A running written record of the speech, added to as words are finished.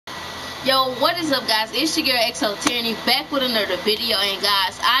Yo, what is up, guys? It's your girl XO Tyranny back with another video, and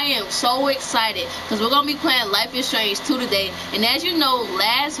guys, I am so excited because we're gonna be playing Life is Strange 2 today. And as you know,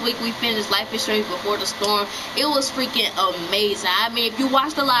 last week we finished Life is Strange Before the Storm. It was freaking amazing. I mean, if you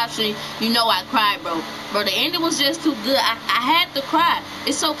watched the live stream, you know I cried, bro. Bro, the ending was just too good. I had to cry.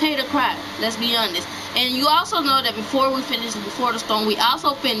 It's okay to cry. Let's be honest. And you also know that before we finished Before the Storm, we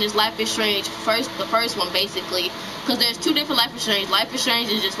also finished Life is Strange the first one, basically. Because there's two different Life is Strange. Life is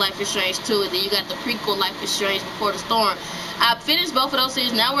Strange is just Life is Strange 2. And then you got the prequel Life is Strange Before the Storm. I finished both of those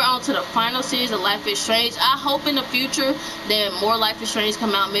series. Now we're on to the final series of Life is Strange. I hope in the future that more Life is Strange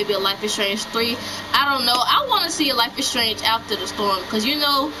come out. Maybe a Life is Strange 3. I don't know. I want to see a Life is Strange After the Storm. Because you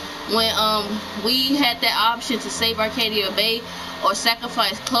know, when we had that option to save Arcadia Bay or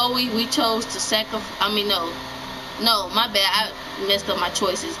sacrifice Chloe, we chose to sacrifice. No, my bad. I messed up my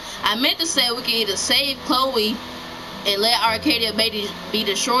choices. I meant to say we can either save Chloe and let Arcadia Bay be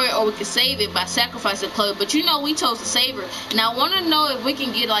destroyed, or we can save it by sacrificing Chloe. But you know, we chose to save her. And I want to know if we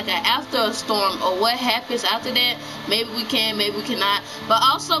can get like an after a storm, or what happens after that. Maybe we can, maybe we cannot. But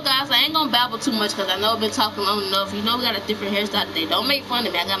also, guys, I ain't gonna babble too much because I know I've been talking long enough. You know, we got a different hairstyle today. Don't make fun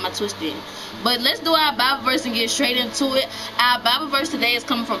of me. I got my twist in. But let's do our Bible verse and get straight into it. Our Bible verse today is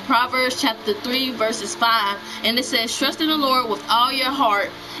coming from Proverbs chapter 3, verses 5. And it says, "Trust in the Lord with all your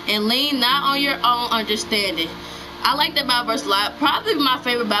heart and lean not on your own understanding." I like that Bible verse a lot. Probably my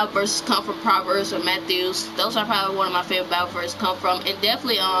favorite Bible verses come from Proverbs or Matthews. Those are probably one of my favorite Bible verses come from. And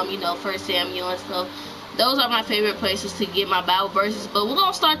definitely, you know, 1 Samuel and stuff. Those are my favorite places to get my Bible verses. But we're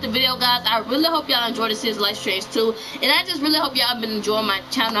going to start the video, guys. I really hope y'all enjoyed this series Life is Strange 2. And I just really hope y'all been enjoying my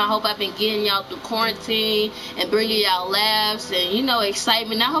channel. I hope I've been getting y'all through quarantine and bringing y'all laughs and, you know,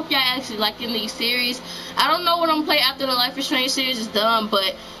 excitement. I hope y'all actually liking these series. I don't know what I'm going to play after the Life is Strange series is done,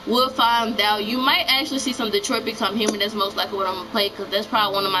 but we'll find out. You might actually see some Detroit Become Human. That's most likely what I'm going to play, because that's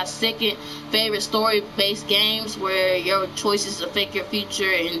probably one of my second favorite story-based games where your choices affect your future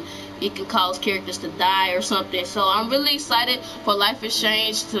and it can cause characters to die or something. So I'm really excited for Life is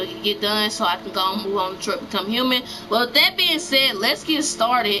Strange to get done so I can go and move on to Detroit Become Human. Well, with that being said, let's get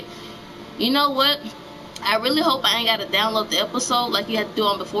started. You know what? I really hope I ain't got to download the episode like you had to do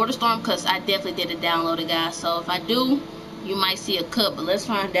on Before the Storm, because I definitely didn't download it, guys. So if I do, you might see a cut, but let's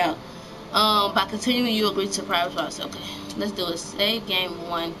find out. By continuing, you agree to private spots. Okay, let's do it. Save game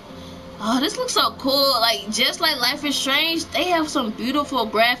 1. Oh, this looks so cool. Like, just like Life is Strange, they have some beautiful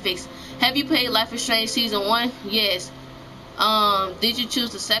graphics. Have you played Life is Strange Season 1? Yes. Did you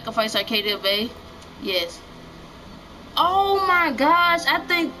choose to sacrifice Arcadia Bay? Yes. Oh my gosh, I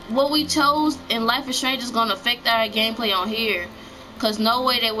think what we chose in Life is Strange is going to affect our gameplay on here. Because no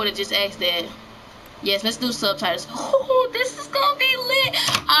way they would have just asked that. Yes, let's do subtitles. Oh, this is gonna be lit.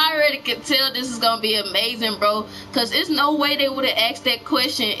 I already can tell this is gonna be amazing, bro. Because there's no way they would have asked that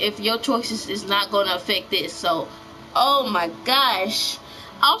question if your choices is not gonna affect this. So, oh my gosh.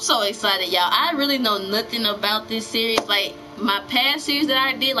 I'm so excited, y'all. I really know nothing about this series. Like, my past series that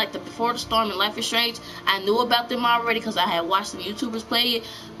I did, like the Before the Storm and Life is Strange, I knew about them already because I had watched some YouTubers play it.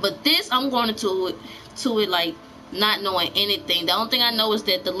 But this, I'm going to it like not knowing anything. The only thing I know is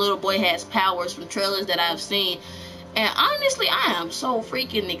that the little boy has powers from trailers that I've seen. And honestly, I am so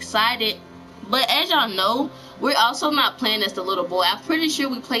freaking excited. But as y'all know, we're also not playing as the little boy. I'm pretty sure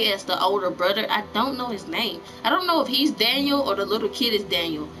we play as the older brother. I don't know his name. I don't know if he's Daniel or the little kid is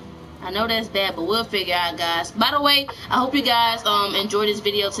Daniel. I know that's bad, but we'll figure out, guys. By the way, I hope you guys enjoyed this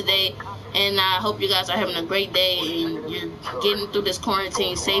video today. And I hope you guys are having a great day and you're getting through this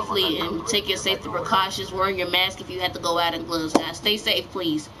quarantine safely and taking safety precautions, wearing your mask if you have to go out, and gloves, guys. Stay safe,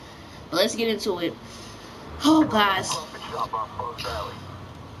 please. But let's get into it. Oh, guys.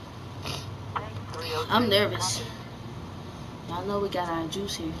 I'm nervous. Y'all know we got our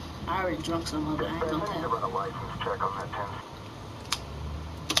juice here. I already drunk some of it. I ain't gonna tell.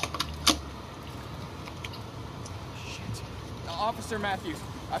 Officer Matthews,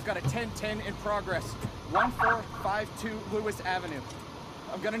 I've got a 1010 in progress. 1452 Lewis Avenue.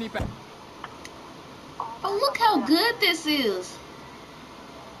 I'm gonna need back. Oh, look how good this is.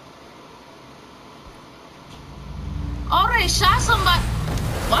 Oh, they shot somebody.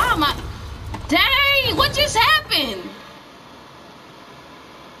 Wow, my. Dang, what just happened?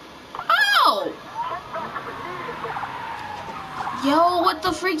 Oh. Yo, what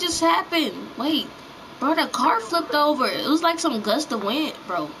the freak just happened? Wait. Bro, the car flipped over. It was like some gust of wind,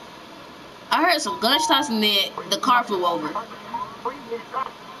 bro. I heard some gunshots and then the car flew over. What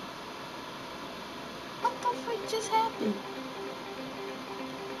the freak just happened?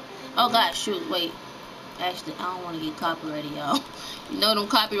 Oh, God, shoot, wait. Actually, I don't want to get copyrighted, y'all. You know them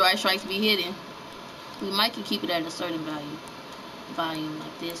copyright strikes be hitting. We might can keep it at a certain value. volume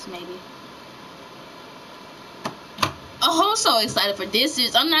like this, maybe. Oh, I'm so excited for this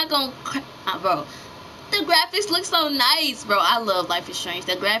series. I'm not gonna, bro. The graphics look so nice, bro. I love Life is Strange.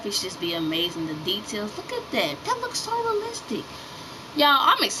 The graphics just be amazing. The details, look at that. That looks so realistic. Y'all,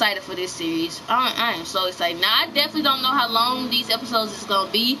 I'm excited for this series. I am so excited. Now, I definitely don't know how long these episodes is going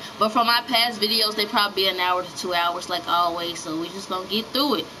to be, but from my past videos, they probably be an hour to 2 hours, like always, so we just going to get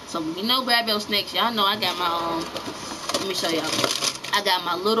through it. So, you know, grab your snacks. Y'all know I got my, let me show y'all. I got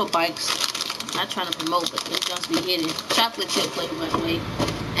my little bikes. I'm not trying to promote, but it's going to be hidden. Chocolate chip flavor, by the way.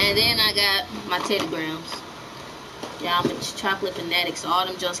 And then I got my Teddy Grahams. Yeah, I'm a chocolate fanatic, so all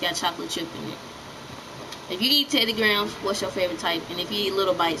them junks got chocolate chip in it. If you eat Teddy Grahams, what's your favorite type? And if you eat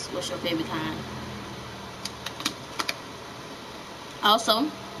Little Bites, what's your favorite kind? Also,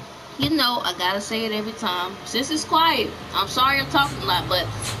 you know, I gotta say it every time. Since it's quiet, I'm sorry I'm talking a lot, but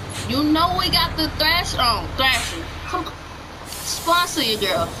you know we got the Thrasher. Come on. Sponsor your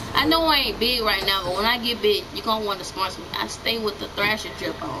girl. I know I ain't big right now, but when I get big, you're gonna want to sponsor me. I stay with the Thrasher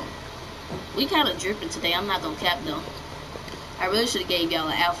drip on. We kind of dripping today. I'm not gonna cap though. I really should have gave y'all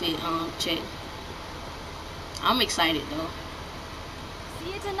an outfit check. I'm excited though.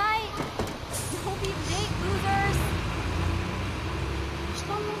 See you tonight. Don't be late, losers.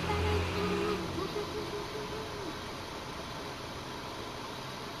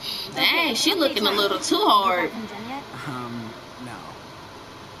 Dang, she looking a little too hard. No.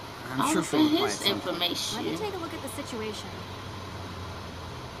 I'm I'll sure find she'll his information. Let me take a look at the situation.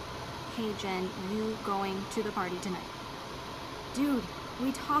 Hey, Jen, you going to the party tonight? Dude,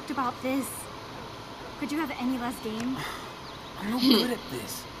 we talked about this. Could you have any less game? I'm no good at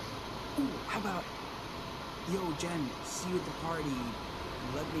this. Ooh, how about, yo, Jen, see you at the party.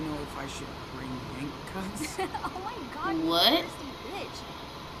 Let me know if I should bring handcuffs. Oh my god, What? you thirsty bitch.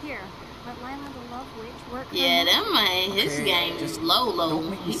 Here, let Lila the Love Witch work. Yeah, that man, his game is low. Don't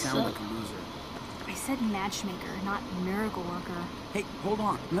make me He sound suck. like a loser. I said matchmaker, not miracle worker. Hey, hold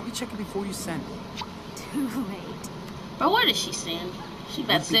on. Let me check it before you send. Too late. Bro, what did she send? She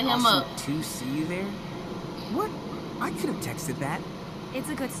about to Would be set him awesome up. to see you there. What? I could have texted that. It's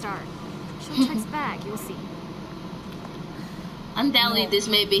a good start. She'll text back, you'll see. Undoubtedly, No, this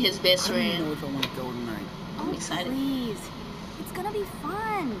may be his best I don't friend. know if I want to go tonight. I'm excited. Please. It's gonna be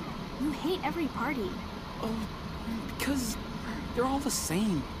fun. You hate every party. Oh, because they're all the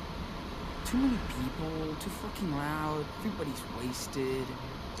same. Too many people, too fucking loud, everybody's wasted.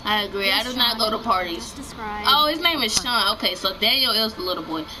 I agree. I do not go to parties. Just describe. Oh, his name is Sean. Okay, so Daniel is the little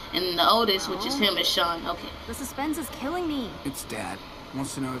boy, and the oldest, which is him, is Sean. Okay. The suspense is killing me. It's Dad.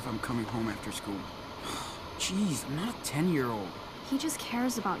 Wants to know if I'm coming home after school. Jeez, I'm not a 10-year-old. He just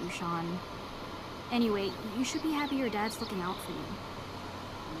cares about you, Sean. Anyway, you should be happy your dad's looking out for you.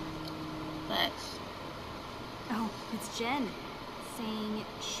 Facts. Oh, it's Jen. Saying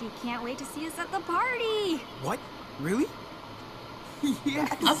she can't wait to see us at the party. What? Really?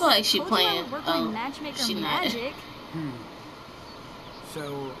 Yes. I feel like she Told you I playing. would work Oh, my matchmaker she not. magic.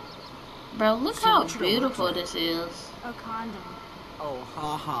 So, Bro, look So how what you gonna work beautiful tonight? this is. A condom. oh,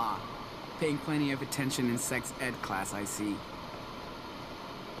 haha. Paying plenty of attention in sex ed class, I see.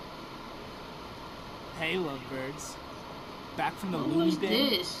 Hey, lovebirds. Back from the Who loony is bin.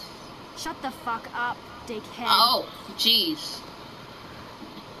 this? Shut the fuck up, dickhead. Oh, jeez.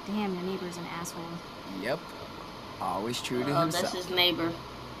 Damn, your neighbor's an asshole. Yep. Always true to Oh, himself. that's his neighbor.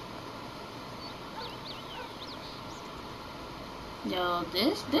 Yo,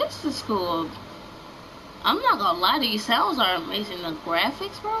 this is cool. I'm not gonna lie, these sounds are amazing. The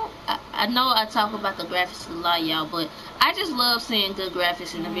graphics, bro. I know I talk about the graphics a lot, y'all, but I just love seeing good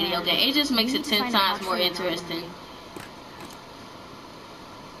graphics in the video game. It just makes it 10 times more interesting.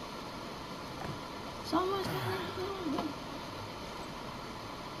 So much.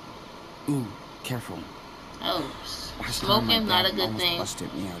 Ooh, careful. Oh, Last time my smoking, not a dad good almost thing.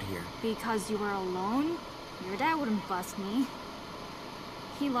 busted me out here. Because you were alone? Your dad wouldn't bust me.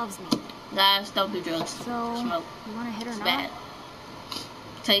 He loves me. Guys, don't do drugs. So, Smoke. you wanna hit or It's not? bad.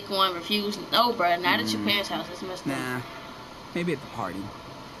 Take one, refuse. No, bruh, not at your parents' house. It's messed up. Nah, maybe at the party.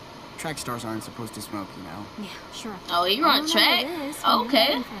 Track stars aren't supposed to smoke, you know. Yeah, sure. Oh, you run track?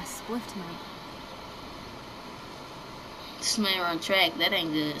 Okay. For a spliff tonight. This man run track. That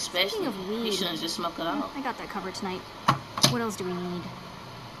ain't good, especially. Speaking of You weed, shouldn't just smoke it all. I got that covered tonight. What else do we need?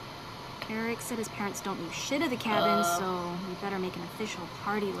 Eric said his parents don't leave shit at the cabin, so we better make an official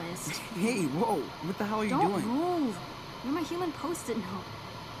party list. Hey, whoa, what the hell are you Don't doing? move. You're my human post-it note.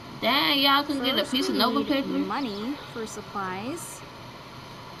 Dang, y'all could get a First, piece of we notebook need paper. money for supplies,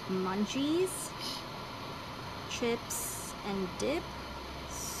 munchies, chips and dip,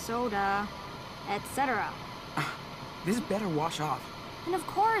 soda, etc. This better wash off. And of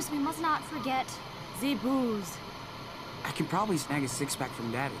course, we must not forget the booze. I can probably snag a six-pack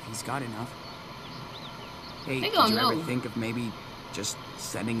from Dad if he's got enough. Hey, They did gonna you ever know. think of maybe just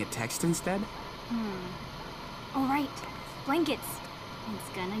sending a text instead? Oh, right. Blankets.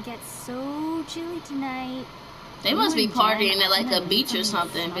 It's gonna get so chilly tonight. They must be You and Jen partying are at like gonna a need beach or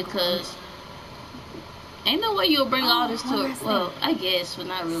something to something snuggle because ain't no way you'll bring all this one to last it. Well, thing. I guess, but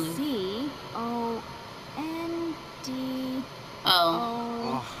not really. C-O-N-D-O.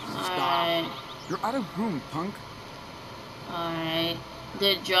 Oh, alright. You're out of room, punk. Alright.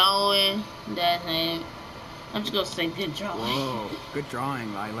 Good drawing. That's it. I'm just gonna say good drawing. Whoa, good drawing,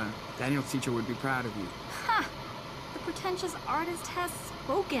 Lila. Daniel's teacher would be proud of you. Ha! The pretentious artist has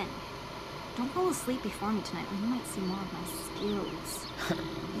spoken. Don't fall asleep before me tonight, or you might see more of my skills.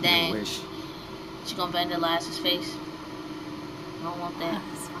 Dang. You wish. She gonna vandalize his face. I don't want that.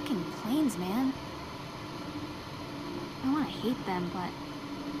 These fucking planes, man. I want to hate them, but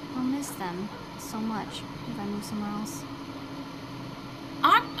I'll miss them so much if I move somewhere else.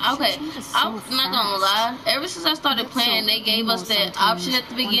 Okay, changes so I'm not gonna lie. Ever since I started That's playing, so they gave us emo that option at the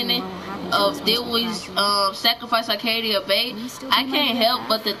sometimes, beginning wondering what will happen to us of did once we we graduate. sacrifice our character or bait. Will you still I be my can't help BFF?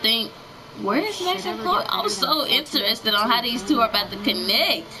 but to think, where is Should Max and ever Chloe? get I'm better so than 14 interested on how these two are about to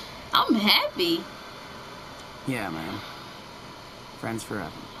connect. I'm happy. Yeah, man. Friends forever.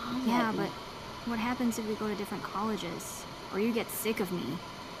 Yeah, but what happens if we go to different colleges? Or you get sick of me?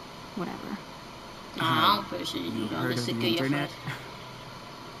 Whatever. Nah, I'm pretty sure You you don't heard get of sick the of your internet? friends.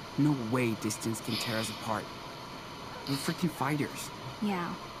 No way distance can tear us apart. We're freaking fighters.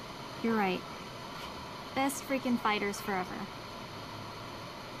 Yeah, you're right. Best freaking fighters forever.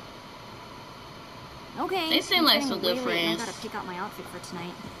 Okay. They seem I'm like getting some good way late and friends. I gotta pick out my outfit for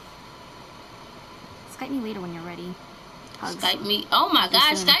tonight. Skype me later when you're ready. Hugs. Skype me. Oh my See you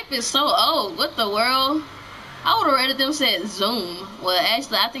god, soon. Skype is so old. What the world? I would have read it them said Zoom. Well,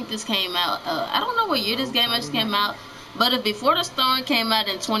 actually, I think this came out. I don't know what year this game actually came out. But if Before the Storm came out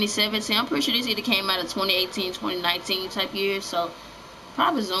in 2017, I'm pretty sure this either came out in 2018, 2019 type years. So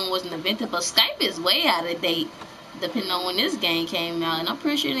probably Zoom wasn't invented. But Skype is way out of date, depending on when this game came out. And I'm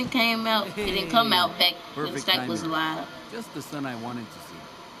pretty sure it didn't came out. It didn't come out back when Perfect Skype was timing. alive. Just the son I wanted to see.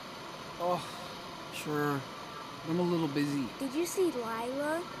 Oh, sure. I'm a little busy. Did you see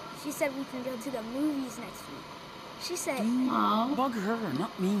Lila? She said we can go to the movies next week. She said, Aw, Bug her,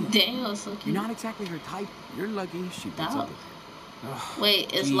 not me. damn, so You're cute. not exactly her type. You're lucky she puts Dog. up with it. Ugh,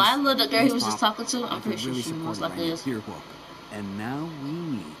 Wait, is geez. Lila the girl he was Pop. just talking to? I'm I pretty could sure really she support most it likely right now. is. You're welcome. And now we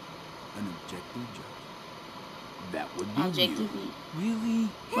need an objective judge. That would be Objective. you. Really?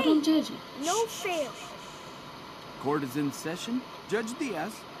 What I'm judging? no fail. Court is in session. Judge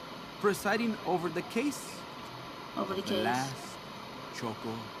Diaz, presiding over the case. Over the The case. last Choco.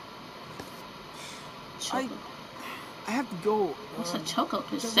 Choco. I have to go. What's a choco?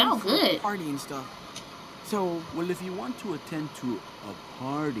 It get sound ready for a good. Party and stuff. So, Well, if you want to attend to a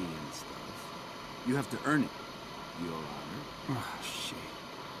party and stuff, you have to earn it, Your Honor. oh, shit.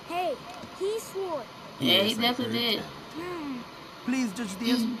 Hey, he swore. Yeah, he Yes, I definitely heard did. that. Hmm. Please, Judge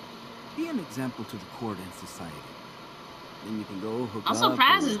Diaz, be an example to the court and society. Then you can go hook I'm up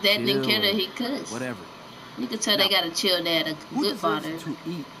surprised or his dad didn't care chill that or he cussed. Whatever. You could tell they Now, got a chill dad, a Who good deserves father. to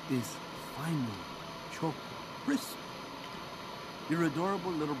eat this final Choco crisp? Your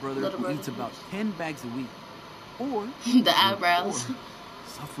adorable little brother Little who brother eats about crisp. 10 bags a week. Or The your eyebrows. poor,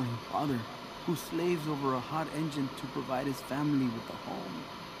 suffering father who slaves over a hot engine to provide his family with a home.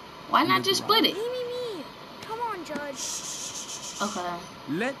 Why in not the just garage. split it? Me. Come on, Judge. Okay.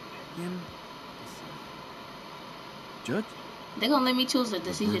 Let him decide. Judge? They gonna let me choose it.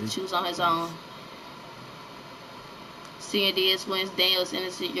 Does he just choose on his own? Senior Diaz wins. Daniel's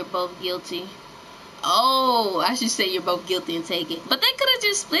innocent. You're both guilty. Oh, I should say you're both guilty and take it. But they could have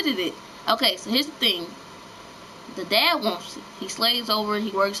just splitted it. Okay, so here's the thing. The dad wants it. He slaves over it. He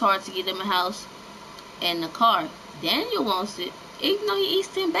works hard to get him a house and a car. Daniel wants it, even though he eats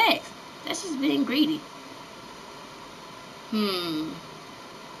 10 bags. That's just being greedy.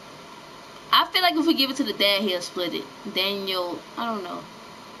 I feel like if we give it to the dad, he'll split it. Daniel, I don't know.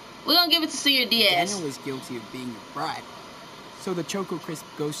 We're gonna give it to Senior Diaz. Daniel was guilty of being a bribe. So the Choco Crisp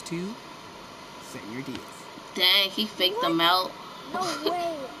goes to Senor Diaz. Dang, he faked them out. No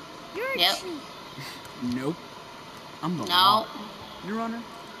way. You're a Yep. cheat. Nope. I'm the No. law. Your Honor,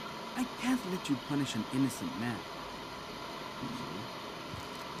 I can't let you punish an innocent man.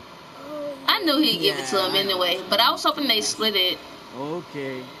 Oh, I knew he'd give it to Yeah, him I anyway, but I was hoping they split it.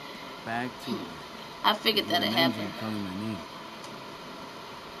 Okay, back to it. I figured Your that'd name's happen. not calling my name.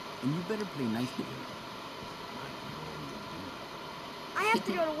 And you better play nice with him. I have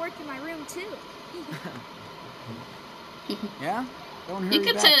to go to work in my room, too. Yeah? Don't hurry You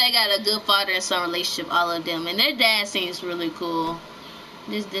can back. tell they got a good father and son relationship, all of them, and their dad seems really cool.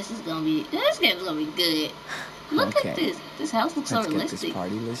 This game's gonna be good. Look Okay. at this. This house looks so Let's get realistic. this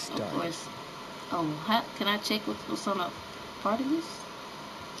party list started. Of course. Oh, can I check what's on the party list?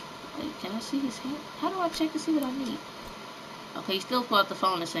 Wait, can I see his hand? How do I check to see what I need? Okay, he still pulled out the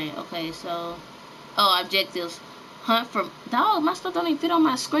phone and saying, okay, so, objectives. Hunt for, dog, my stuff don't even fit on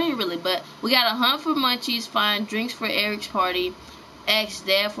my screen really, but we gotta hunt for munchies, find drinks for Eric's party, ask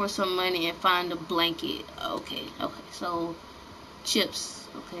dad for some money, and find a blanket. Okay, so, chips.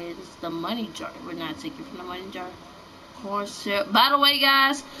 Okay, this is the money jar. We're not taking from the money jar. Corn syrup. By the way,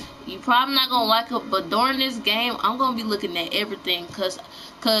 guys, you probably not gonna like it, but during this game, I'm gonna be looking at everything, cause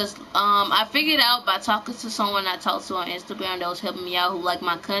I figured out by talking to someone I talked to on Instagram that was helping me out who liked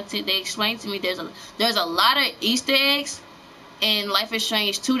my content. They explained to me there's a lot of Easter eggs in Life is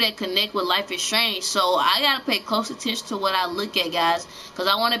Strange 2 that connect with Life is Strange. So I gotta pay close attention to what I look at, guys, cause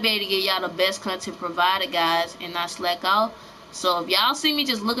I want to be able to get y'all the best content provided, guys, and not slack off. So if y'all see me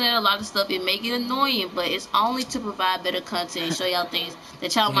just looking at a lot of stuff, it may get annoying, but it's only to provide better content and show y'all things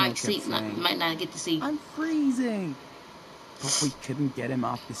that y'all might not get to see. I'm freezing. But we couldn't get him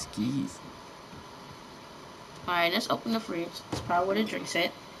off the skis. Alright, let's open the fridge. It's probably where the drink's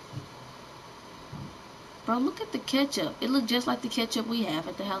at. Bro, look at the ketchup. It looked just like the ketchup we have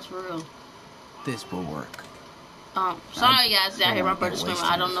at the house for real. This will work. Sorry guys, I hear my brother screaming.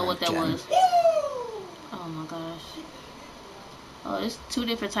 I don't know what that was. Oh my gosh. Oh, there's 2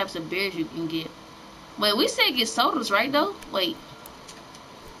 different types of beers you can get. Wait, we said get sodas, right, though? Wait.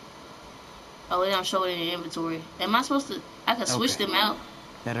 Oh, they don't show it in the inventory. Am I supposed to... I can switch them out.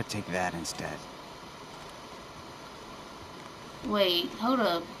 Better take that instead. Wait, hold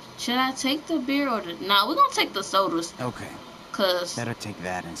up. Should I take the beer or the... Nah, we're gonna take the sodas. Okay. Cause... Better take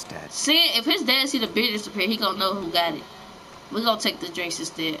that instead. If his dad see the beer disappear, he gonna know who got it. We're gonna take the drinks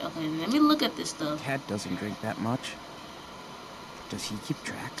instead. Okay, let me look at this stuff. Dad doesn't drink that much. Does he keep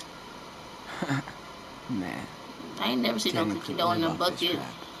track? Nah. I ain't never seen no cookie dough in a bucket.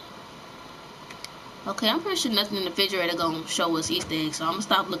 Okay, I'm pretty sure nothing in the refrigerator gonna show us Easter eggs, so I'm gonna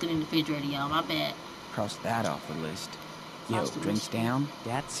stop looking in the refrigerator, y'all. My bad. Cross that off the list. Yo, drinks down.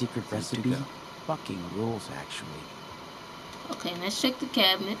 Dad's secret recipe fucking rules, actually. Okay, let's check the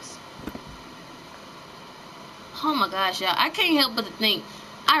cabinets. Oh my gosh, y'all. I can't help but to think.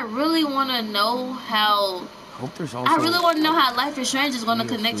 I really want to know how... I really want to know how Life is Strange is going to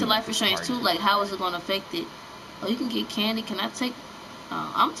connect to Life is Strange 2. Like, how is it going to affect it? Oh, you can get candy. Can I take...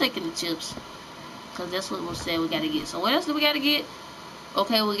 I'm taking the chips. Because that's what we said we got to get. So, what else do we got to get?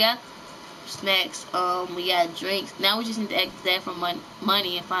 Okay, we got snacks. We got drinks. Now we just need to ask Dad for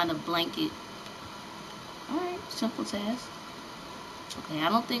money and find a blanket. Alright, simple task. Okay, I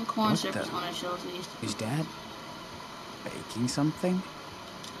don't think corn syrup is going to show us these. Is Dad baking something?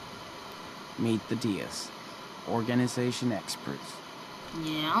 Meet the Diaz. Organization experts.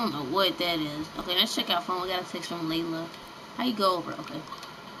 Yeah, I don't know what that is. Okay, let's check out phone. We got a text from Layla. How you go over? Okay.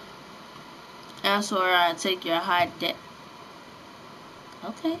 Answer, I take your high debt.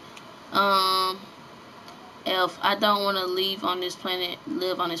 Okay. Elf, I don't want to live on this planet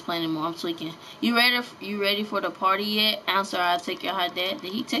anymore. I'm tweaking. You ready for the party yet? Answer, I take your high debt.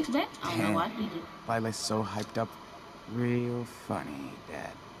 Did he text back? I don't know why he did. Lila's so hyped up. Real funny,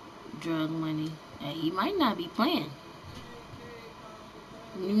 Dad. Drug money. Hey, he might not be playing.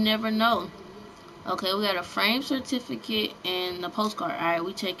 You never know. Okay, we got a frame certificate and a postcard. Alright,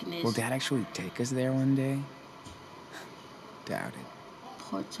 we checking this. Will Dad actually take us there one day? Doubt it.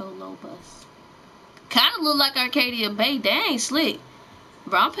 Portolobus. Kind of look like Arcadia Bay. Dang, slick.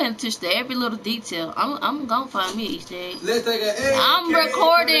 Bro, I'm paying attention to every little detail. I'm gonna find me Easter egg. Let's take a I'm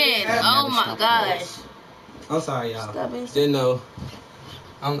recording. Oh my gosh. I'm sorry, y'all. Didn't know.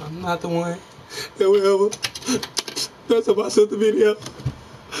 I'm not the one that will ever. That's about the video.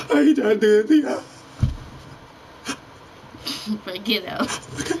 I ain't trying to do anything else. Break it out.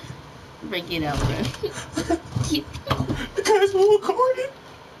 Break it out, bro. Because we're recording.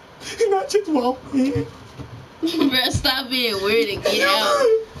 And I just walk in. Bro, stop being weird and get out.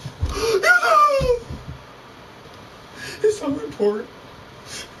 It's so important.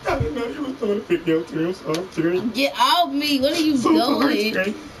 I didn't know you was doing a video too, so I'm curious. Get off me. What are you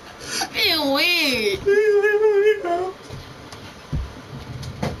doing? Being weird.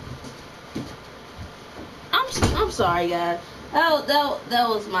 I'm sorry, guys. That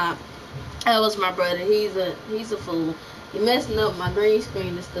was my brother. He's a fool. He messing up my green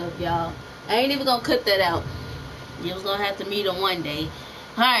screen and stuff, y'all. I ain't even gonna cut that out. You was gonna have to meet him one day.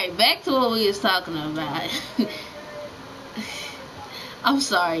 Alright, back to what we was talking about. I'm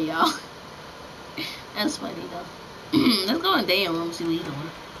sorry, y'all. That's funny though. Let's go in the room and see what he's doing.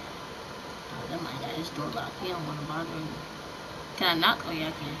 Oh, that man got his door locked. He don't want to bother me. Can I knock? Oh, yeah,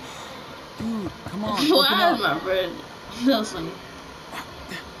 I can. Dude, come on, Why open is up. my brother? That's funny.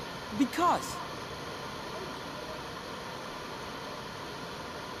 Because.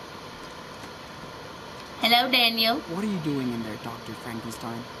 Hello, Daniel. What are you doing in there, Dr.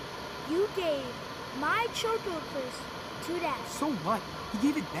 Frankenstein? You gave my choco crisp to Dad. So what? He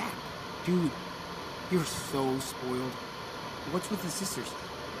gave it back. Dude, you're so spoiled. What's with the sisters?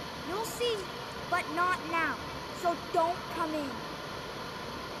 You'll see, but not now. So don't come in.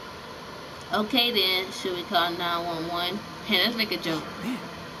 Okay, then. Should we call 911? Hey, let's make a joke. Man,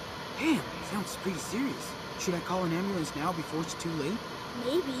 damn, sounds pretty serious. Should I call an ambulance now before it's too late?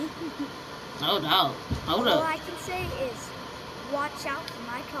 Maybe. Hold up. Hold All up. I can say is, watch out for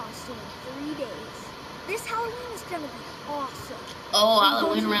my costume in 3 days. This Halloween is gonna be awesome. Oh, We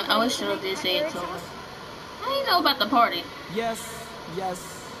Halloween go to around. the I wish party Cheryl tonight did at say it Eric's to her. house? How do you know about the party? Yes,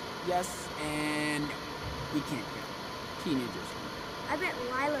 and we can't go. Teenagers. I bet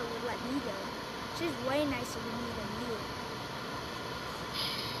Lila would let me go. She's way nicer to me than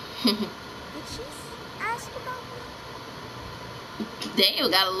you. Did she ask about me? Daniel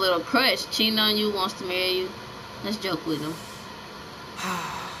got a little crush. Cheating on you, wants to marry you. Let's joke with him.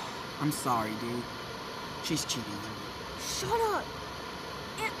 I'm sorry, dude. She's cheating on me. Shut up.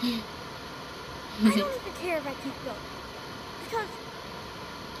 And I don't even care if I can't go. Because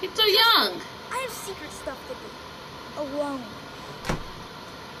You're too young. I have secret stuff to do. Alone.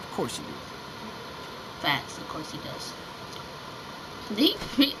 Of course you do. Facts, of course he does.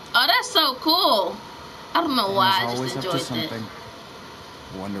 Oh, that's so cool. I don't know why I just enjoyed that.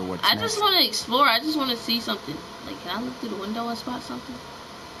 Wonder what's I next. just want to explore. I just want to see something. Like, can I look through the window and spot something?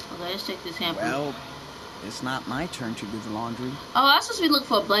 Okay, let's check this hamper. Well, it's not my turn to do the laundry. Oh, I was supposed to be looking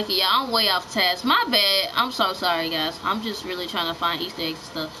for a blanket. Yeah, I'm way off task. My bad. I'm so sorry, guys. I'm just really trying to find Easter eggs and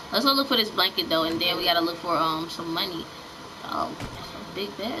stuff. Let's go look for this blanket, though, and then we gotta look for some money. Oh, that's a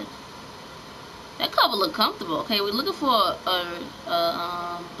big bed. That cover look comfortable. Okay, we're looking for a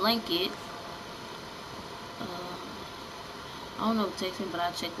blanket. I don't know if it takes me, but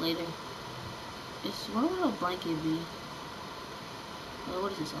I'll check later. Where would a blanket be?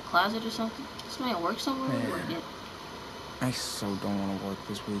 What is this, a closet or something? This man work somewhere? Where he work at? I so don't want to work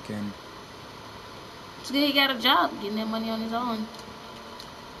this weekend. It's good he got a job, getting that money on his own.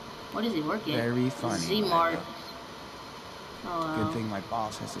 What does he work at? Very funny. Z-Mart. Oh, wow. Good thing my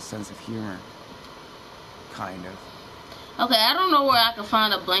boss has a sense of humor. Kind of. Okay, I don't know where I can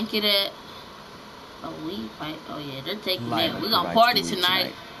find a blanket at. Oh, we fight. Oh, yeah, they're taking that. We're gonna party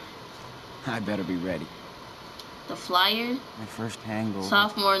tonight. I better be ready. The flyer. My first hangover.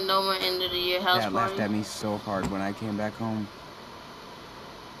 Sophomore, no more end of the year house Dad party. laughed at me so hard when I came back home.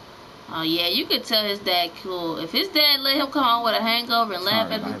 Oh, yeah, you could tell his dad cool. If his dad let him come home with a hangover and laugh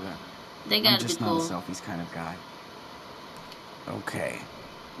at him, they gotta be cool. I'm just not a selfies kind of guy. Okay.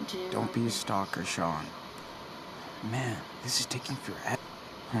 Don't be a stalker, Sean. Man, this is taking forever.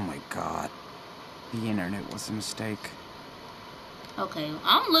 Oh my god. The internet was a mistake. Okay,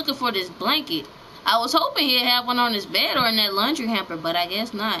 I'm looking for this blanket. I was hoping he'd have one on his bed or in that laundry hamper, but I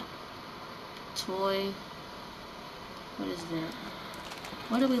guess not. Toy. What is that?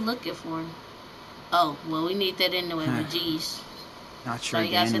 What are we looking for? Oh, well, we need that anyway, but geez. Not sure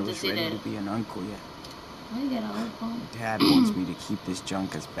Daniel is ready to be an uncle yet. Why you got an old phone? Dad wants me to keep this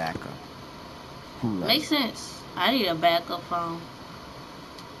junk as backup. Makes sense. I need a backup phone.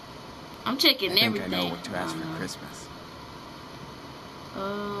 I'm checking everything. I know what to ask for Christmas.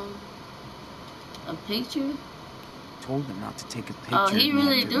 A picture? Told him not to take a picture. Oh, he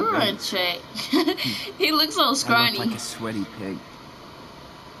really do run track. He looks so scrawny. I look like a sweaty pig.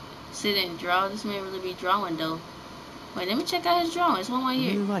 Sit and draw. This man really be drawing though. Wait, let me check out his drawing. It's one right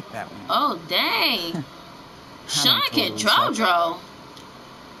here. You like that one? Oh, dang. Sean can draw.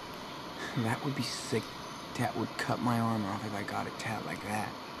 That would be sick. Dad would cut my arm off if I got a tat like that.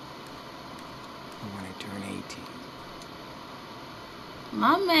 When I turn 18.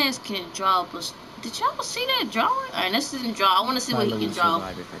 My man can draw, but did y'all see that drawing? Alright, let's sit and draw. I want to see what he can draw.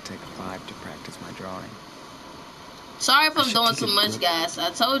 If I take a 5 to practice my drawing. Sorry if I'm doing too much, guys. I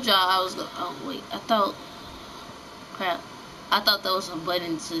told y'all I was. Oh wait, I thought. Crap, I thought there was a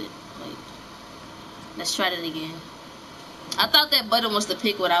button to. Wait, let's try that again. I thought that button was to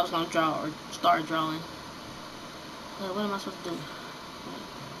pick what I was gonna draw or start drawing. What am I supposed to do?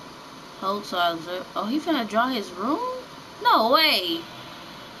 Hold so I observe. Oh, he finna draw his room? No way.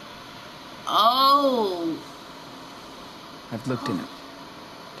 Oh. I've looked in it.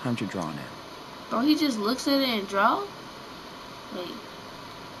 Time to draw now. Bro, he just looks at it and draw? Wait.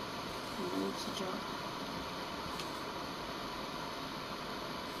 He moves to draw.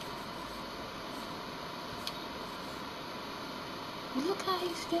 Look how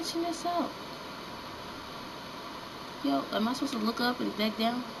he's sketching this out. Yo, am I supposed to look up and back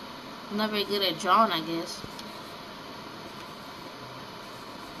down? I'm not very good at drawing, I guess.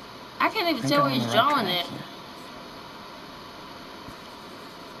 I can't even tell where he's drawing it.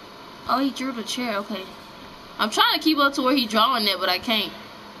 Oh, he drew the chair. Okay. I'm trying to keep up to where he's drawing it, but I can't.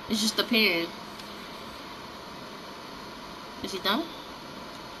 It's just appearing. Is he done?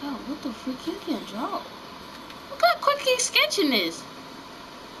 Yo, what the freak? He can't draw. Look how quick he's sketching this.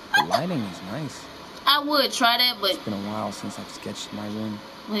 The lighting is nice. I would try that, but It's been a while since I've sketched my room.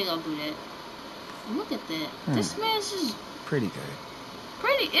 we ain't gonna do that. Look at that. This man's just Pretty good.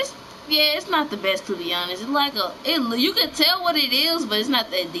 pretty. It's not the best, to be honest. It's like you can tell what it is, but it's not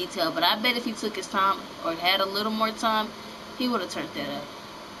that detailed. But I bet if he took his time or had a little more time, he would have turned that up.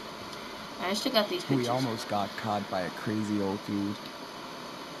 Alright, still got these pictures. We almost got caught by a crazy old dude,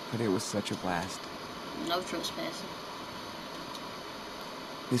 but it was such a blast. No trespassing.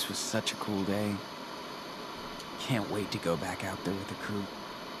 This was such a cool day. Can't wait to go back out there with the crew.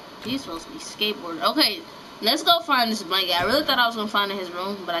 He's supposed to be skateboarding. Okay, let's go find this blanket. I really thought I was gonna find it in his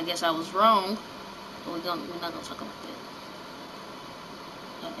room, but I guess I was wrong. But we're not gonna talk about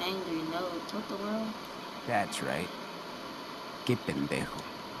that. An angry note. What the world? That's right. Que pendejo.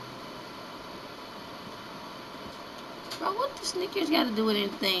 Bro, what the sneakers got to do with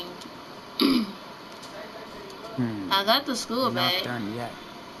anything? I got the school bag. Not done yet.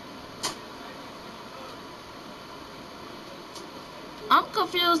 I'm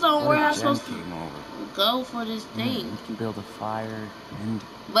confused on where I'm supposed to came over. go for this thing. We can build a fire and...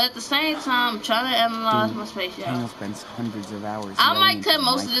 But at the same time, I'm trying to analyze my space, y'all. Daniel spends hundreds of hours. I might cut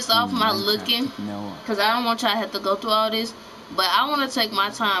most of this off my looking, because I don't want y'all to have to go through all this. But I want to take my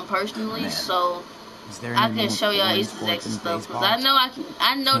time personally, so I can show y'all Easter eggs and stuff. Because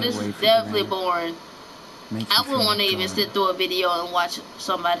I know this is definitely boring. I wouldn't want to even sit through a video and watch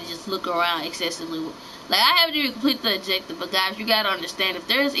somebody just look around excessively. Like, I haven't even completed the objective, but guys, you gotta understand, if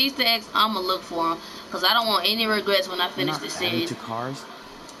there's Easter eggs, I'ma look for them, because I don't want any regrets when I finish this series. To cars,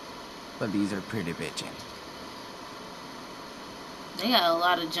 but these are pretty bitchin'. They got a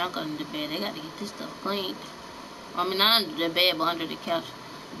lot of junk under the bed. They gotta get this stuff cleaned. I mean, not under the bed, but under the couch.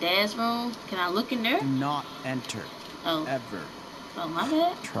 Dad's room, can I look in there? Do not enter. Oh. Ever. Oh, my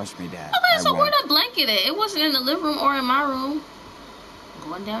bad. Trust me, Dad. Okay, so where that blanket at? It wasn't in the living room or in my room.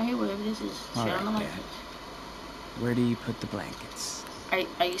 Going down here, wherever this is. All right, Dad. Where do you put the blankets?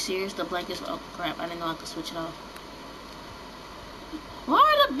 Are you serious? The blankets? Oh crap! I didn't know I could switch it off. Why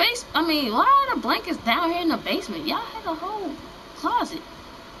are the blankets down here in the basement? Y'all had a whole closet.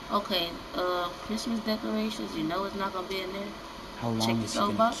 Okay, Christmas decorations. You know it's not gonna be in there. How long is he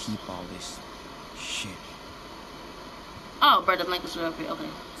gonna keep all this shit? Oh, bro, the blankets are up here. Okay.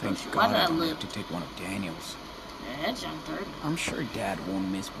 Thank God I don't have to take one of Daniel's. Yeah, that's young 30. I'm sure Dad won't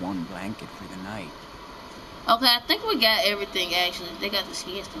miss one blanket for the night. Okay, I think we got everything, actually. They got the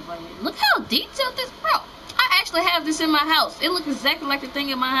ski stuff right here. Look how detailed this, bro. I actually have this in my house. It looks exactly like the thing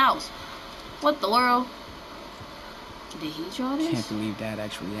in my house. What the world? Did he draw this? Can't believe Dad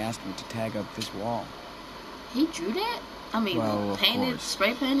actually asked me to tag up this wall. He drew that? I mean, well, painted,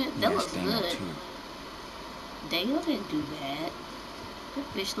 spray painted? That looks Daniel good. Too. Daniel didn't do bad. That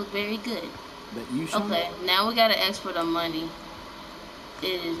fish looked very good. But you okay, now we gotta ask for the money.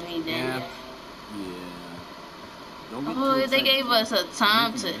 It is me, Daniel. Yeah. Oh, they gave us a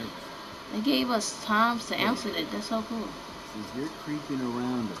time to. They gave us times to answer that. That's so cool. Since you're creeping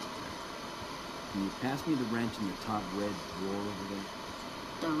around over there, can you pass me the wrench in the top red drawer over there?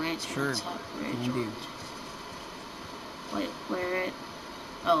 The wrench in the top red drawer. Wait, where it?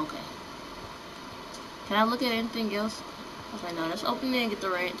 Oh, okay. Can I look at anything else? Okay, no, let's open it and get the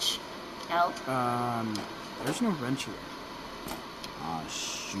wrench out. There's no wrench here. Ah,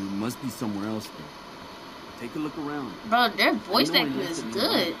 shoot, must be somewhere else then. Take a look around. Bro, their voice acting is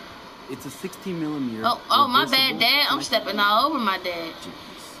good. It's a 16mm. Oh, my bad, Dad. I'm stepping all over my dad.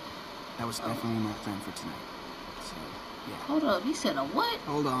 Jeez. That was definitely my plan for tonight. So, yeah. Hold up, you said a what?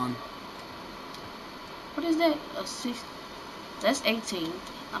 Hold on. What is that? A 6? That's 18.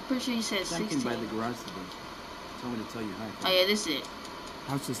 I'm pretty sure you said 16. I came by the garage today. Told me to tell you hi. Oh yeah, this is it.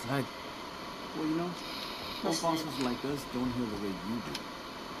 How's this like? Well, you know, old bosses like us don't heal the way you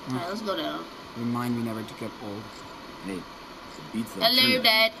do. Alright, let's go down. Remind me never to get old. Hey, it beats the hello,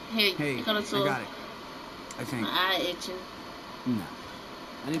 Dad. Here, hey, I got it. I think. My eye itching. No.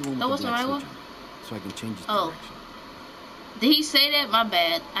 I need one with the black switch on, so I can change its direction. Did he say that? My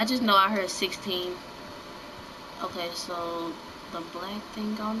bad. I just know I heard 16. Okay, so the black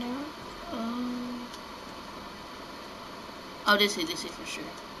thing on there. Oh, this is for sure.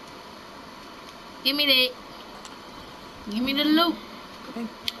 Give me that. Give me the loot.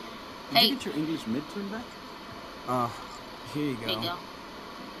 Hey, did you get your English midterm back? Here you go. There you go.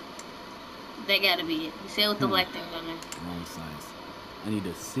 That gotta be it. You said with the black thing on there. Wrong size. I need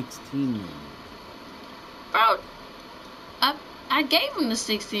a 16mm. Bro, I gave him the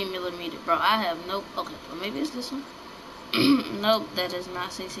 16mm, bro. I have no. Okay, well, maybe it's this one. Nope, that does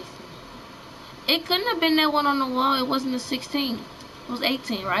not say 16. It couldn't have been that one on the wall. It wasn't a 16. It was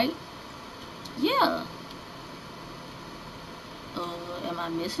 18, right? Yeah. Am I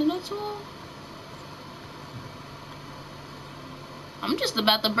missing a tool? I'm just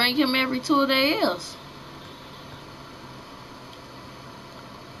about to bring him every tool there is.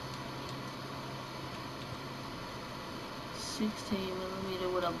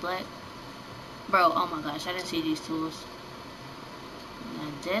 $16mm with a black. Bro, oh my gosh, I didn't see these tools.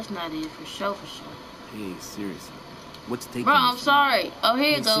 Nah, that's not it for sure, Hey, seriously. What's taking Bro, you I'm so sorry. Oh,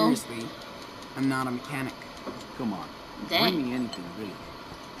 here you go. Seriously, I'm not a mechanic. Come on. Dang. Bring me anything, really.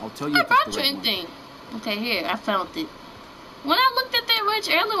 I'll tell you I if brought it's you the right one. anything. Okay, here, I found it. When I looked at that wrench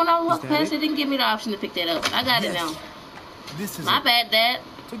earlier, when I walked past it, didn't give me the option to pick that up. I got it now. This is My bad, Dad.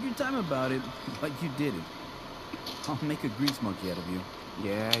 Took your time about it, but you did it. I'll make a grease monkey out of you.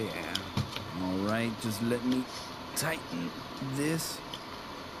 Yeah. All right, just let me tighten this.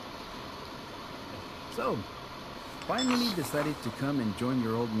 So, finally decided to come and join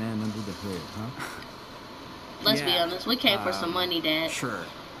your old man under the hood, huh? Let's be honest, we came for some money, Dad. Sure.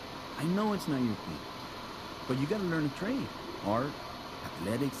 I know it's not your thing, but you gotta learn a trade. Art,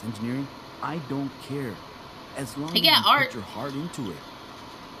 athletics, engineering, I don't care. As long as you put your heart into it.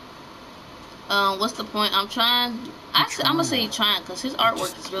 What's the point? I'm trying. I'm gonna say trying, because his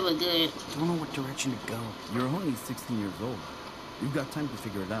artwork is really good. Don't know what direction to go. You're only 16 years old. You've got time to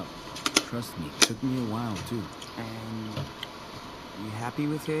figure it out. Trust me, it took me a while, too. And you happy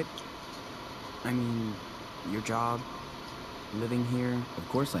with it? I mean, your job, living here? Of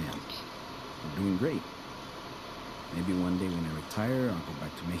course I am. I'm doing great. Maybe one day when I retire, I'll go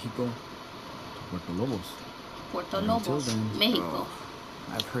back to Mexico, to Puerto Lobos. Puerto Lobos, Mexico.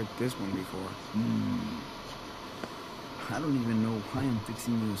 I've heard this one before. I don't even know why I'm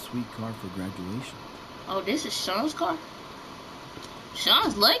fixing you a sweet car for graduation. Oh, this is Sean's car?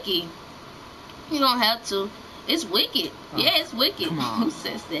 Sean's lucky. You don't have to. It's wicked. Yeah, it's wicked. Come on. Who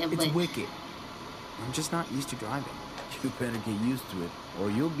says that? It's but wicked. I'm just not used to driving. You better get used to it,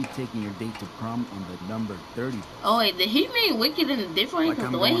 or you'll be taking your date to prom on the number 30. Oh wait, did he mean wicked in a different way? Because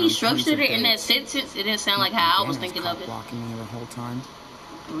the way he structured it in that sentence, it didn't sound like how I was thinking of it. Blocking me the whole time.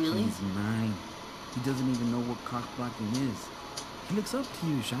 Really? He's 9. He doesn't even know what cock blocking is. He looks up to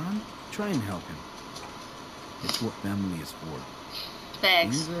you, Sean. Try and help him. It's what family is for.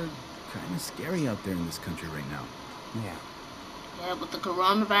 Facts. Things are kind of scary out there in this country right now. Yeah. Yeah, with the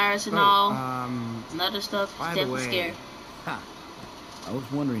coronavirus and all, and other stuff, it's definitely scary. I was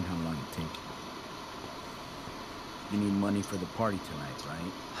wondering how long it'd take. You need money for the party tonight,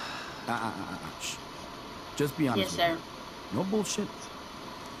 right? Shh. Just be honest. Yes, sir. No bullshit.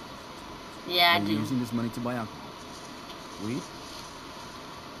 Yeah, I do. Are you using this money to buy alcohol? Weed?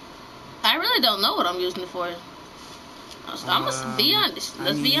 I really don't know what I'm using it for. I'm gonna be honest.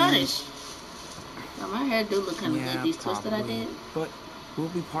 Let's be honest. Now, my hair do look kind of good. These twists that I did. But we'll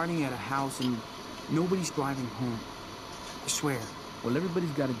be partying at a house and nobody's driving home. I swear. Well, everybody's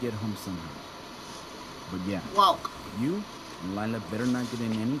got to get home somehow. But yeah. Walk. You and Lila better not get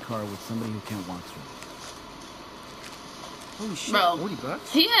in any car with somebody who can't walk through. Holy shit, Bro,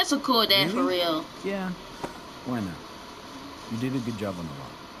 $40? he has a cool dad for real. Yeah. Why not? You did a good job on the law.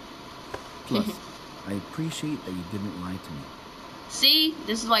 Plus, I appreciate that you didn't lie to me. See?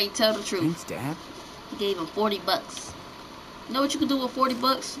 This is why you tell the truth. Thanks, Dad. He gave him $40. You know what you can do with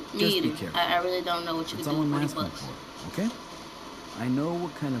 $40? Me either. I really don't know what you can do with $40. For, okay? I know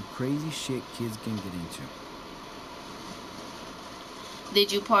what kind of crazy shit kids can get into.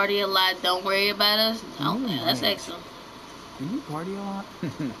 Did you party a lot? Don't worry about us. Oh, man, that's excellent. Did you party a lot?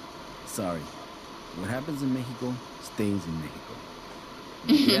 Sorry. What happens in Mexico stays in Mexico.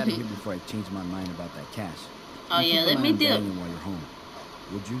 Get out of here before I change my mind about that cash. Oh, yeah, let me deal. While you're home,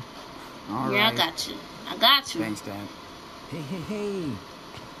 would you? All yeah, right. I got you. I got you. Thanks, Dad. Hey.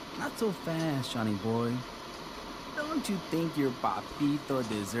 Not so fast, Johnny boy. Don't you think your papito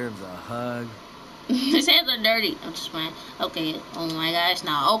deserves a hug? His hands are dirty. I'm just playing. Okay. Oh my gosh.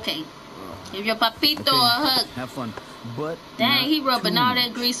 Now, okay. Give your papito a hug. Have fun. But dang, he rubbing all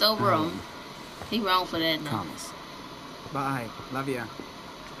that grease over him. He wrong for that now. Promise. Bye. Love ya.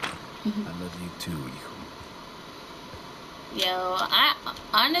 I love you too, hijo. Yo, I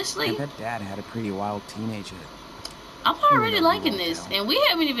honestly, I bet Dad had a pretty wild teenager. I'm already liking this, and we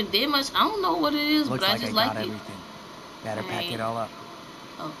haven't even did much. I don't know what it is, Looks but like I just like it. Everything. Better pack it all up.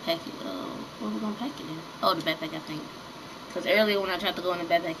 Oh, pack it. Where we gonna pack it in? Oh, the backpack, I think. Because earlier when I tried to go in the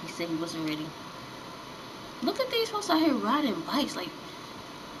backpack, he said he wasn't ready. Look at these folks out here riding bikes. Like,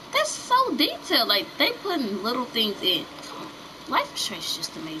 that's so detailed. Like, they putting little things in. Life is Strange is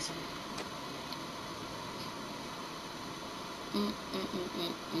just amazing.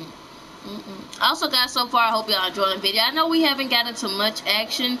 Also, guys, so far I hope y'all enjoying the video. I know we haven't gotten to much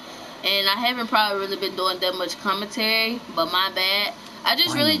action, and I haven't probably really been doing that much commentary, but my bad. I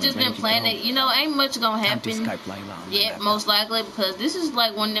just really just been playing it. You know, ain't much gonna happen yet, most likely, because this is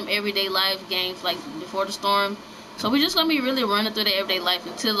like one of them everyday life games, like Before the Storm. So we're just gonna be really running through the everyday life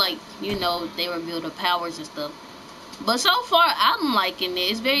until, like, you know, they reveal the powers and stuff. But so far, I'm liking it.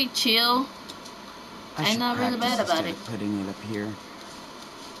 It's very chill. Ain't not really bad about it. Putting it up here,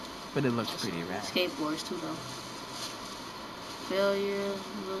 but it looks pretty rad. Skateboards too, though. Failure.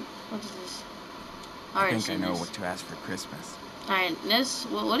 What is this? I think I know what to ask for Christmas. Alright, let's.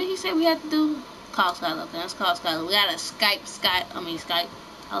 What did he say we had to do? Call Skylar. Okay, let's call Skylar. We gotta Skype. Skype.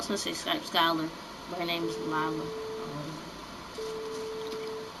 I was gonna say Skype Skylar, but her name is Lila.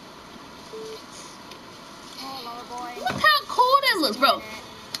 Look how cool that looks, bro.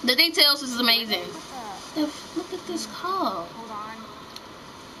 The details is amazing. Look at this car. Hold on.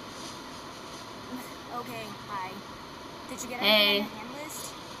 Okay, hi. Did you get everything on the hand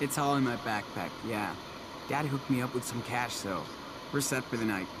list? It's all in my backpack, yeah. Dad hooked me up with some cash, so we're set for the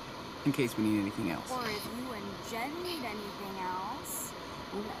night, in case we need anything else. Or if you and Jen need anything else.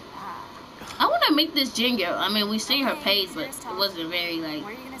 Ooh la la. I want to meet this Jen girl. I mean, we seen her page, but it wasn't very, like,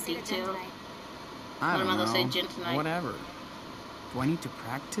 detailed. I don't know. What am I gonna say, Jen, tonight? Whatever. Do I need to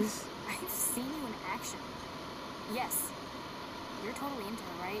practice? I've seen you in action. Yes. You're totally into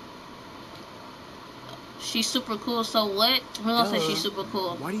her, right? She's super cool, so what? We're gonna say she's super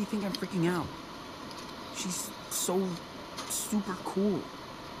cool. Why do you think I'm freaking out? She's so super cool.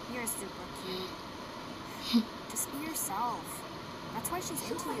 You're super cute. Just be yourself. That's why she's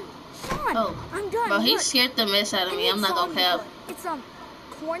into you. Sean, oh, I'm done. Bro, he scared the mess out of me. I'm not gonna cap. It's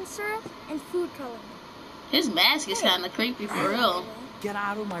corn syrup and food coloring. His mask is kind of creepy for real. Get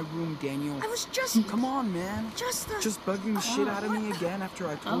out of my room, Daniel. I was just... Come on, man. Just bugging the shit out of me again after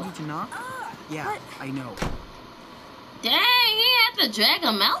I told you to not? Yeah, I know. Dang, he had to drag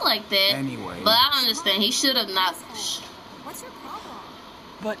him out like that. Anyway. But I understand. He should have not... What's your problem?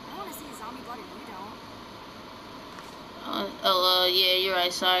 But... I want to see a zombie blood and you yeah, don't. you're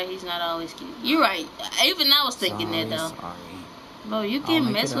right. Sorry, he's not always cute. You're right. Even I was thinking that, though. Sorry. Bro, you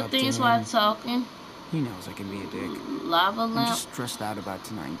can mess with things while talking. He knows I can be a dick. Lava lamp. I'm just stressed out about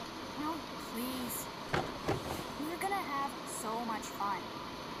tonight. No, please. We're gonna have so much fun.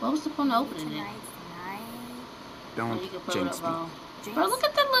 What was the point of opening it? Don't jinx me. Bro, look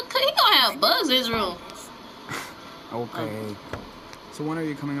at that look. He gonna have bugs in his room. Okay. So when are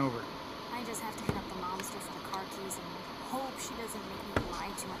you coming over? I just have to hit up the monster for the car keys and hope she doesn't make me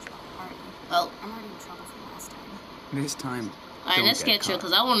lie too much about the party. Oh. I'm already in trouble from last time. This time. Alright, let's catch her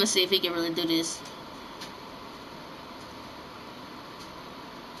because I want to see if he can really do this.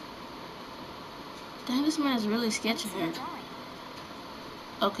 Damn, this man is really sketching her.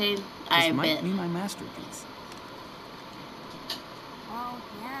 Okay, I bet. This might be my masterpiece. Well,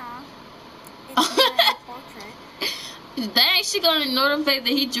 yeah. It's my portrait. Dang, she gonna ignore the fact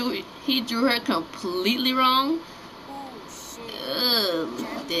that he drew her completely wrong. Oh shit. Ugh,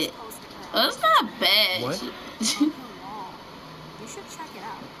 that. Oh, it's not bad. What? You should check it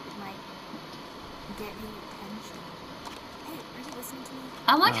out. It might get your attention. Hey, are you listening to me?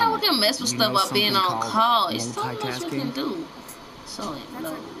 I like how we can mess with stuff while being on call. It's so much we can multitasking? do. So it That's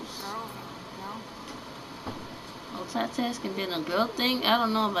blows. like a girl thing, you know? Multitasking being a girl thing? I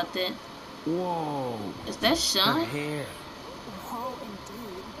don't know about that. Whoa. Is that Her Sean? hair. Whoa,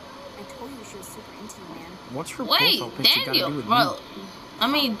 indeed. I told you she was super into you, man. What's her Wait, profile picture got to Daniel, do with bro. me? I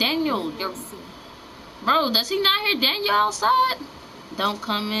mean, Daniel, You'll see. bro, does he not hear Daniel outside? Don't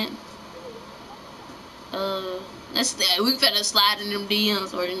comment. We finna slide in them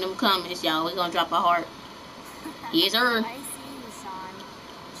DMs or in them comments, y'all. We gonna drop a heart. Yes, sir. I see you, Sean.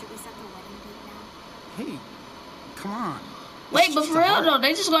 Should we set the wedding date now? Hey, come on. Wait, but for real though,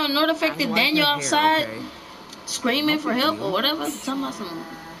 they just gonna ignore the fact that Daniel outside screaming for help or whatever. Talking about some.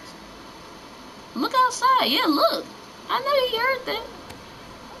 Look outside. Yeah, look. I know you heard that.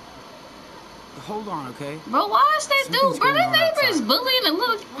 Hold on, okay? Bro, why is that dude? Bro, that neighbor is bullying a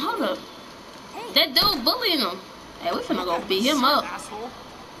little. Hold up. Hey. That dude bullying him. Hey, we finna go beat him up.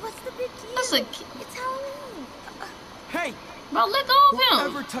 What's the big deal? That's a. It's Halloween. Hey! Bro, let go of him.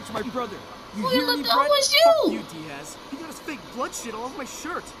 Whoever touched my brother? You Who hear you me, look? Brett? Oh, it's Fuck you. you, Diaz. He got his fake blood shit all over my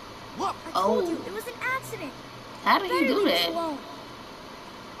shirt. Look. I told Oh. you, it was an accident. How did he do that? Oh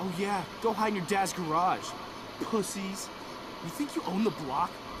yeah, go hide in your dad's garage. Pussies. You think you own the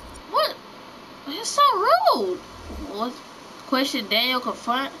block? What? It's so rude. What question Daniel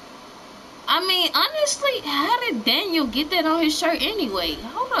confront? I mean, honestly, how did Daniel get that on his shirt anyway?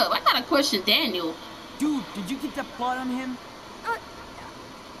 Hold up, I gotta question Daniel. Dude, did you get that blood on him?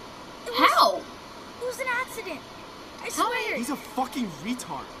 How? It was an accident. I swear. He's a fucking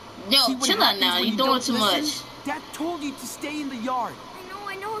retard. Yo, chill out now. You're doing too much. Dad told you to stay in the yard.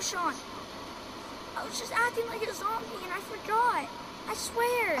 I know, Sean. I was just acting like a zombie and I forgot. I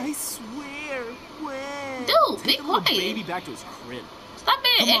swear. I swear. When? Dude, be Take the little quiet. baby back to his crib. Stop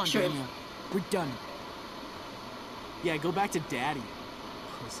being Come extra. on, Daniel. We're done. Yeah, go back to Daddy.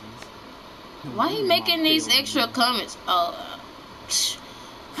 Pussies. No Why he wonder making Mom these bailed on extra you. comments? Oh,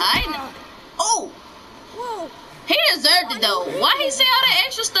 Whoa. he deserved it though. Why he say all that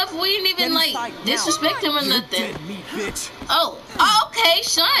extra stuff? We didn't even Get inside like now. disrespect him or You're nothing. dead meat, bitch. Oh, okay,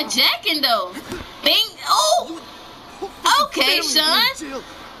 Sean jacking though. Bing. Oh, okay, Sean.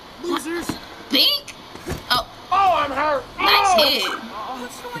 Losers. Bink. Oh, I'm hurt. nice hit.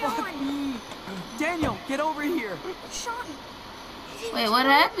 What's going on? Daniel, get over here. Sean. Wait, what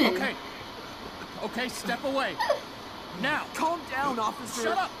happened? Okay, step away. Now. Calm down, officer.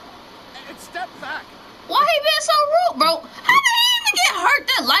 Shut up. And step back. Why he been so rude, bro? How did he even get hurt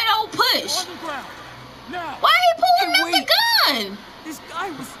that light old push? On the ground. Now. Why he pulling Hey, out the gun? This guy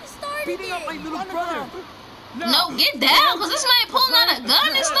was started beating up my it. little brother. No, get down, cause this man pulling out a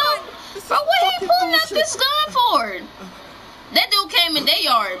gun and stuff. Bro, what he pulling out this gun for? That dude came in their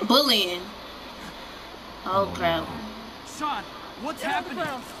yard bullying. Oh crap. Sean, what's happening?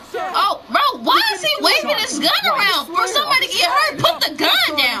 Oh, bro, why is he waving his gun around? For somebody to get hurt, put the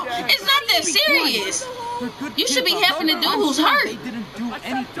gun down. It's not that serious. You should be helping the dude who's hurt. They didn't do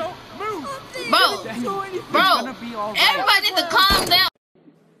anything. Don't move. Bro, everybody need to calm down.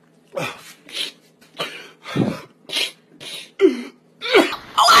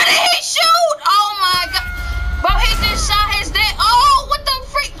 Why did he shoot? Oh my god. Bro, he just shot his dad. Oh, what the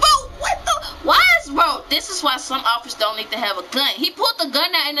freak? Bro, what the? Why is, bro, this is why some officers don't need to have a gun. He pulled the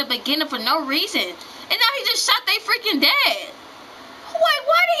gun out in the beginning for no reason. And now he just shot their freaking dad. Wait,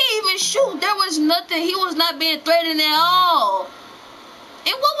 why did he even shoot? There was nothing. He was not being threatened at all.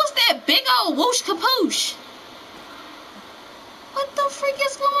 And what was that big old whoosh capoosh? What the freak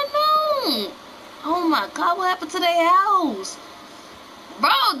is going on? Oh my god, what happened to their house? Bro,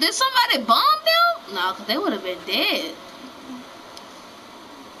 did somebody bomb them? No, because they would have been dead.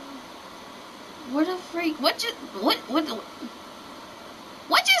 Where the freak? What just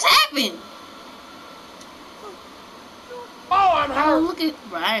happened? Oh, I'm hurt. Oh, look at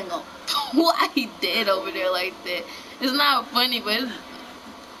Ryan. Why he dead over there like that? It's not funny, but it's...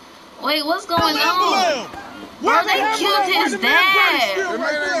 Wait, what's going on? Bro, they killed his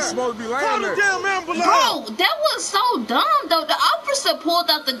dad. Supposed to be laying there. Bro, that was so dumb though. The officer pulled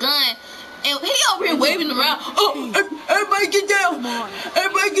out the gun and he over here waving around. Oh, everybody get down.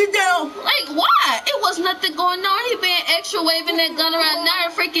 Everybody get down. Like, why? It was nothing going on. He being extra waving that gun around. Now they're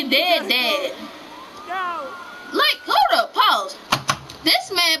freaking dead. Like, hold up, pause.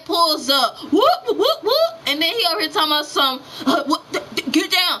 This man pulls up, whoop, whoop, whoop, and then he over here talking about some, get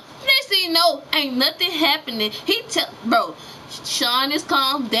down. Next thing you know, ain't nothing happening. Bro, Sean is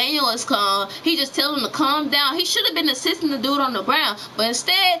calm, Daniel is calm. He just tell him to calm down. He should have been assisting the dude on the ground, but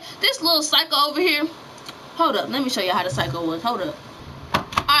instead, this little psycho over here. Hold up, let me show you how the psycho was. Hold up.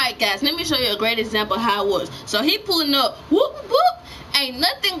 Alright guys, let me show you a great example of how it was. So he pulling up, whoop, whoop. Ain't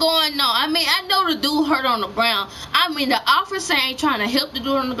nothing going on. I mean, I know the dude hurt on the ground. I mean, the officer ain't trying to help the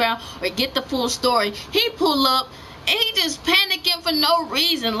dude on the ground or get the full story. He pull up and he just panicking for no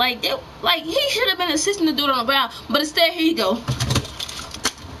reason. Like he should have been assisting the dude on the ground, but instead here you go.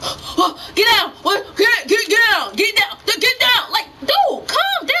 Oh, get down! Get down! Like, dude,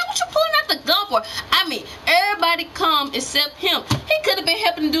 calm down. What you pulling out the gun for? I mean, everybody calm except him. He could have been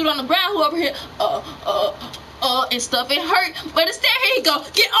helping the dude on the ground who over here and stuff. It hurt, but instead here you go.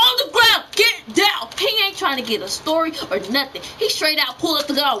 Get on the ground. Get down. He ain't trying to get a story or nothing. He straight out pull up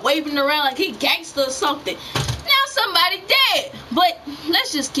the gun, waving around like he gangster or something. Now somebody dead. But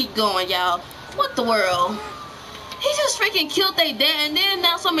let's just keep going, y'all. What the world? He just freaking killed their dad, and then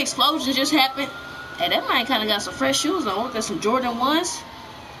now some explosion just happened. Hey, that man kind of got some fresh shoes on. Look at some Jordan 1s.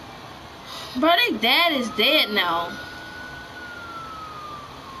 Bro, their dad is dead now.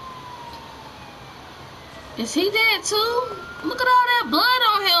 Is he dead too? Look at all that blood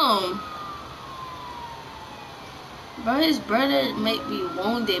on him. Bro, his brother may be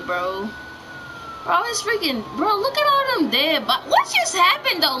wounded, bro. Bro, his freaking... Bro, look at all them dead. But what just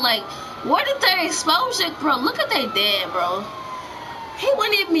happened, though? Like, Where did their explosion, bro? Look at they dead, bro. He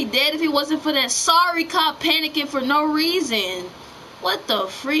wouldn't even be dead if he wasn't for that sorry cop panicking for no reason. What the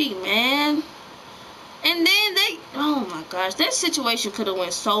freak, man? And then they, oh my gosh, that situation could have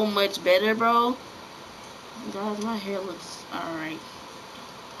went so much better, bro. Guys, my hair looks alright.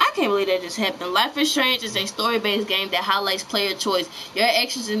 I can't believe that just happened. Life is Strange is a story-based game that highlights player choice. Your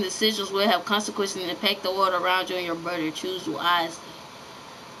actions and decisions will have consequences and impact the world around you and your brother. Choose wisely.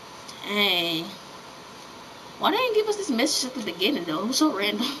 Dang. Why they didn't give us this message at the beginning, though? It was so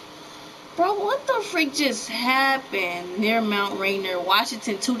random. Bro, what the freak just happened near Mount Rainier,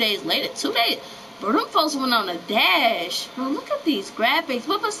 Washington 2 days later? 2 days? Bro, them folks went on a dash. Bro, look at these graphics.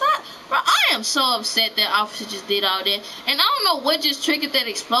 But besides, bro, I am so upset that officer just did all that. And I don't know what just triggered that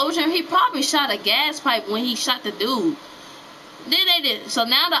explosion. He probably shot a gas pipe when he shot the dude. Then they did. So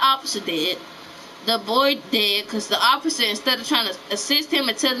now the officer dead. The boy dead because the officer, instead of trying to assist him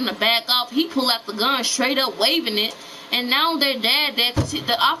and tell him to back off, he pulled out the gun straight up waving it. And now their dad dead because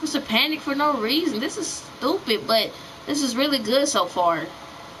the officer panicked for no reason. This is stupid, but this is really good so far.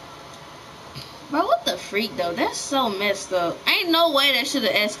 Bro, what the freak, though? That's so messed up. Ain't no way that should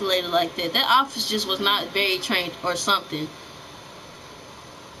have escalated like that. That officer just was not very trained or something.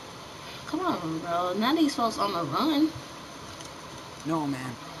 Come on, bro. Now these folks on the run. No,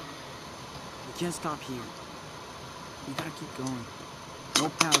 man. We can't stop here. We gotta keep going. No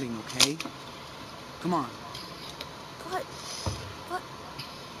pouting, okay? Come on. But,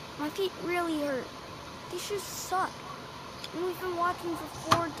 my feet really hurt. These shoes suck. And we've been walking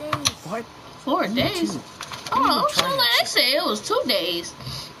for 4 days. What? 4 days? Oh, so they said it was 2 days.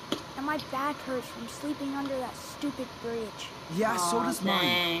 And my back hurts from sleeping under that stupid bridge. Yeah, so does mine.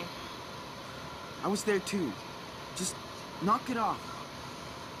 Dang. I was there too. Just knock it off.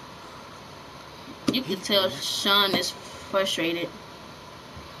 You can tell Sean is frustrated.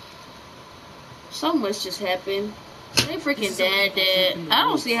 So much just happened. They freaking dad dead. I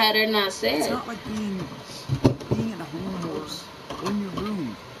don't see how they're not sad. It's not like being in a home or in your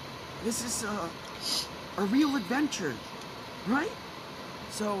room. This is a real adventure, right?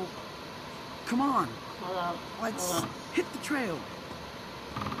 So, come on. Let's hit the trail.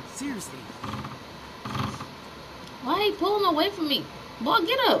 Seriously. Why are you pulling away from me? Boy,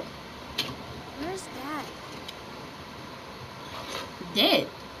 get up. Where's Dad? Dead.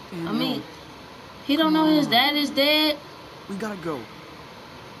 Damn, I mean, he don't know his dad is dead. We gotta go.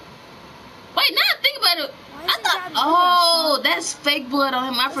 Wait, now think about it. Why I isn't thought, Dad oh, with us, that's fake blood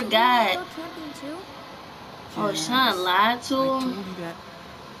on him. I Doesn't forgot. he go camping too? Oh, Yes, Sean lied to I him. told you that.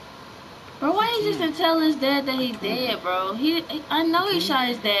 Bro, why he just didn't tell his dad that he dead, bro? I know he shot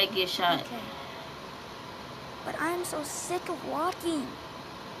his dad get shot. Okay. But I'm so sick of walking.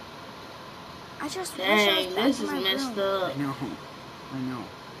 I just wish I was Dang, back this in is my messed room. up. I know.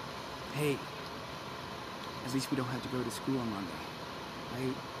 Hey, at least we don't have to go to school on Monday,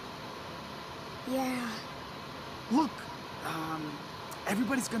 right? Yeah. Look,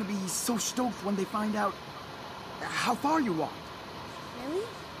 everybody's gonna be so stoked when they find out how far you walked. Really?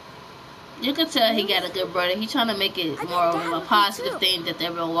 You can tell he got a good brother. He trying to make it I more think Dad of a would be positive too. thing that they've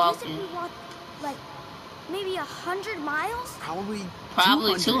been Do you walking. think we walked, like, maybe 100 miles? Probably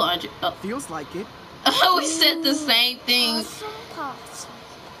 200. Oh. Feels like it. We said the same thing. Awesome pops.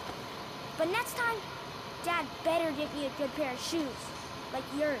 But next time, Dad better get me a good pair of shoes, like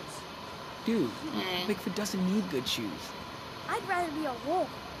yours. Dude, Mm. Bigfoot doesn't need good shoes. I'd rather be a wolf.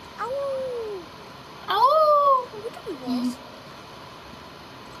 Ow! Oh. We could be wolves.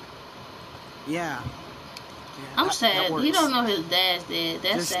 Yeah. I'm that sad. works. He don't know his dad's dead.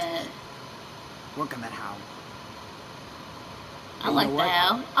 That's Just sad. Work on that howl. I You like know the what?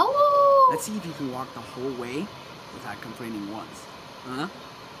 owl. Oh. Let's see if you can walk the whole way without complaining once. Huh?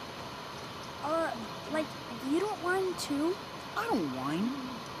 Like, you don't whine too? I don't whine.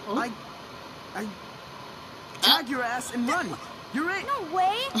 Oh. I tag your ass and run. You're it. No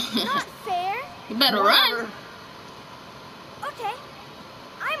way! Not fair! You better Whatever. run. Okay,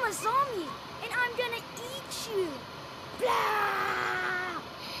 I'm a zombie, and I'm gonna eat you! Blah!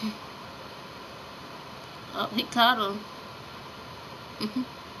 Oh, he caught him.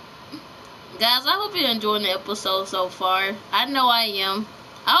 Guys, I hope you're enjoying the episode so far. I know I am.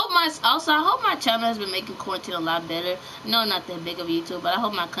 I hope my channel has been making content a lot better. No, I'm not that big of a YouTuber, but I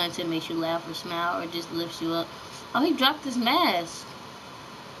hope my content makes you laugh or smile or just lifts you up. Oh, he dropped his mask.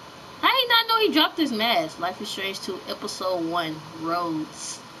 How did not know he dropped his mask? Life is Strange 2, Episode 1,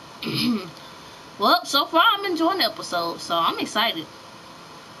 Roads. Well, so far I'm enjoying the episode, so I'm excited.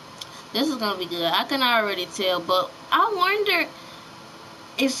 This is gonna be good. I can already tell, but I wonder,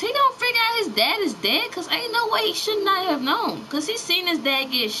 is he gonna figure out his dad is dead? Cause ain't no way he should not have known. Cause he seen his dad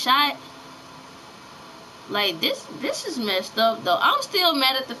get shot Like, this is messed up, though. I'm still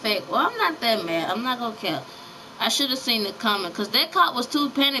mad at the fact. Well, I'm not that mad. I'm not gonna care. I should have seen it coming, because that cop was too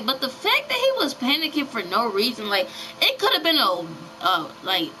panicked. But the fact that he was panicking for no reason, like, it could have been a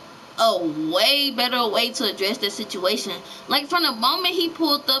way better way to address that situation. Like, from the moment he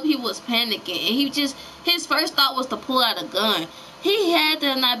pulled up, he was panicking. And his first thought was to pull out a gun. He had to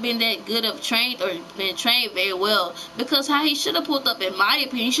have not been that good of trained or been trained very well, because how he should have pulled up, in my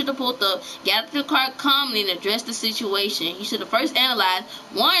opinion, he should have pulled up, got out of the car calmly and addressed the situation. He should have first analyzed,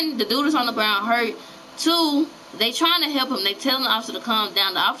 one, the dude is on the ground hurt, two, they trying to help him. They telling the officer to calm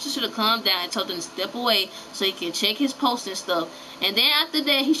down. The officer should have calmed down and told him to step away so he can check his post and stuff. And then after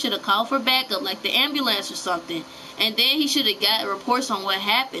that, he should have called for backup, like the ambulance or something. And then he should have got reports on what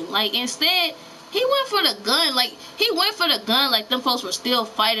happened. Like, instead, he went for the gun. Like, he went for the gun like them folks were still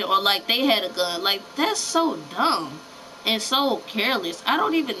fighting, or like they had a gun. Like, that's so dumb and so careless. I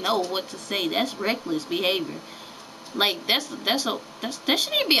don't even know what to say. That's reckless behavior. Like, that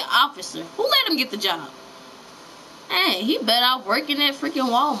shouldn't even be an officer. Who let him get the job? Hey, he better off working at freaking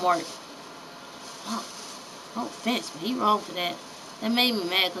Walmart. Oh, no offense, but he wrong for that. That made me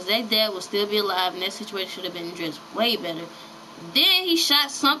mad, because that dad would still be alive, and that situation should have been addressed way better. Then he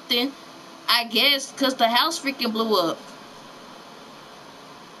shot something, I guess, because the house freaking blew up.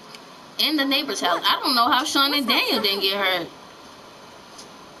 In the neighbor's house. I don't know how Sean and Daniel didn't get hurt.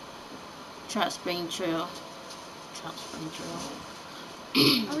 Trout Spring Trail. Trout Spring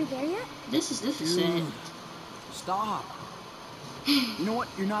Trail. Are we there yet? This is sad. Stop. You know what?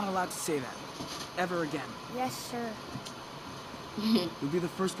 You're not allowed to say that. Ever again. Yes, sir. You'll be the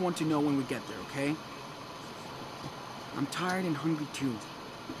first one to know when we get there, okay? I'm tired and hungry too.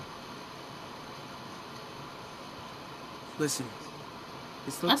 Listen.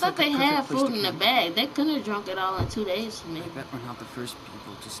 I thought they had food in the bag. They couldn't have drunk it all in 2 days for me. I bet we're not the first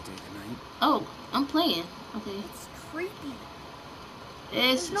people to stay the night. Oh, I'm playing. Okay. It's creepy.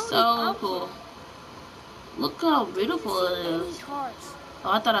 It's so cool. Look how beautiful it is. Cars.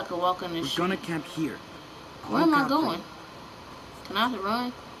 Oh, I thought I could walk in this shit. We're gonna camp here. Where am I going? Can I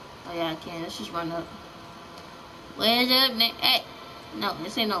run? Oh yeah, I can. Let's just run up. Where's up, Nick? Hey, no,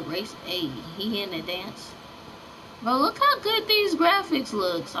 this ain't no race. Hey, he in the dance. But look how good these graphics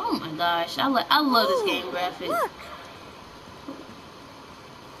looks. Oh my gosh, I love this game graphic. Look.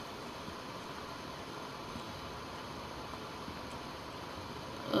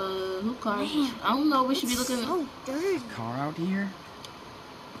 Who cars? I don't know. We should be looking. So dirty. Car out here?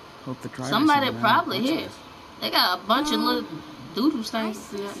 Hope the driver's Somebody around. probably here. They got a bunch of little doodle things.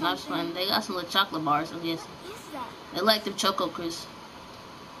 I see Not just fun. They got some little chocolate bars, I guess. What is that? They like them Choco Crisps.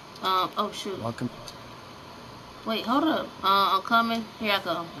 Oh shoot. Welcome. Wait, hold up. I'm coming. Here I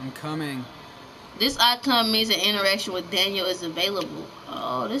go. I'm coming. This icon means an interaction with Daniel is available.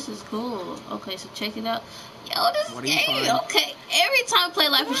 Oh, this is cool. Okay, so check it out. Yo, this game. Okay, every time I play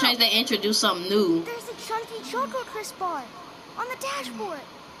Life is Strange, they introduce something new. There's a chunky Choco Crisp bar on the dashboard.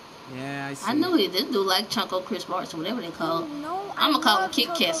 Yeah, I see. I knew this dude like Choco Crisp bars or whatever they call it. No, I'm gonna call them love Kit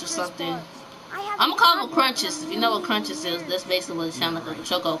Choco Kats or Crisp something. bars. I'm gonna call them Crunches. If you know what Crunches is, that's basically what it sounds like a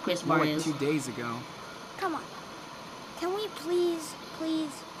Choco Crisp bar Like is. 2 days ago. Come on. Can we please?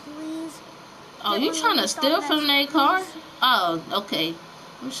 Oh, you trying to steal from their car? Oh, okay.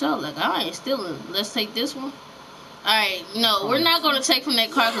 I'm sure, like, I ain't stealing. Let's take this one. Alright, no, we're not going to take from their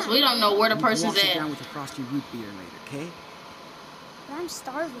car because we don't know where the person's Wash it at. down with a frosty root beer later, okay? But I'm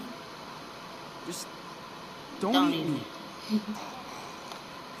starving. Just don't eat me.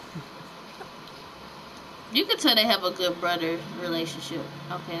 You can tell they have a good brother relationship.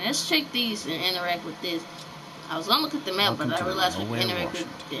 Okay, let's check these and interact with this. I was gonna look at the map, but I realized we can interact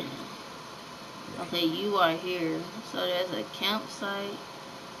with them. Okay, you are here. So there's a campsite,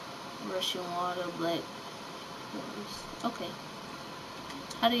 Russian water, black. Okay.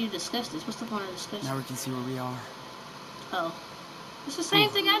 How do you discuss this? What's the point of discussion? Now we can see where we are. Oh, it's the same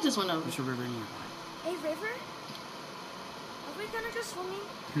thing I just went over. There's a river nearby. A river? Are we gonna go swimming?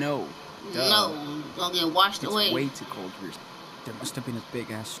 No. No, gonna get washed away. It's way too cold here. There must have been a big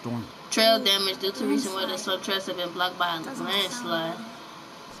ass storm. Trail damage due to recent weather, so trails have been blocked by a landslide.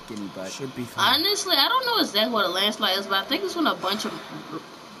 Skinny butt. Should be fine. Honestly, I don't know exactly what a landslide is, but I think it's when a bunch of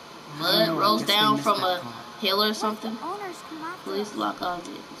mud rolls down from a hill or something. Police block off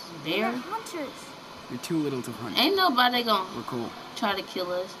it. Bear? You're too little to hunt. Ain't nobody gonna We're cool. try to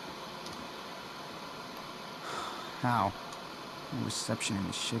kill us. How? No reception in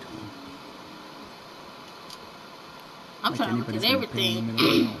the shithole. I'm trying to look at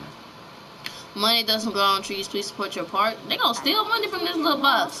everything. Money doesn't grow on trees. Please support your part. They gonna steal money from this little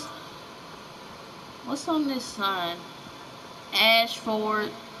box. What's on this sign?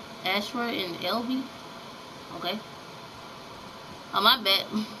 Ashford and LB? Okay. Oh, my bad.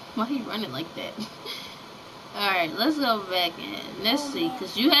 Why are you running like that? Alright, let's go back and let's see.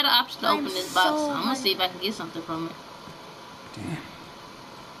 Because you had an option to open this box. So I'm going to see if I can get something from it. Damn.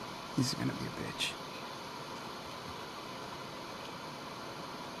 This is going to be a bitch.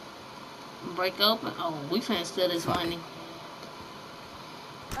 Break open? Oh, we finna steal this money.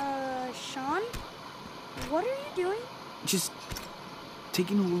 Sean? What are you doing? Just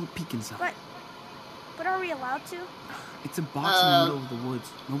taking a little peek inside. But are we allowed to? It's a box in the middle of the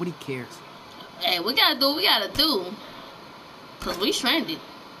woods. Nobody cares. Hey, we gotta do what we gotta do. Cause we stranded.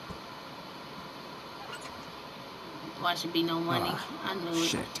 Why should be no money? I knew it.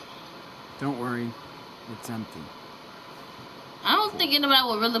 Shit. Don't worry. It's empty. I don't think anybody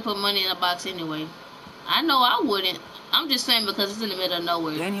would really put money in a box anyway. I know I wouldn't. I'm just saying because it's in the middle of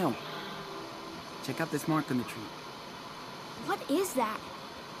nowhere. Daniel, check out this mark on the tree. What is that?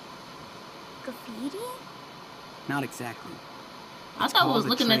 Graffiti? Not exactly. I thought I was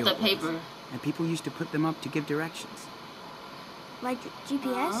looking at the paper. And people used to put them up to give directions. Like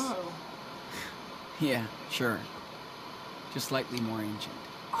GPS? Oh. Yeah, sure. Just slightly more ancient.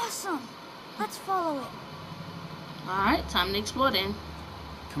 Awesome! Let's follow it. Alright, time to explore then.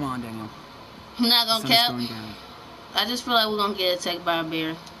 Come on, Daniel. I'm not gonna cap. Going down. I just feel like we're gonna get attacked by a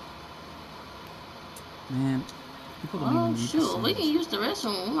bear. Man, people don't even need shoot, we can use the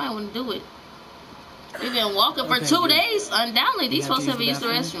restroom. We might want to do it. We've been walking for 2 days. Undoubtedly, these folks haven't used the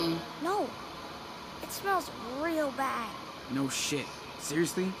restroom. No. It smells real bad. No shit.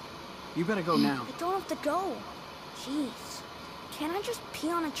 Seriously? You better go now. I don't have to go. Jeez. Can't I just pee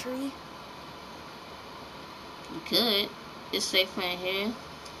on a tree? You could. It's safer in here.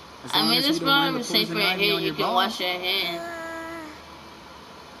 I mean, it's probably safer in here. You can wash your hands.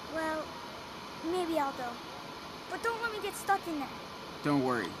 Well, maybe I'll go. But don't let me get stuck in there. Don't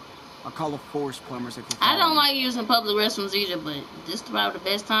worry. I'll call the forest plumbers if you fall. I don't like using public restrooms either, but this is probably the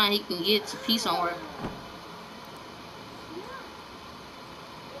best time he can get to pee somewhere.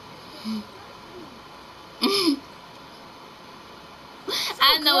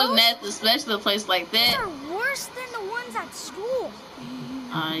 I know it's nasty, especially a place like that. These are worse than the ones at school.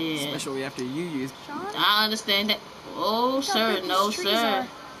 Oh, yeah. Especially after you used. I understand that. Oh, sir. No, sir.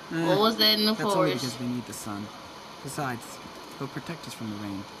 What was that in the That's only forest? because we need the sun. Besides, they'll protect us from the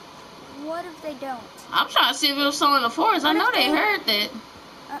rain. What if they don't? I'm trying to see if it was someone in the forest. I know they heard that.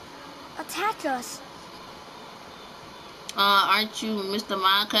 Attack us. Aren't you Mr.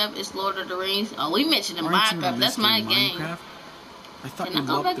 Minecraft? It's Lord of the Rings. Oh, we mentioned in Minecraft. That's my game. I thought Can I you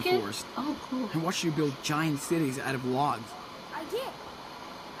go loved back the in? forest. Oh, cool. I watched you build giant cities out of logs. I did.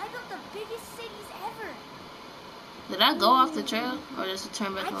 I built the biggest cities ever. Did I go off the trail? Or just to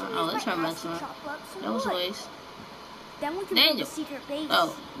turn back around? Oh, let's turn back around. That was a waste. Then we can build a secret base.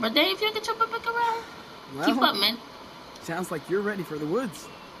 Oh, but then if you can jump back around, Well, keep up, man. Sounds like you're ready for the woods.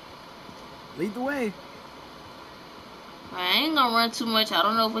 Lead the way. I ain't gonna run too much. I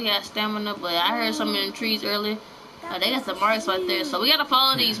don't know if we got stamina, but I heard some in the trees earlier. Oh, they got the marks right there, so we gotta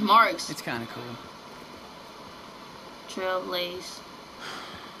follow these marks. It's kind of cool. Trailblaze.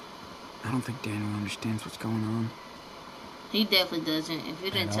 I don't think Daniel understands what's going on. He definitely doesn't. If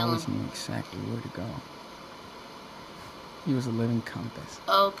you didn't tell him. He knew exactly where to go. He was a living compass.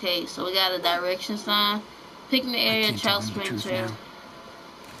 Okay, so we got a direction sign. Picnic area, Trout Spring Trail.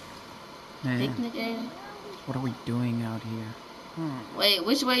 Man, picnic area? What are we doing out here? Wait,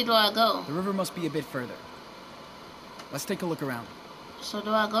 which way do I go? The river must be a bit further. Let's take a look around. So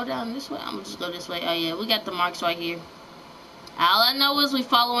do I go down this way? I'm gonna just go this way. Oh yeah, we got the marks right here. All I know is we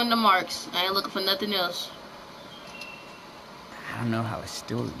following the marks. I ain't looking for nothing else. I don't know how I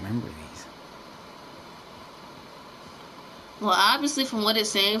still remember these. Well, obviously from what it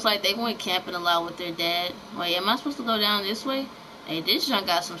seems like, they went camping a lot with their dad. Wait, am I supposed to go down this way? Hey, this junk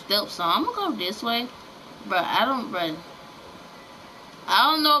got some steps, so I'm gonna go this way. Bruh, I don't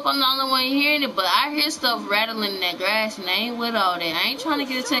know if I'm the only one hearing it, but I hear stuff rattling in that grass, and I ain't with all that. I ain't trying to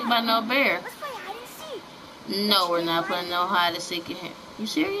get attacked by no bear. Let's play hide and seek. No, we're not playing no hide and seek in here. You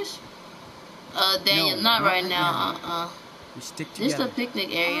serious? Daniel, No, not right right now. now. We stick This together. is a picnic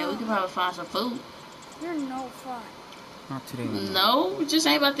area. We can probably find some food. You're no fun. Not today. No, we just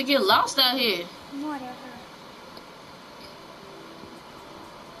ain't about to get lost out here. Whatever.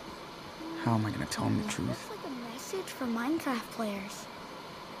 How am I gonna tell him the truth? Looks like a message for Minecraft players.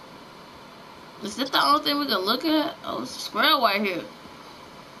 Is that the only thing we can look at? Oh, it's a squirrel right here.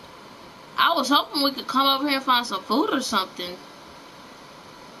 I was hoping we could come over here and find some food or something.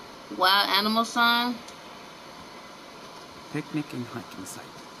 Wild animal sign. Picnic and hiking site.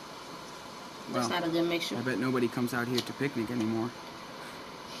 That's not a good mixture. I bet nobody comes out here to picnic anymore.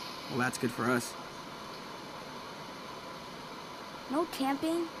 Well, that's good for us. No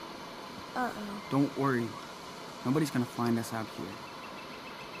camping? Uh-oh. Don't worry. Nobody's gonna find us out here.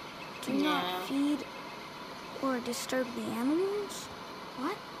 Do not feed or disturb the animals?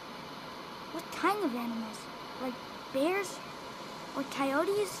 What? What kind of animals? Like bears? Or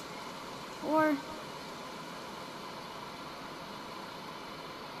coyotes? Or...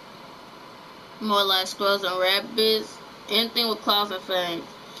 More like squirrels and rabbits. Anything with claws and fangs.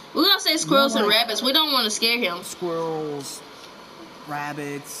 We're gonna say squirrels and rabbits. We don't want to scare him. Squirrels,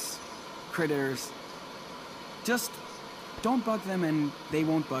 rabbits, critters. Just don't bug them and they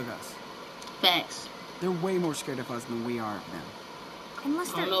won't bug us. Facts. They're way more scared of us than we are of them.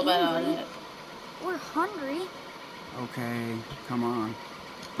 Unless they're I don't know about all angry. that. Or hungry. Okay, come on.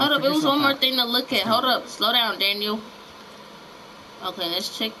 Hold up, it was one more thing to look at. Hold up, slow down, Daniel. Okay,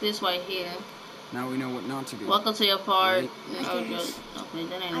 let's check this right here. Now we know what not to do. Welcome to your part. Okay,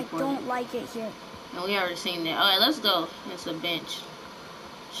 that ain't I important. don't like it here. No, we already seen that. Alright, let's go. It's a bench.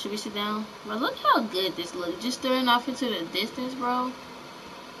 Should we sit down? Bro, look how good this looks. Just staring off into the distance, bro.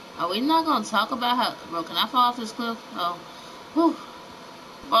 Are we not gonna talk about how... Bro, can I fall off this cliff? Oh. Whew.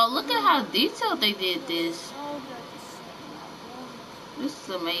 Bro, look at how detailed they did this. This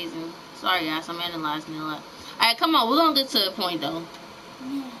is amazing. Sorry, guys. I'm analyzing it a lot. Alright, come on. We're gonna get to the point, though.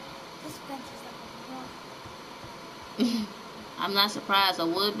 Man, this bench is like a rock. I'm not surprised. A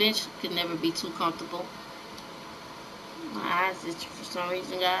wood bench could never be too comfortable. My eyes itch for some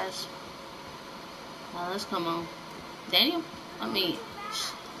reason, guys. Let's come on. Daniel? Oh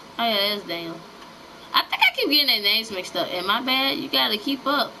yeah, that's Daniel. I think I keep getting their names mixed up. Am I bad? You gotta keep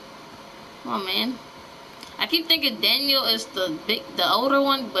up. Come on, man. I keep thinking Daniel is the older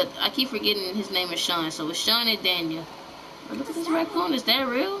one, but I keep forgetting his name is Sean. So it's Sean and Daniel. But look at this raccoon. Is that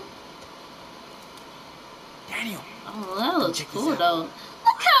real? Daniel. Oh, that looks cool, though. Look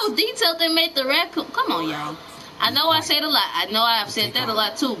how detailed they made the raccoon. Come on, y'all. I know I said a lot. I know I've said that a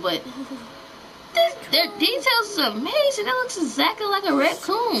lot, too, but their details is amazing. That looks exactly like a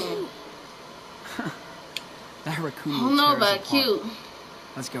raccoon. That raccoon. I don't know about cute.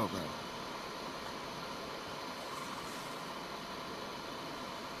 Let's go, bro.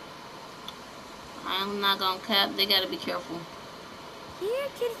 I'm not gonna cap. They gotta be careful. Here,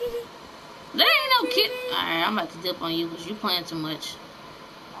 kitty. There ain't no kid. Alright, I'm about to dip on you because you playing too much.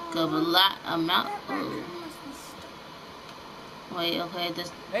 Of a lot amount. Oh. Wait, okay,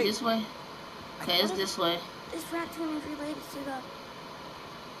 this way. Okay, it's this way. This raccoon is related to the...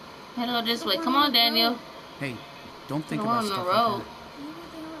 Gotta go this way. Come on, Daniel. Hey, don't think about stuff like that. Maybe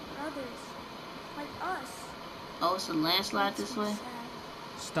they were brothers. Like us. Oh, it's a landslide this way?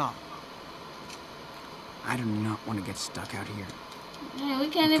 Stop. I do not want to get stuck out here. Yeah, we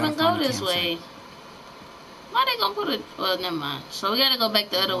can't even go this way. Why they gonna put it? Well, never mind. So we gotta go back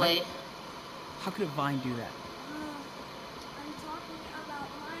the other way. How could a vine do that? I'm talking about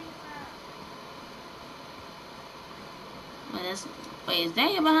Minecraft. Wait, is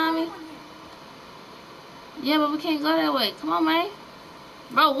Daniel behind me? Yeah, but we can't go that way. Come on, man.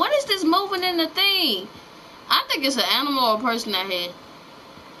 Bro, what is this moving in the thing? I think it's an animal or a person out here.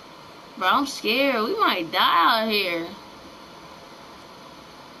 Bro, I'm scared. We might die out here.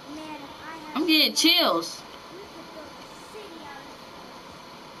 I'm getting chills.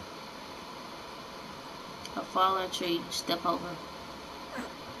 A fallen tree. Step over.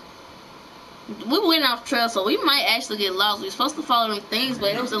 We went off trail, so we might actually get lost. We were supposed to follow them things,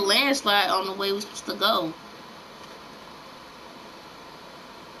 but it was a landslide on the way we were supposed to go.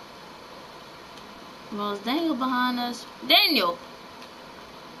 Well, is Daniel behind us? Daniel!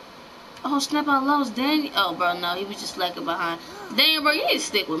 Oh, snap, I lost Daniel. Oh, bro, no, he was just slacking behind. Daniel, bro, you need to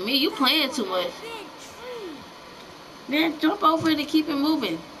stick with me. You playing too much. Man, jump over it and keep it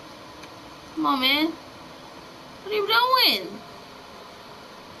moving. Come on, man. What are you doing?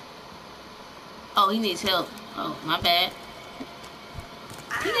 Oh, he needs help. Oh, my bad.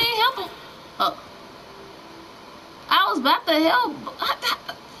 He didn't help him. Oh. I was about to help.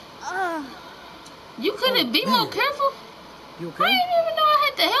 You couldn't be more careful? You okay? I didn't even know I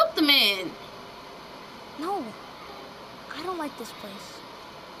had to help the man. No. I don't like this place.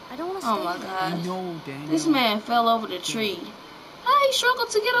 I don't want to stay Oh, my God. No, Daniel. This man fell over the tree. How he struggled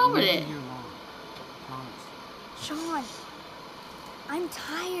to get over that? Sean, I'm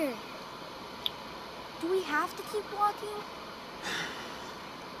tired. Do we have to keep walking?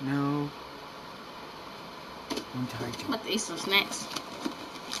 No. I'm tired too. I'm about to eat some snacks.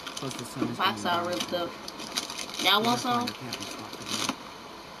 Plus the sun is Box all ripped up. Y'all want some? Is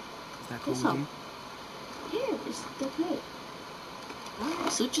that cool with you? Yeah, it's good.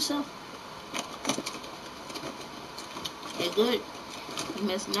 Alright, suit yourself. It's good. You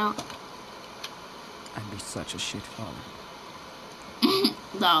missing out. I'd be such a shit father.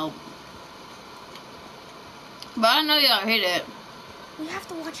 No. But I know y'all hear that. We have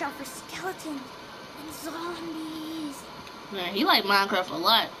to watch out for skeletons and zombies. Man, he like Minecraft a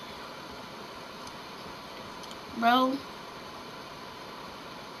lot. Bro.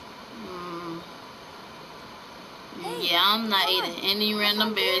 Hey, yeah, I'm not eating any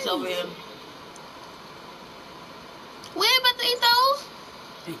random berries over here. We ain't about to eat those.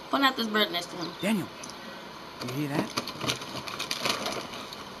 Hey. Point out this bird next to him. Daniel, you hear that?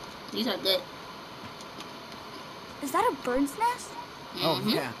 These are good. Is that a bird's nest? Oh,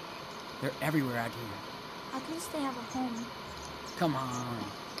 yeah. They're everywhere out here. At least they have a home. Come on.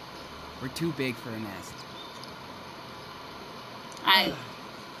 We're too big for a nest. Alright.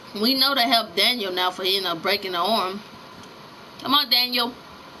 We know to help Daniel now for breaking the arm. Come on, Daniel.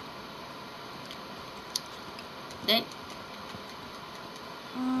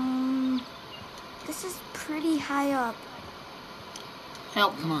 This is pretty high up.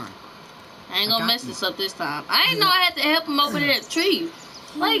 Help. Come on. I ain't gonna mess this up this time. I didn't know I had to help him over that tree.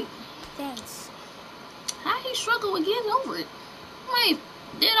 Like, thanks. How he struggle with getting over it? Like,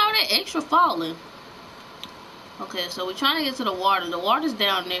 did all that extra falling. Okay, so we're trying to get to the water. The water's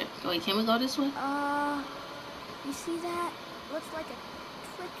down there. Wait, can we go this way? You see that? Looks like a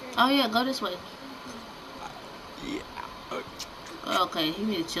clicker. Oh yeah, go this way. Yeah. Okay, you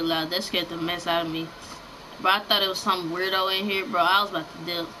need to chill out. That scared the mess out of me. Bro, I thought it was some weirdo in here, bro. I was about to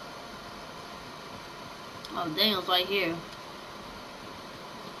dip. Oh, Daniel's right here.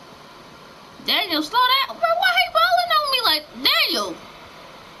 Daniel, slow down. Bro, why he rolling on me like Daniel?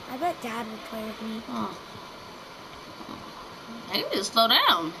 I bet Dad would play with me. Oh. He need to slow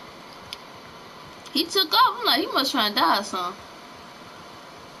down. He took off. I'm like, he must try and die or something.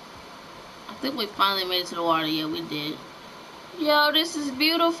 I think we finally made it to the water. Yeah, we did. Yo, this is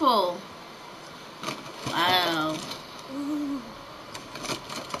beautiful. Wow. Ooh.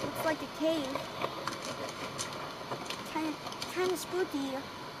 Looks like a cave. Kind of spooky.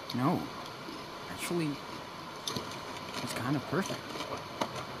 No. Actually, it's kind of perfect.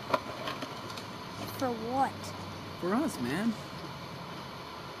 For what? For us, man.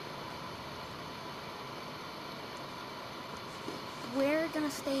 We're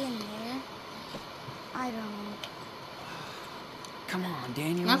gonna stay in there? I don't know. Come on,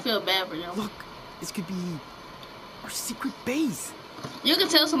 Daniel. I feel bad for them. Look, this could be our secret base. You can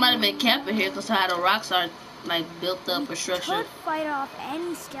tell somebody been camping here because how the rocks are like built up or structured. We could fight off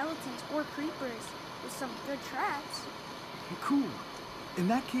any skeletons or creepers with some good traps. Cool. In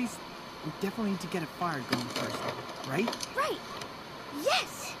that case, we definitely need to get a fire going first, right? Right.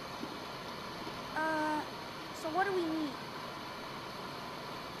 Yes. So what do we need?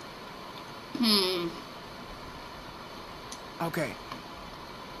 Okay.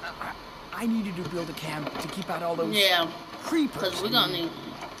 I needed to build a camp to keep out all those creepers. Because we're gonna need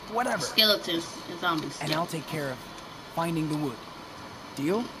whatever skeletons and zombies. And I'll take care of finding the wood.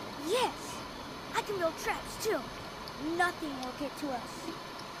 Deal? Yes. I can build traps too. Nothing will get to us.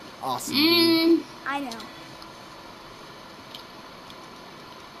 Awesome, dude. I know.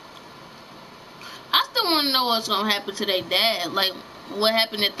 I still want to know what's gonna happen to their dad. Like, what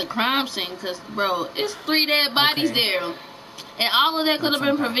happened at the crime scene? Because, bro, it's 3 dead bodies there. And all of that could have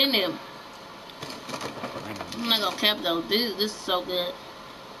been prevented. I'm not gonna cap though. This is so good.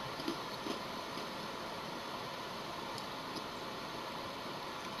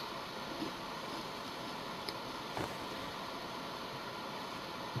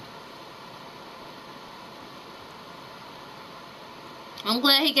 I'm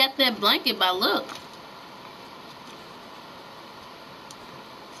glad he got that blanket by look.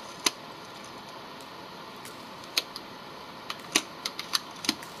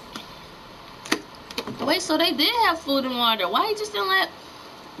 Wait, so they did have food and water. Why he just didn't let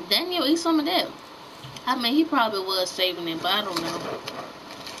Daniel eat some of that? I mean, he probably was saving it, but I don't know.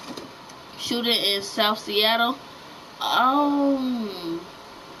 Shooting in South Seattle. Oh.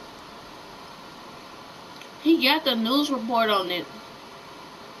 He got the news report on it.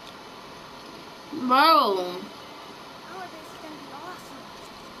 Bro. Oh, this is gonna be awesome.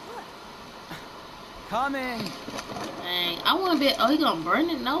 Look. Coming. Dang, I want to be. Oh, he gonna burn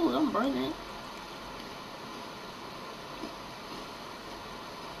it? No, don't burn it.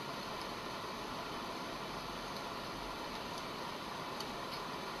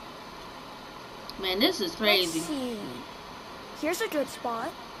 Man, this is crazy. Let's see. Here's a good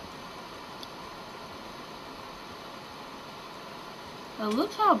spot. But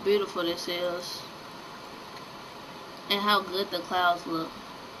look how beautiful this is. And how good the clouds look.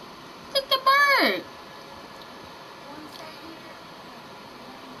 Look at the bird.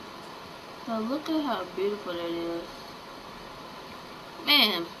 So look at how beautiful that is.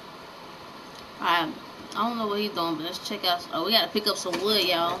 Man. Alright. I don't know what he's doing, but let's check out. Oh, we gotta pick up some wood,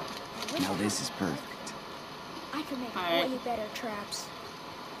 y'all. Now this is perfect. I can make way better traps.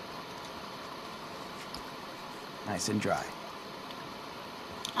 Nice and dry.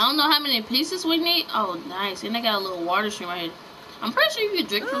 I don't know how many pieces we need. Oh, nice. And they got a little water stream right here. I'm pretty sure you can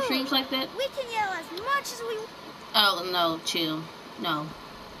drink from streams like that. We can yell as much as we... Oh, no. Chill. No.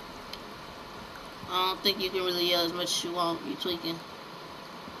 I don't think you can really yell as much as you want. You tweaking.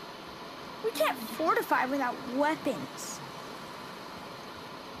 We can't fortify without weapons.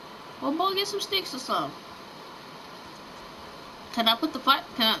 Well, boy, get some sticks or something. Can I put the fire?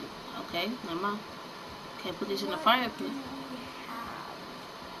 Can I? Okay, never mind. Can't put these in the fire pit.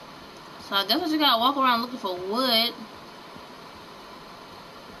 So I guess I just gotta walk around looking for wood.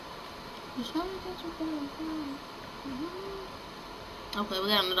 Okay, we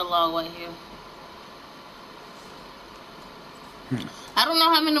got another log right here. I don't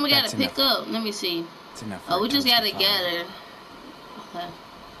know how many we gotta pick up. Let me see. It's enough. Oh, we just gotta gather. Okay.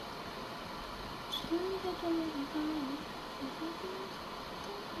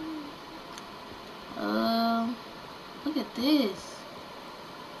 Look at this.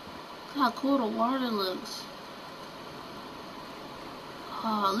 Look how cool the water looks.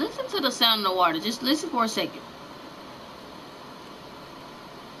 Oh, listen to the sound of the water. Just listen for a second.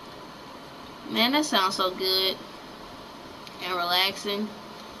 Man, that sounds so good and relaxing.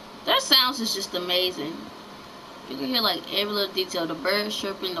 Their sounds is just amazing. You can hear like every little detail. The birds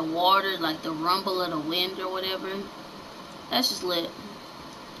chirping, the water, like the rumble of the wind or whatever. That's just lit.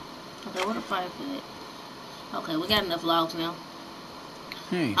 Okay, what a fire pit. Okay, we got enough logs now.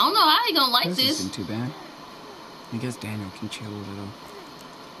 Hey, I don't know how he gonna like this. This isn't too bad. I guess Daniel can chill a little.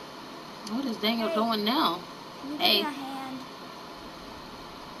 What is Daniel doing now? Hey. Give me a hand.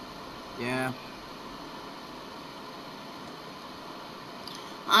 Yeah.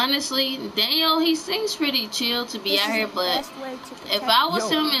 Honestly, Daniel, he seems pretty chill to be out here, but if I was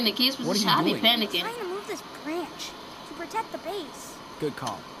him in the kid's position, I'd be panicking. I'm trying to move this branch to protect the base. Good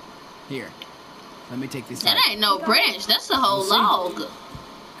call. Here, let me take this. That ain't no branch. That's a whole log.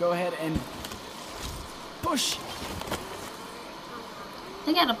 Go ahead and push.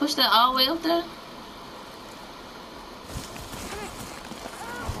 They gotta push that all the way up there.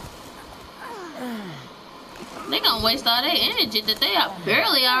 They gonna waste all their energy that they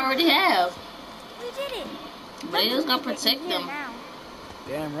barely already have. We did it. But it was gonna protect them.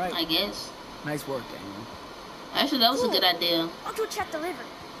 Damn right. I guess. Nice work, Daniel. Actually, that was a good idea. I'll go check the river.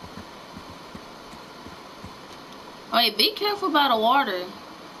 Alright, be careful by the water.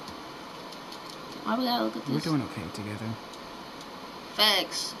 Why we gotta look at this? We're doing okay together.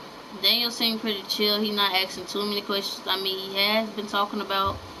 Facts. Daniel seemed pretty chill. He not asking too many questions. I mean, he has been talking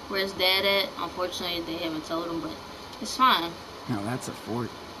about where his dad at. Unfortunately, they haven't told him, but it's fine. No, that's a fort.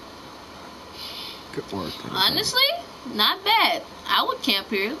 Good work. Honestly, not bad. I would camp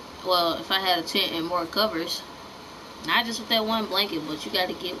here. Well, if I had a tent and more covers. Not just with that one blanket, but you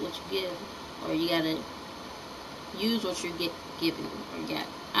gotta get what you give. Or you gotta use what you're given or got.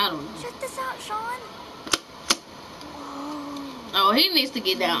 I don't know. Check this out, Sean. Oh, he needs to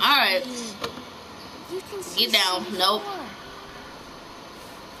get down. Alright. Get down. Nope.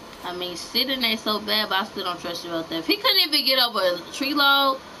 I mean, sitting ain't so bad, but I still don't trust you out there. If he couldn't even get over a tree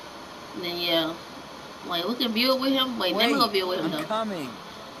log, then yeah. Wait, we can view it with him? Wait, let me go view it with him, though. I'm coming.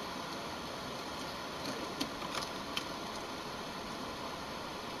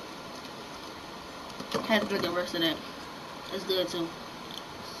 I had to drink the rest of that. That's good, too.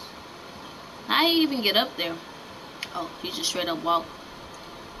 How you even get up there? Oh, you just straight up walk.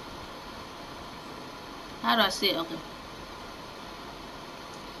 How do I sit? Okay.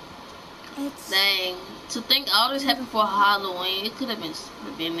 Dang. To think all this happened for Halloween, it could have been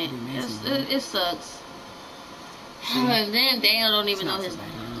prevented. It sucks. And then Daniel don't even know his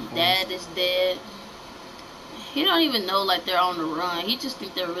dad is dead. He don't even know like they're on the run. He just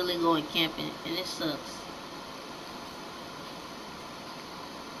think they're really going camping, and it sucks.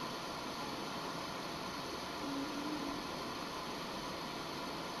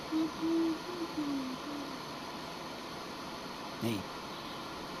 Hey,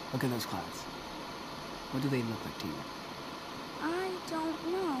 look at those clouds. What do they look like to you? I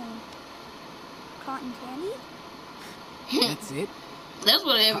don't know. Cotton candy? That's it? That's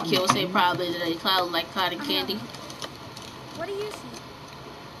what every kid would say probably, that they clouds like cotton candy. What do you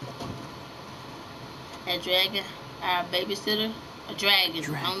see? A dragon, our babysitter. A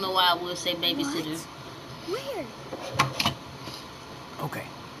dragon. I don't know why I would say babysitter. What? Where? Okay.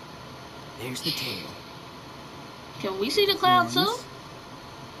 There's the tail. Can we see the cloud too?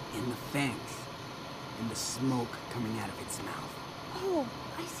 And the fangs. And the smoke coming out of its mouth. Oh,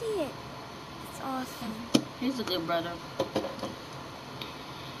 I see it. It's awesome. He's a good brother.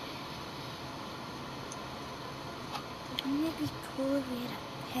 Wouldn't it be cool if we had a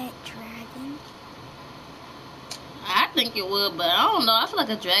pet dragon? I think it would, but I don't know. I feel like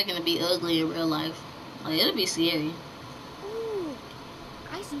a dragon would be ugly in real life. Like, it'd be scary. Ooh,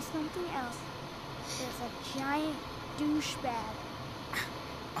 I see something else. There's a giant douchebag.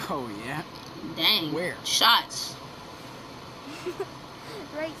 Oh, yeah? Dang. Where? Shots.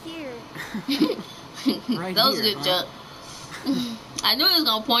 Right here. Right Those here, good jokes. I knew he was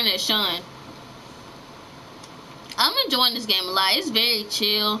gonna point at Sean. I'm enjoying this game a lot. It's very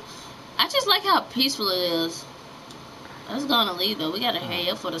chill. I just like how peaceful it is. Let's go on a lead though. We gotta hurry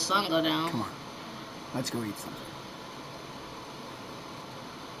up before the sun go down. Come on. Let's go eat something.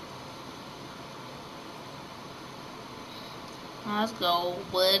 Let's go,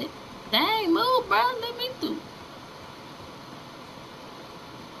 buddy. Dang, move, bro. Let me through.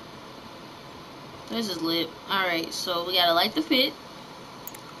 This is lit. Alright, so we gotta light the pit.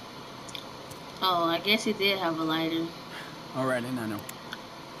 Oh, I guess he did have a lighter. Alright, Nano.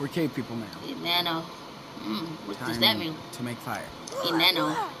 We're cave people now. Nano. What does that mean? To make fire. Nano.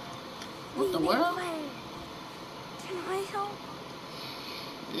 What the world? Can I help?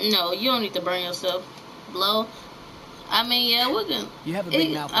 No, you don't need to burn yourself. Blow. I mean, yeah, we're gonna. You have a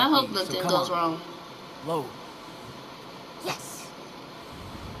big mouth. I hope me, nothing so goes wrong. Blow. Yes.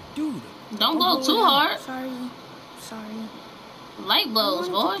 Dude. Don't blow too hard. Sorry. Light blows,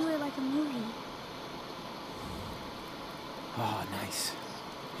 I boy. wanted to do it like a movie. Oh, nice.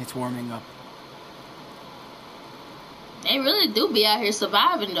 It's warming up. They really do be out here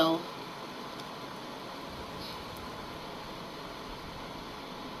surviving, though.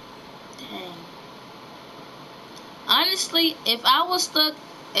 Dang. Honestly, if I was stuck,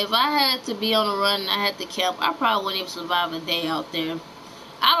 if I had to be on a run and I had to camp, I probably wouldn't even survive a day out there.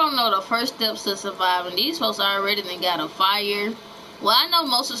 I don't know the first steps to surviving. These folks already done got a fire. Well, I know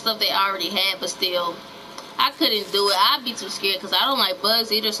most of the stuff they already had, but still, I couldn't do it. I'd be too scared because I don't like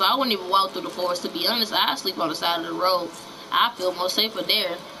bugs either, so I wouldn't even walk through the forest. To be honest, I'd sleep on the side of the road. I feel more safer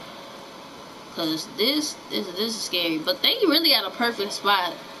there. Because this is scary. But they really got a perfect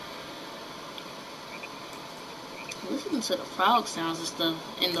spot. Listen to the frog sounds and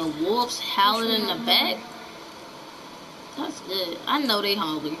stuff. And the wolves howling in the back. That's good. I know they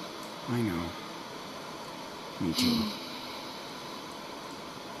hungry. I know. Me too.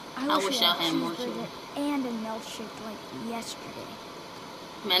 I wish I had more too. And a milkshake like yesterday.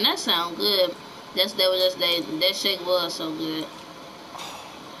 Man, that sound good. That shake was so good.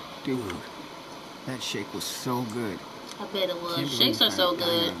 Dude, that shake was so good. I bet it was. Shakes are so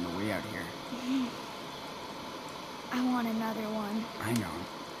good. On the way out here. I want another one. I know.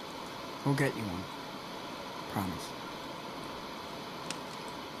 We'll get you one. Promise.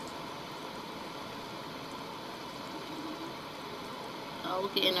 Oh,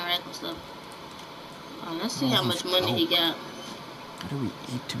 we can interact with stuff. Let's see how much money he got. What do we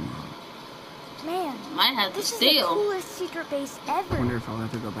eat tomorrow? Man, might have to this steal. Is the coolest secret base ever. I wonder if I'll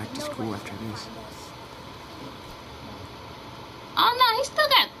ever go back to school after this. Oh no, he still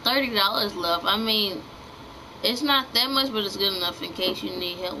got $30 left. I mean, it's not that much, but it's good enough in case you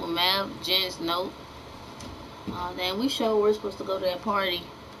need help with math. Jen's note. Oh damn, we sure we're supposed to go to that party.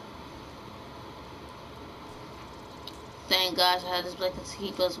 Thank gosh I had this blanket to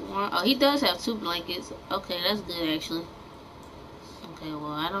keep us warm. Oh, he does have 2 blankets. Okay, that's good actually. Okay,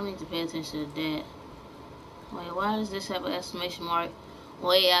 well, I don't need to pay attention to that. Wait, why does this have an exclamation mark?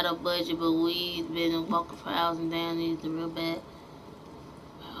 Way out of budget, but we've been walking for hours and damn needs it real bad.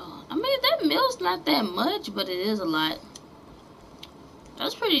 Oh, I mean, that meal's not that much, but it is a lot.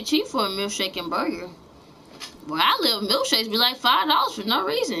 That's pretty cheap for a milkshake and burger. Where I live, milkshakes be like $5 for no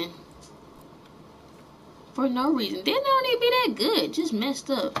reason. For no reason. They don't even be that good. Just messed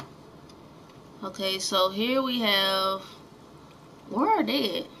up. Okay, so here we have... Where are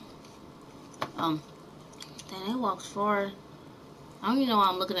they at? Dang, they walked far. I don't even know why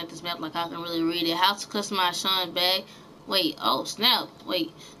I'm looking at this map like I can really read it. How to customize Sean's bag. Wait, oh snap.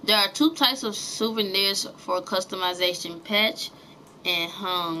 Wait, there are 2 types of souvenirs for customization. Patch and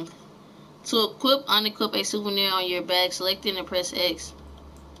hung. To equip, unequip a souvenir on your bag, select it and press X.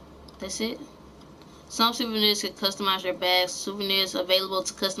 That's it. Some souvenirs can customize your bags. Souvenirs available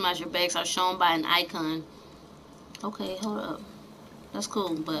to customize your bags are shown by an icon. Okay, hold up. That's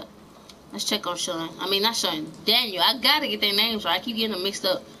cool, but let's check on Sean. I mean, not Sean. Daniel. I gotta get their names right. I keep getting them mixed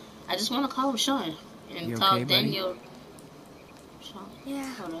up. I just want to call him Sean. And you call okay, Daniel. Sean.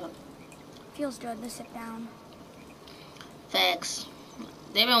 Yeah. Hold up. Feels good to sit down. Facts.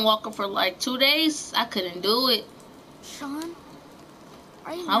 They've been walking for like 2 days. I couldn't do it. Sean,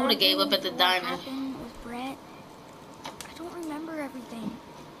 I would have gave up at the diner. What happened with Brett? I don't remember everything.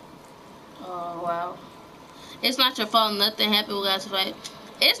 Oh, wow. It's not your fault nothing happened with guys fight.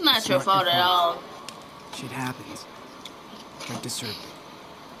 It's not your fault at all. Shit happens. I deserved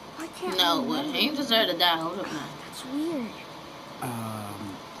it. I can't No, remember. he deserved to die. Hold up now. That's weird.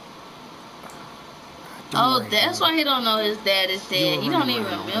 Oh, that's why he don't know his dad is dead. He don't even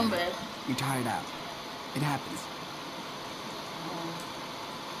remember. You're tired out. It happens.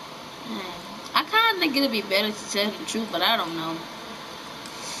 I kind of think it'd be better to tell the truth, but I don't know.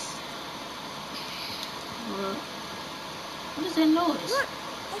 What is that noise? Look,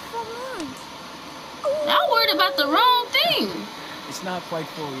 a full moon. I'm worried about the wrong thing. It's not quite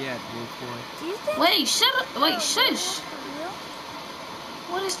full yet, Wolf Boy. Do you think? Wait, shut up. Wait, shush.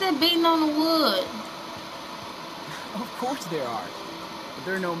 What is that beating on the wood? Of course there are. But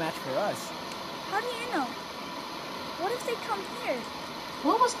they're no match for us. How do you know? What if they come here?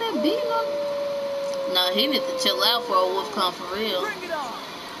 What was that beating on? No, he need to chill out for a wolf come for real. Bring it on!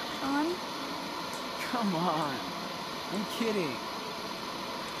 Sean? Come on. I'm kidding.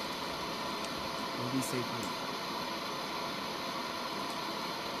 We'll be safe here.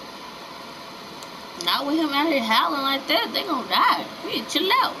 Not with him out here howling like that. They gonna die. We need to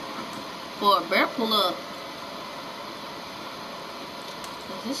chill out for a bear pull up.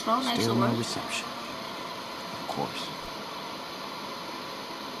 Is this phone actually Still no working? reception. Of course.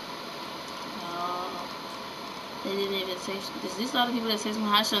 They didn't even text. Is this all the people that text me?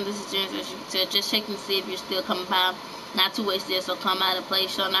 Hi, Sean, this is James. As you can tell, just checking to see if you're still coming by. Not too wasted, so come out and play.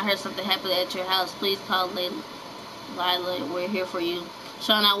 Sean, I heard something happened at your house. Please call Lila. We're here for you.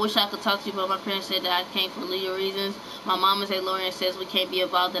 Sean, I wish I could talk to you, but my parents said that I came for legal reasons. My mom is a lawyer and says we can't be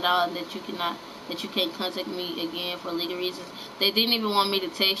involved at all, and that you can't contact me again for legal reasons. They didn't even want me to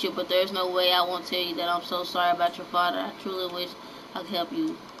text you, but there's no way I won't tell you that I'm so sorry about your father. I truly wish I could help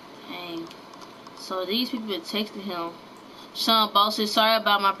you. Dang. So these people been texting him. Sean, boss is sorry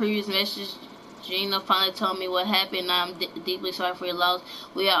about my previous message. Gina finally told me what happened, and I'm deeply sorry for your loss.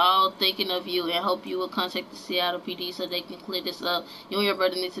 We are all thinking of you and hope you will contact the Seattle PD so they can clear this up. You and your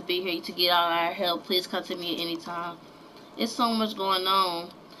brother need to be here to get all our help. Please contact me at any time. It's so much going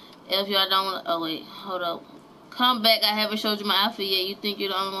on. If y'all don't want to... Oh, wait. Hold up. Come back. I haven't showed you my outfit yet. You think you're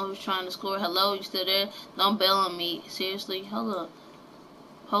the only one who's trying to score? Hello? You still there? Don't bail on me. Seriously? Hold up.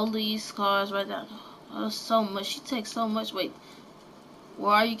 Police cars right now. Oh, so much. She takes so much. Wait.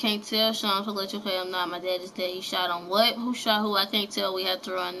 Where are you? Can't tell. Sean, to let you okay, I'm not. My dad is dead. He shot on what? Who shot who? I can't tell. We have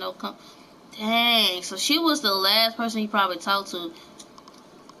to run. No Dang. So she was the last person he probably talked to.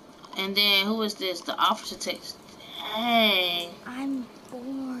 And then who is this? The officer text. Dang. I'm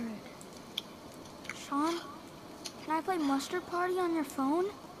bored. Sean, can I play Mustard Party on your phone?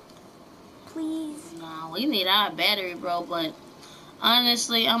 Please? No, we need our battery, bro, but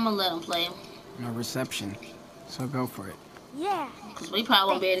honestly, I'm gonna let him play. No reception, so go for it. Yeah. Because we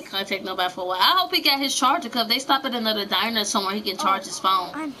probably won't be able to contact nobody for a while. I hope he got his charger, because if they stop at another diner somewhere, he can charge his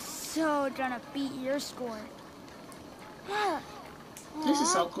phone. I'm so gonna beat your score. Yeah. This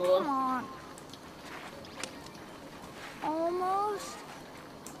is so cool. Come on. Almost.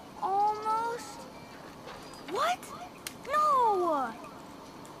 Almost. What? No!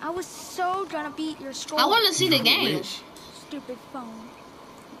 I was so gonna beat your score. I want to see the game. Stupid phone.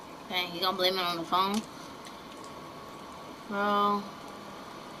 Dang, you gonna blame it on the phone? Bro.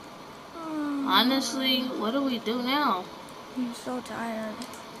 Honestly, what do we do now? I'm so tired.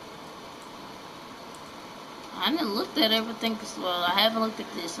 I didn't look at everything, well, I haven't looked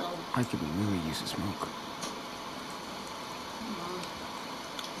at this, so. I could really use a smoke.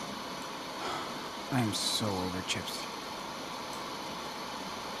 I am so over chips.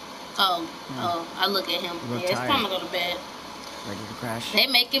 Oh, I look at him. Yeah, it's time to go to bed. Ready to crash? They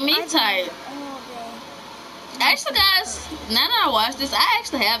making me tired. Actually, guys, now that I watch this, I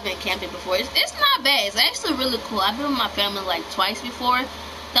actually have been camping before. It's not bad. It's actually really cool. I've been with my family like twice before.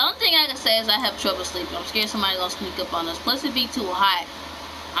 The only thing I can say is I have trouble sleeping. I'm scared somebody's gonna sneak up on us. Plus, it be too hot.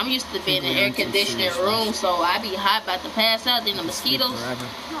 I'm used to being in an air conditioning room, so I be hot, about to pass out. Then the mosquitoes.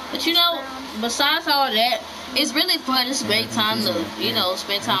 But you know, besides all that, it's really fun. It's a great time to, you know,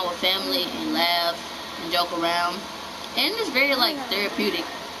 spend time with family and laugh and joke around. And it's very like therapeutic.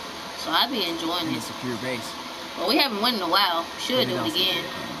 So I be enjoying it. It's a secure base. Well, we haven't went in a while. Should do it again.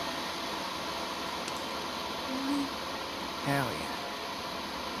 Hell yeah.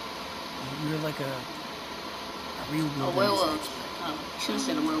 You're like a real werewolf. Oh, should have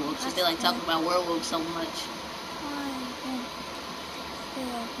said a werewolf since they like talking about werewolves so much.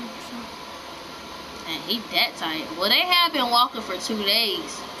 And he that tired. Well, they have been walking for 2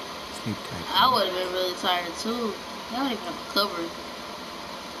 days. Sleep tight. I would have been really tired too. They don't even have a cover.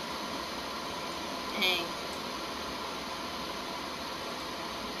 Dang.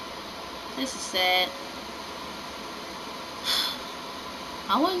 This is sad.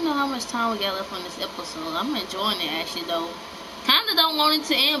 I wouldn't know how much time we got left on this episode. I'm enjoying it actually though. Kinda don't want it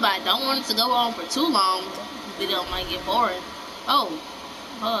to end, but I don't want it to go on for too long. The video might get boring. Oh,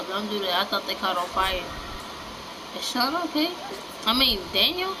 hold up, don't do that. I thought they caught on fire. Is Sean okay? I mean,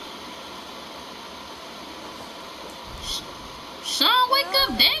 Daniel? Sean, wake up,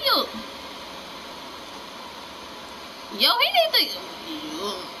 Daniel! Yo, he need to...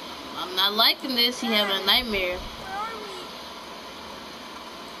 I'm not liking this. He having a nightmare.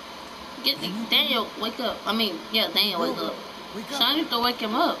 Get Daniel, wake up. I mean, yeah, Daniel, wake up. Sean needs to wake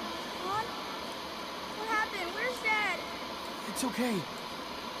him up. What happened? Where's Dad? It's okay.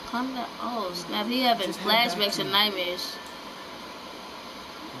 Calm down. Oh, snap. He having flashbacks and nightmares.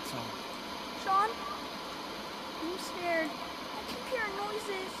 That's all. Sean? I'm scared. I keep hearing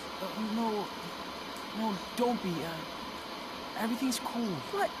noises. No, don't be. Everything's cool.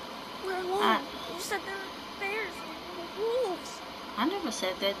 But we're alone. You said there were bears and wolves. I never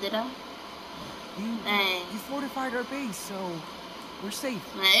said that, did I? Dang. You fortified our base, so we're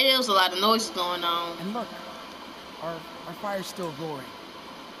safe. Man, it was a lot of noises going on. And look, our fire's still roaring.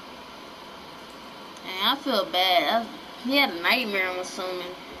 Man, I feel bad. He had a nightmare, I'm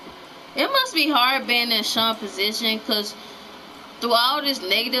assuming. It must be hard being in Sean's position, because through all this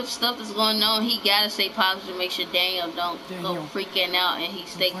negative stuff that's going on, he gotta stay positive to make sure Daniel don't go freaking out and he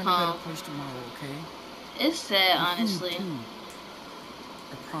stay calm. We'll find a better place tomorrow, okay? It's sad, honestly.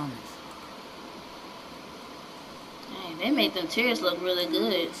 I promise. Dang, they made them tears look really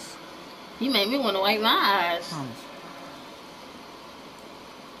good. He made me want to wipe my eyes. Promise.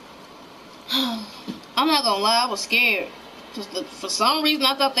 I'm not gonna lie, I was scared. Cause for some reason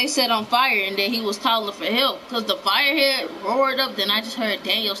I thought they set on fire and that he was calling for help. Cause the fire had roared up, then I just heard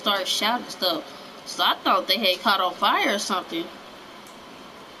Daniel start shouting stuff. So I thought they had caught on fire or something.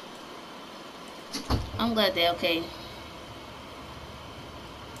 I'm glad they're okay.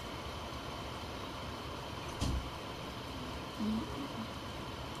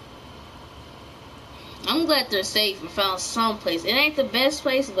 I'm glad they're safe and found some place. It ain't the best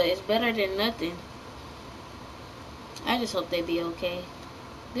place, but it's better than nothing. I just hope they be okay.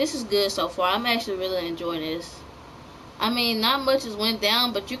 This is good so far. I'm actually really enjoying this. I mean, not much has went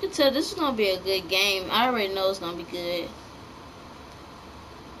down, but you can tell this is going to be a good game. I already know it's going to be good.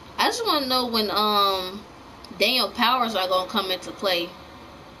 I just want to know when Daniel powers are going to come into play.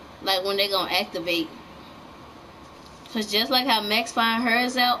 Like when they're going to activate. Because just like how Max found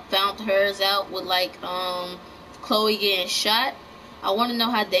hers out with like Chloe getting shot, I want to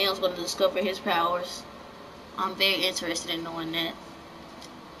know how Daniel's going to discover his powers. I'm very interested in knowing that.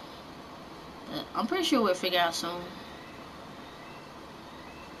 But I'm pretty sure we'll figure out soon.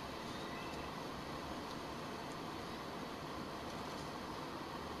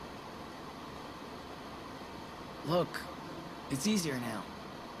 Look, it's easier now.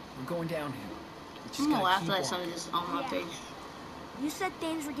 We're going downhill. I don't know why I feel like something is on my face. You said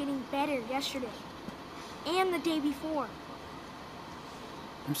things were getting better yesterday. And the day before.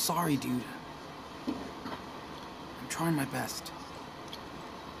 I'm sorry, dude. I'm trying my best.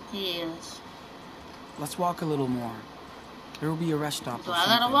 He is. Let's walk a little more. There will be a rest stop. Do I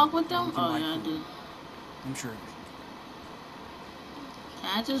gotta walk with them? Oh, yeah, I do. I'm sure.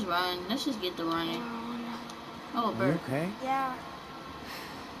 Can I just run? Let's just get the running. Oh, a bird. Okay? Yeah.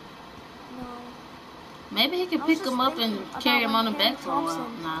 No. Maybe he can pick him up and carry him on the back for a while.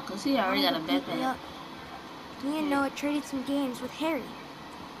 Nah, because he already got a backpack. Me and Noah traded some games with Harry.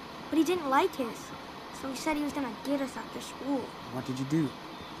 But he didn't like his. So he said he was going to get us after school. What did you do?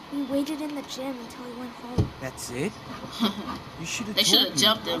 We waited in the gym until he went home. That's it? You should have. They should have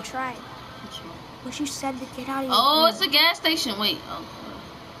jumped him. I tried. Wish you said to get out of here. Oh, it's a gas station. Wait. Oh,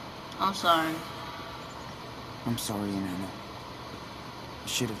 I'm sorry. I'm sorry, Nana. I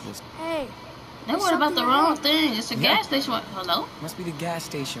should have listened. Hey. They worried about the wrong thing. It's a gas station. Hello? Must be the gas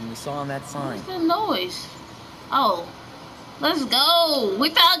station we saw on that sign. What's that noise? Oh. Let's go. We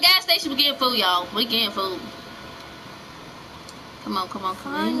found a gas station. We getting food, y'all. We getting food. Come on, come on,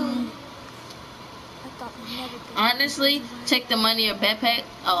 come on. Honestly, check the money in your backpack.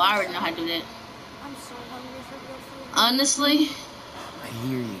 Oh, I already know how to do that. I'm so hungry for good food. Honestly. I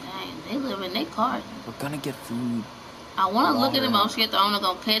hear you. Dang, they live in their car. We're gonna get food. I want to look at them, but I'm scared the owner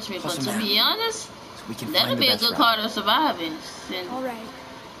gonna catch me. But to be honest, that'll be a good part of surviving. All right.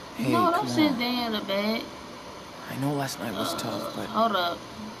 Hey, no, don't send Daniel the bag. I know last night was tough, but hold up.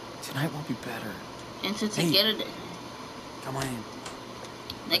 Tonight will be better. Until together, come on in.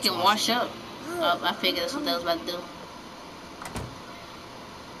 They can wash up. Oh, I figured that's what they was about to do.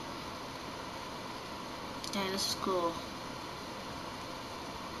 Dang, this is cool.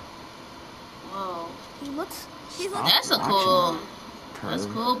 Whoa. He looks. That's a cool. That's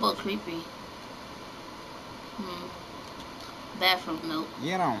cool, but creepy. Bathroom note.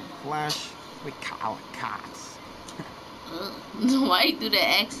 You don't flush. We call it cops. Why you do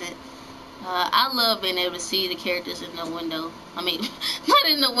that accent? I love being able to see the characters in the window. I mean, not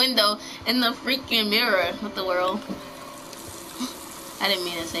in the window, in the freaking mirror of the world. I didn't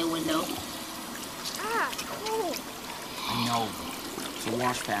mean to say window. Ah, cool. I know. So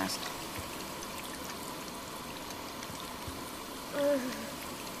wash fast. My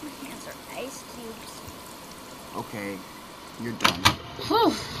hands are ice cubes. Okay, you're done.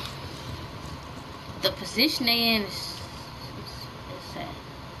 Whew. The position they in is sad.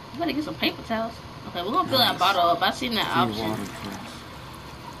 You better get some paper towels. Okay, we're gonna fill that bottle up. I seen that option. Water, please.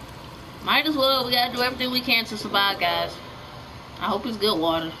 Might as well. We gotta do everything we can to survive, guys. I hope it's good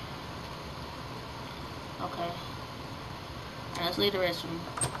water. Okay. Alright, let's leave the restroom.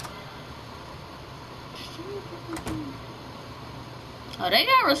 Oh, they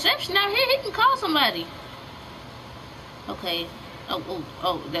got reception out here. He can call somebody. Okay.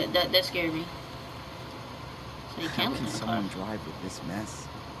 Oh, that scared me. So you can't How can someone drive with this mess?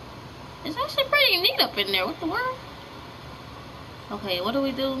 It's actually pretty neat up in there. What the world? Okay, what do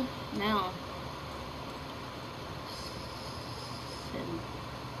we do now?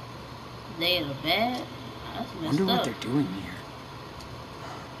 They in a bed? That's messed Wonder what up. they're doing here.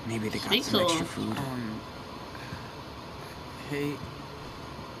 Maybe they got Speak some to extra 'em. food. Hey.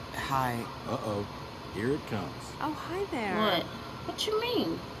 Hi. Uh-oh. Here it comes. Oh, hi there. What? What you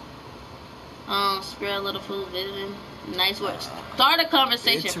mean? Spread a little food, visiting. Nice work. Start a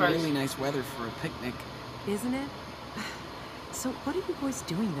conversation It's first. really nice weather for a picnic. Isn't it? So what are you boys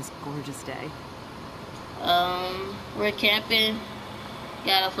doing this gorgeous day? We're camping.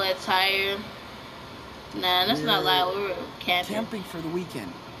 Got a flat tire. Nah, that's not loud. We were camping. Camping for the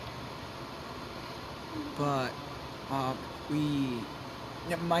weekend. But,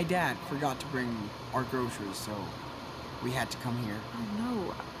 my dad forgot to bring our groceries, so we had to come here. Oh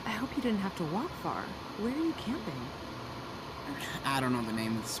no, I hope you didn't have to walk far. Where are you camping? I don't know the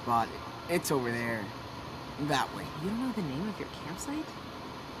name of the spot. It's over there. That way. You don't know the name of your campsite?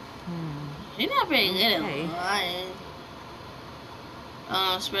 You're not very good Okay. at lying.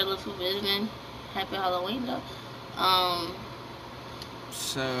 Spread a little food, visiting. Happy Halloween, though.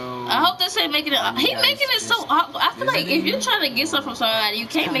 So... I hope this ain't making it. He making it so. I feel like if you're trying to get something from somebody, you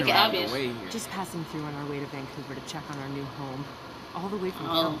can't make it obvious. Just passing through on our way to Vancouver to check on our new home. All the way from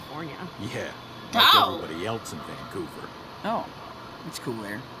Oh. California. Yeah, like Oh. everybody else in Vancouver. Oh, it's cool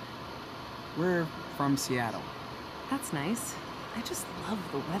there. We're from Seattle. That's nice. I just love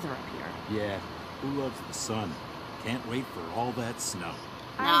the weather up here. Yeah, who loves the sun? Can't wait for all that snow.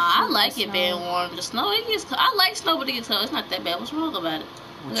 Nah, I like it being warm. The snow, it gets. I like snow, but it gets cold. It's not that bad. What's wrong about it?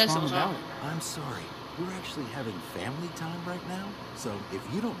 What's wrong about it? I'm sorry. We're actually having family time right now, so if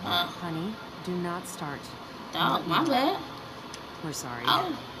you don't mind... Honey, do not start. Oh, my bad. We're sorry.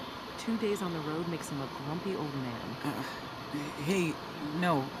 Oh. 2 days on the road makes him a grumpy old man. Hey,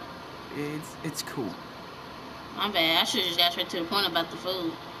 no. It's cool. My bad. I should just got straight to the point about the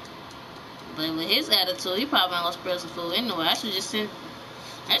food. But with his attitude, he probably not gonna spread some food anyway. I should just say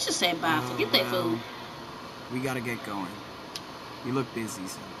bye. Forget that food. We gotta get going. You look busy,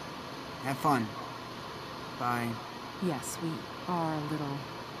 so have fun. Bye. Yes, we are a little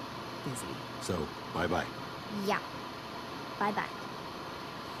busy. So, bye-bye. Yeah. Bye-bye.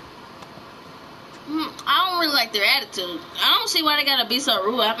 I don't really like their attitude. I don't see why they gotta be so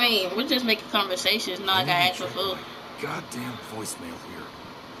rude. I mean, we're just making conversations, not like I ask for food. Goddamn voicemail here.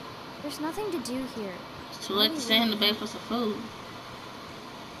 There's nothing to do here. It's too late to send him to beg for some food.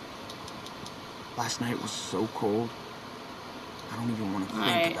 Last night was so cold. I don't even want to think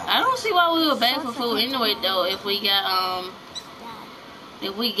Alright, about I it. don't see why we would beg for food anyway, though. If we got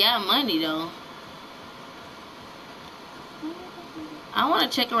money, though. I want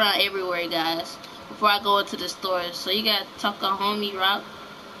to check around everywhere, guys, before I go into the stores. So you got Tuckahomie Rock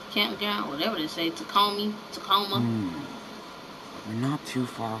Campground, whatever they say, Tacoma. We're not too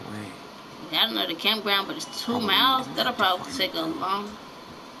far away. We got another campground, but it's 2 miles. That'll probably take a long.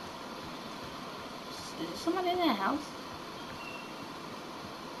 Is there somebody in that house?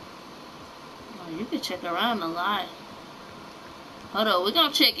 Oh, you can check around a lot. Hold on, we're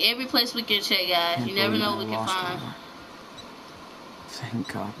gonna check every place we can check, guys. You never know what we can find.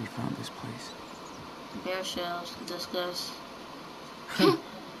 Thank God we found this place. Bear shells, discuss.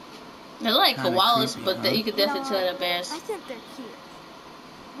 They're like koalas, creepy, but huh? you could definitely tell they're bears. I think they're cute.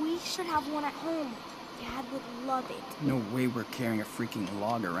 We should have one at home. Dad would love it. No way we're carrying a freaking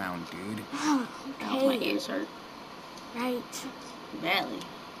log around, dude. Oh, my Okay. ears hurt. Right. Badly.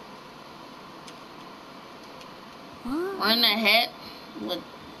 Huh? Wearing that hat with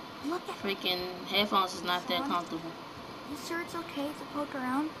Look at freaking headphones is not that Sean? comfortable. You sure it's okay to poke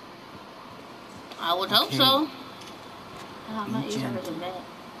around? I would hope Okay. so. Oh, my Be ears are gentle. hurting bad.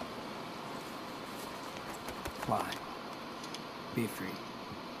 Fly. Be free.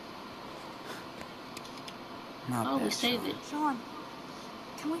 Not Oh, bad, we saved Sean. it. Sean,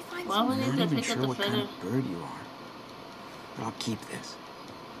 can we find Well, we some need I'm to not even pick up sure the what kind feather. of bird you are. But I'll keep this.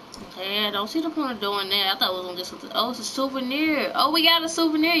 Okay, I don't see the point of doing that. I thought it was gonna get something. Oh, it's a souvenir. Oh, we got a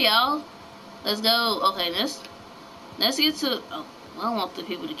souvenir, y'all. Let's go. Okay, let's get to. Oh, I don't want the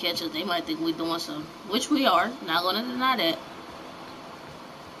people to catch us. They might think we're doing something, which we are. Not gonna deny that.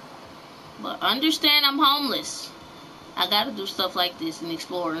 But understand, I'm homeless. I gotta do stuff like this and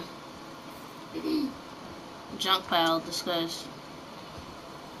explore. Junk pile discuss.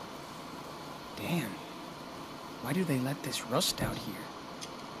 Damn. Why do they let this rust out here?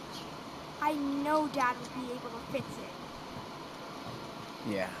 I know Dad would be able to fix it.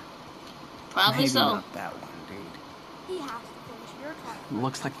 Yeah. Probably Maybe so. not that one, dude. He has to finish your car.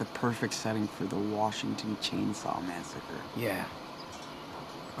 Looks like the perfect setting for the Washington Chainsaw Massacre. Yeah.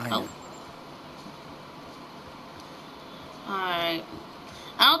 I Oh. know. Alright.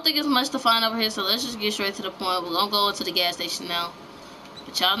 I don't think it's much to find over here, so let's just get straight to the point. We're gonna go into the gas station now.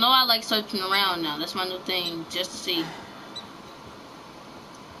 But y'all know I like searching around now. That's my new thing, just to see.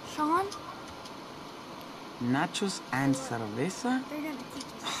 Sean, Nachos and cerveza? they're gonna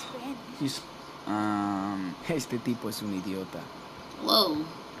teach us Spanish. You s- Este tipo es un idiota. Whoa.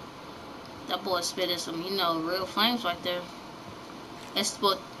 That boy spitting some, real flames right there.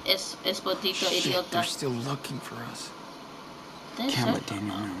 Espotito Shit, idiota. they're still looking for us. That's Can't it. let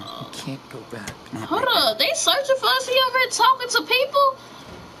Daniel know. We can't go back. Not Hold right up, they searching for us. He over here talking to people?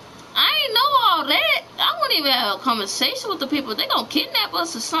 I ain't know all that. I wouldn't even have a conversation with the people. They gonna kidnap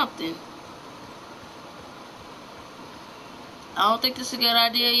us or something. I don't think this is a good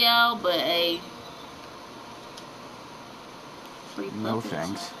idea, y'all, but hey. Free No puppets.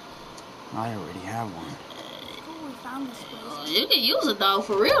 thanks. I already have one. Oh, we found this place. You can use a dog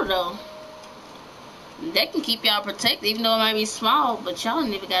for real though. They can keep y'all protected, even though it might be small, but y'all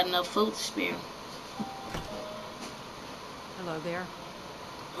ain't even got enough food to spare. Hello there.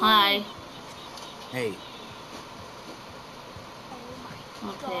 Hi. Hey, Oh my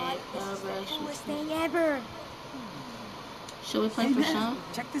Okay. God, this is the Celebration. coolest thing ever. Should we play hey for man, Sean?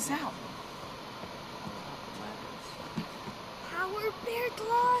 check this out. Power Bear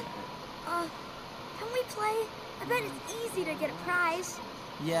Claw? Can we play? I bet it's easy to get a prize.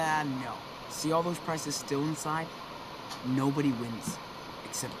 Yeah, no. See all those prices still inside? Nobody wins,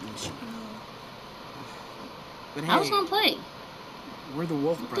 except the machine. But hey, I was gonna play. we're the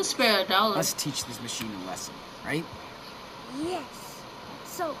Wolf We could Brothers. spare $1. Let's teach this machine a lesson, right? Yes.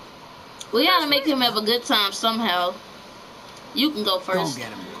 So, We gotta make him have a good time somehow. You can go Go first. get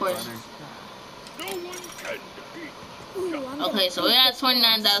him, Of course. brother. ooh, I'm Okay, gonna so we take got this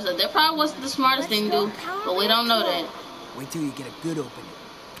 $29. That probably wasn't the smartest thing to do, but we don't know that. Wait till you get a good opening.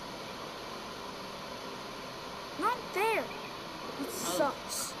 Not fair. It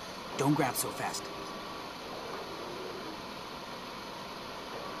sucks. Don't grab so fast.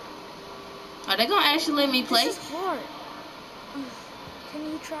 Are they gonna actually let me play? This is hard. Can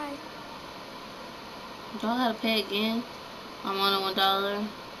you try? Do I gotta pay again? I'm on $1.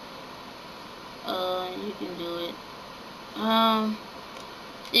 You can do it.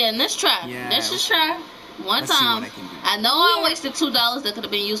 Yeah, let's try. Yeah, Let's just try one Let's see time. what I can do. I know I wasted $2 that could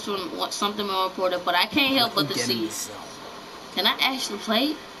have been used for something more important, but I can't help but to Get in see. the zone. Can I actually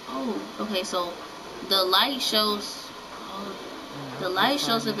play? Oh, okay. So the light shows. Oh, the light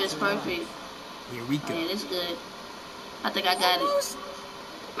shows if it's perfect. Here we go. Yeah, it's good. I think I got it. Almost.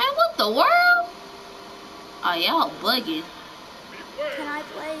 Man, what the world? Oh, y'all bugging. Can I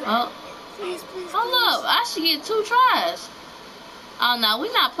play? Oh, Please, please, hold up. I should get 2 tries. Oh, no,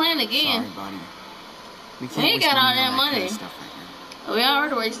 we not playing again. Sorry, buddy. We We can't ain't waste got all money that on kind money. of stuff right We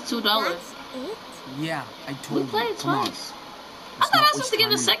already wasted $2. That's it? now. Yeah, I We told you. played Come on. twice. I Let's thought I not was supposed waste to get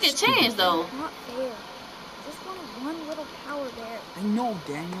time a on second that stupid chance, thing. though. Not fair. Just wanted one little power bear. I know,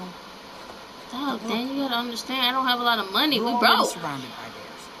 Daniel. Dog, Dan, you gotta understand. I don't have a lot of money. We're We already broke. surrounded by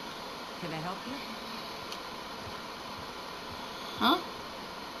bears. Can I help you? Huh?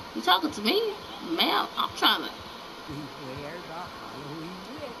 You talking to me? Ma'am, I'm trying to Beware the Halloween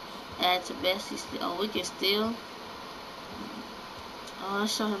witch. add to Bessie's. Oh, we can steal. Oh,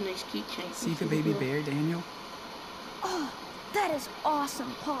 let's show him these keychains. See the baby bear, Daniel? Oh, that is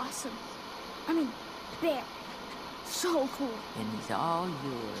awesome, possum. I mean, Bam. So cool. And he's all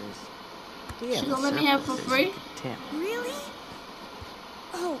yours. She gonna let me have it for free? Really?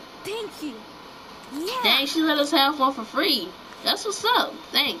 Oh, thank you. Yeah. Dang, she let us have one for free. That's what's up.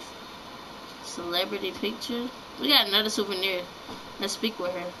 Thanks. Celebrity picture. We got another souvenir. Let's speak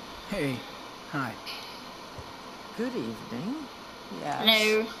with her. Hey. Hi. Good evening. Yes.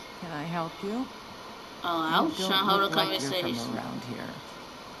 Hello. Can I help you? Oh, I was trying to hold a conversation. You're from around here.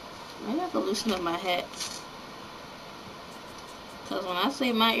 Maybe I can loosen up my hat. Cause when I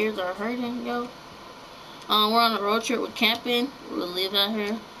say my ears are hurting, yo. We're on a road trip. We're camping. We live out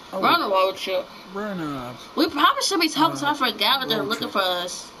here. Oh, we're on a road trip. We're in a... We probably should be talking, so I forgot what they're looking for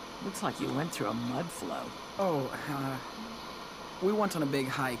us. Looks like you went through a mud flow. Oh, we went on a big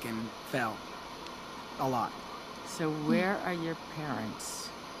hike and fell. A lot. So where are your parents?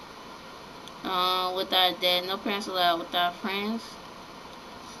 With our dad. No parents allowed. With our friends.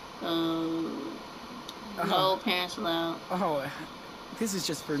 No parents allowed. Oh, this is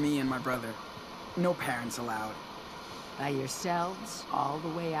just for me and my brother. No parents allowed. By yourselves, all the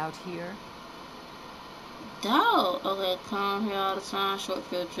way out here? Dog. Okay, come here all the time. Short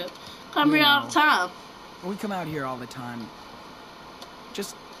field trip. Come here all the time. We come out here all the time.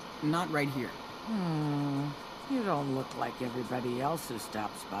 Just not right here. You don't look like everybody else who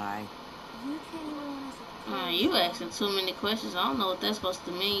stops by. You can't even want us to You asking too many questions. I don't know what that's supposed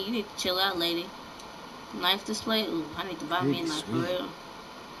to mean. You need to chill out, lady. Knife display? Ooh, I need to buy me a knife for real.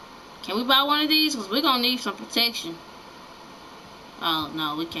 Can we buy one of these? Because we're going to need some protection. Oh,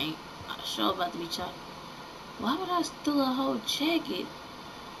 no, we can't. I'm sure about to be chopped. Why would I steal a whole jacket?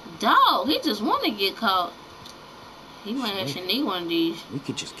 Dog, he just want to get caught. He might actually need one of these. We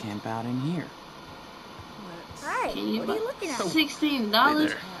could just camp out in here. Right, what are you looking at?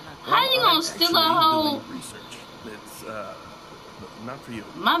 $16? How you gonna steal a whole... Research. It's, not for you.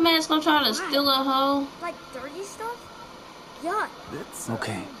 My man's gonna try to steal a whole... Like dirty stuff? Yuck. It's,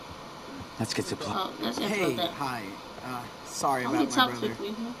 okay. Let's get to play. Oh, let's hey, that. Hi. Sorry about my brother.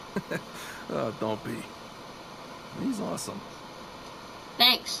 Oh, don't be. He's awesome.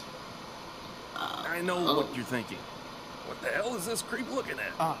 Thanks. I know what you're thinking. What the hell is this creep looking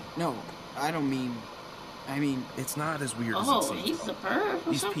at? No. I don't mean... I mean... It's not as weird as it Oh, seems. he's superb.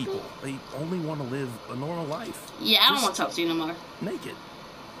 These people, they only want to live a normal life. Yeah, I don't want to talk to you no more. Naked.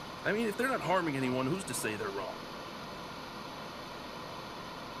 I mean, if they're not harming anyone, who's to say they're wrong?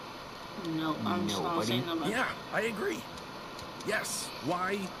 No, I'm just not saying nobody. Yeah, I agree. Yes,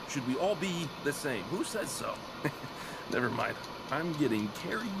 why should we all be the same? Who says so? Never mind. I'm getting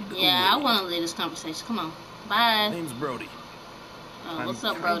carried away. I want to leave this conversation. Come on. Bye. Name's Brody. What's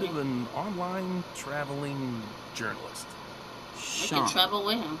up, Brody? I'm kind of an online traveling journalist. We can travel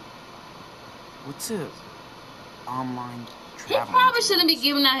with him. What's a online He probably shouldn't be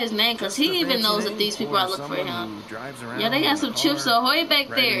giving out his name because he even knows that these people are looking for him. Yeah, they got some Chips Ahoy back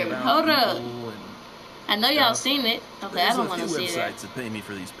there. Hold up. I know y'all seen it. Okay, I don't want to see that. There's a few websites that pay me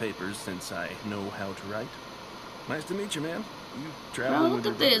for these papers since I know how to write. Nice to meet you, man. You traveling Bro,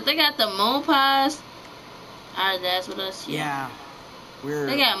 look at this. They got the moon pies. Alright, that's with us. Yeah.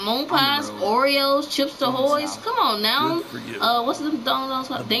 They got moon pies, Oreos, Chips Ahoy's. Come on now. What's the dong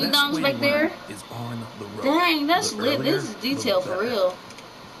dongs? Ding dongs back there. Is on the road. Dang, that's lit. This is detailed for real.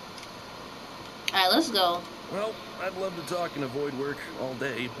 Alright, let's go. Well, I'd love to talk and avoid work all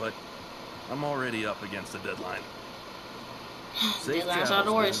day, but I'm already up against a deadline. Deadlines are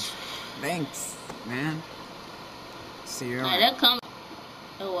the worst. Thanks, man. See you around. That comes.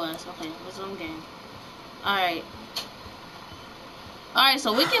 It was. Okay, what's on game? Alright. Alright,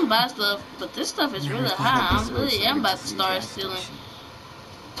 so we can buy stuff, but this stuff is really high. I'm about to start stealing.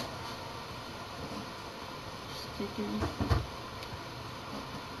 Sticker.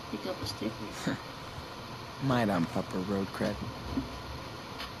 Pick up a sticker. Might ump up a road cred.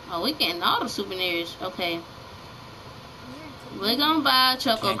 Oh, we getting all the souvenirs. Okay. We're gonna buy a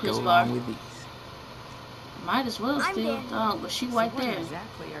Choco Crisp bar. Might as well steal a dog, but she right there. What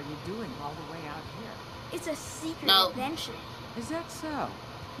exactly are you doing all the way out here? It's a secret adventure. Is that so?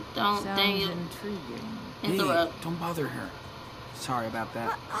 Don't dang it. Intriguing. Interrupt. Hey, don't bother her. Sorry about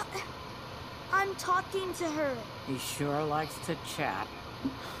that. I'm talking to her. He sure likes to chat.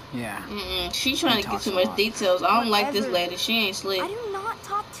 Yeah. She's trying to get too much details. I don't like this lady. She ain't slick. I do not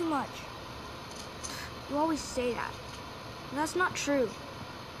talk too much. You always say that. That's not true.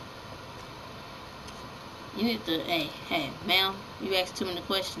 You need to, hey, ma'am, you asked too many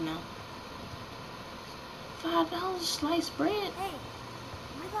questions now. $5 sliced bread? Hey,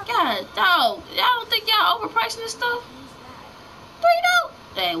 God, dog, y'all don't think y'all overpricing this stuff? $3?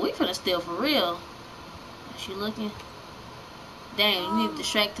 Hey, we finna steal for real. Is she looking? Dang, you need to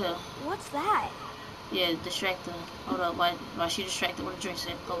distract her. What's that? Yeah, distract her. Hold up, why she distracted with a drink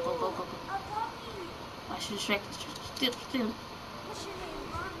set? Go, go, go, go, go. Why she distracted? Still. What's your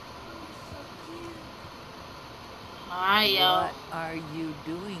name, Mom? You're so cute. Alright, y'all. What are you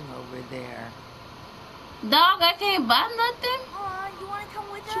doing over there? Dog, I can't buy nothing. You wanna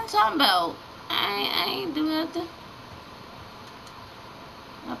come with us? What you talking about? I ain't do nothing.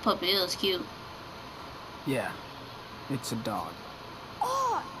 That puppy is cute. Yeah, it's a dog.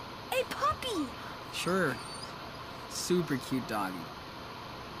 Oh, a puppy! Sure. Super cute doggy.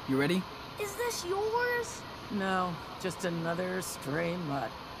 You ready? Is this yours? No, just another stray mutt.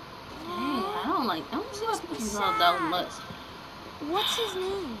 Dang, I don't see why people call dogs mutts. What's his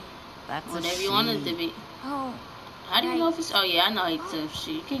name? That's whatever you want it to be. Oh. How do you know if it's... Oh, yeah, I know it's a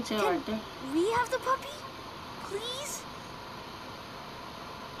she. You can't tell right there. We have the puppy? Please?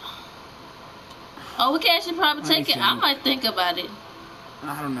 Oh, we can actually probably take it. I might think about it.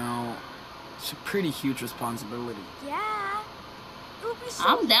 I don't know. It's a pretty huge responsibility. Yeah. It would be so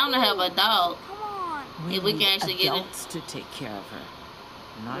I'm down to have a dog. Come on. If we can actually get it. Adults to take care of her,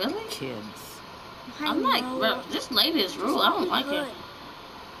 not Really? kids. I'm like, bro, this lady is rude. I don't like it.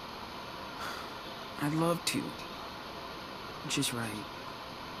 I'd love to. She's right.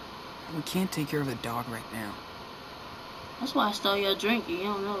 We can't take care of the dog right now. That's why I stole your drink. You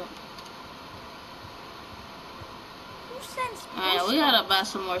don't know it. Who sends Alright, we gotta buy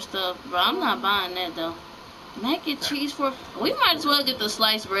some more stuff, bro. I'm not buying that though. Mac and cheese for... We might as well get the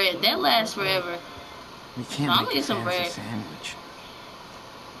sliced bread. That lasts forever. We can't I'll make get a some fancy bread. sandwich.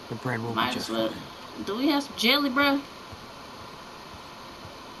 The bread will Might be as just well. fine. Do we have some jelly, bro?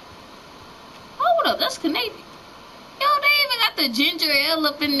 Hold up, that's Canadian. Yo, they even got the ginger ale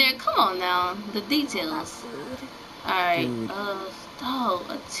up in there. Come on now, the details. Alright, dog,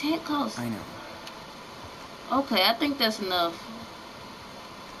 a 10 cost. I know. Okay, I think that's enough.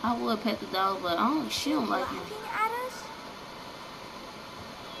 I would pet the dog, but she don't like me.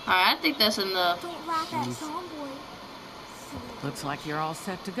 Alright, I think that's enough. Don't laugh at Tomboy. Looks like you're all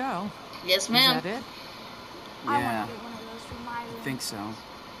set to go. Yes, ma'am. Is that it? Yeah, One of those for my room. I think so.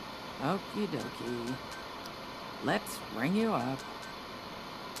 Okie dokie. Let's ring you up.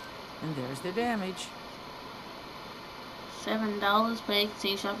 And there's the damage. $7. Pay.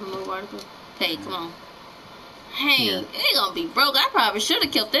 Continue shop. Remove article. Pay. Come on. Hey, it ain't gonna be broke. I probably should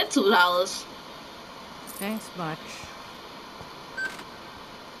have kept that $2. Thanks much.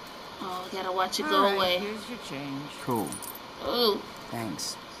 Oh, gotta watch it go away. Here's your change. Cool. Ooh,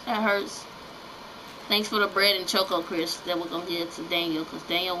 Thanks. that hurts. Thanks for the bread and Choco Crisp that we're gonna give to Daniel, because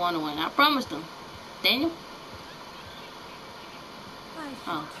Daniel wanted one. I promised him. Daniel?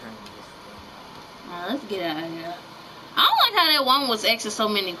 Oh. Alright, let's get out of here. I don't like how that one was asking so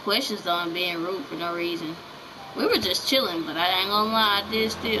many questions though and being rude for no reason. We were just chilling, but I ain't gonna lie, I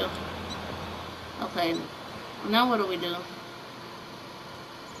did still. Okay, now what do we do?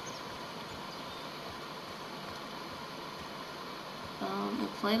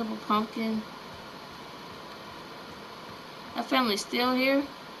 Inflatable pumpkin. That family's still here.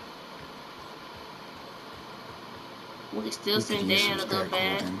 We can still send Daniel to go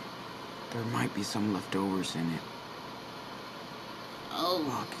back. There might be some leftovers in it. Oh.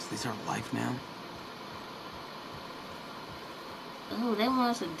 Fuck, is this our life now? Oh, they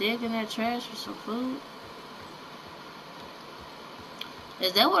want us to dig in that trash for some food?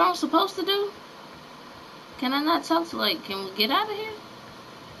 Is that what I'm supposed to do? Can I not talk to, can we get out of here?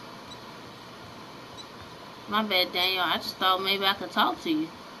 My bad, Daniel. I just thought maybe I could talk to you.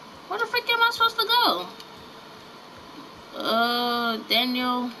 Where the frick am I supposed to go?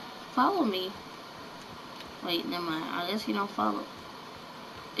 Daniel, follow me. Wait, never mind. I guess he don't follow.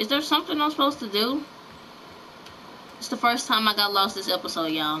 Is there something I'm supposed to do? It's the first time I got lost this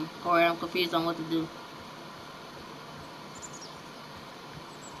episode, y'all. Or I'm confused on what to do.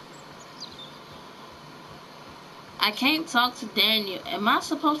 I can't talk to Daniel. Am I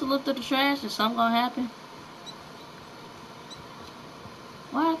supposed to look through the trash? Is something gonna happen?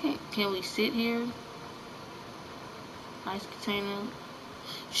 Why can we sit here? Ice container.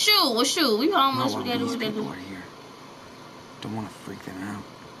 Shoot, well shoot, we almost we gotta do. Are here. Don't want to freak them out.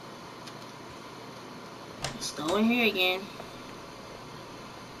 Let's go in here again.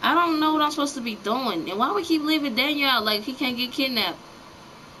 I don't know what I'm supposed to be doing. And why we keep leaving Daniel out like he can't get kidnapped?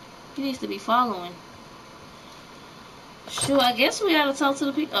 He needs to be following. Shoot, I guess we gotta talk to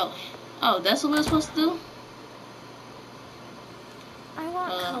the people. Oh, that's what we're supposed to do? I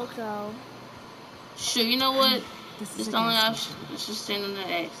want Coco. Shoot, you know what? This is the only option. Let's just send him the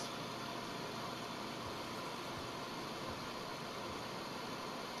X.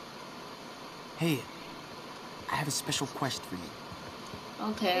 Hey, I have a special quest for you.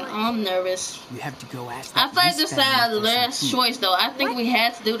 Okay, I'm nervous. You have to go ask I that thought this was the last choice, though. I think we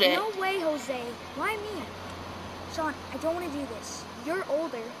had to do that. No way, Jose. Why me? Sean, I don't want to do this. You're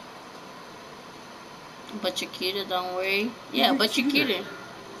older. But you're cuter, don't worry. Yeah, but you're cuter.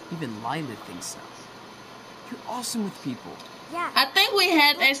 Even Lila thinks so. You're awesome with people. Yeah. I think we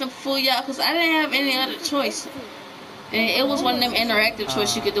had to ask them fool y'all because I didn't have any other choice. And it was one of them interactive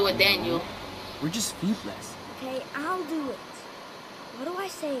choices you could do with Daniel. We're just feetless. Okay, I'll do it. What do I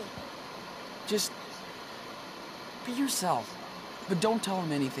say? Just be yourself. But don't tell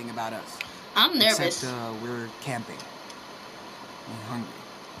him anything about us. I'm nervous. Except we're camping. We're hungry.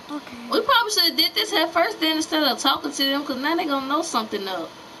 Okay. We probably should have did this at first then instead of talking to them because now they're going to know something up.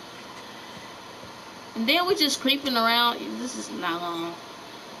 And then we just creeping around. This is not going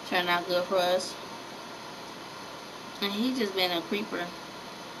to turn out good for us. And he just been a creeper.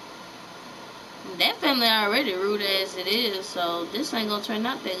 That family already rude as it is, so this ain't gonna turn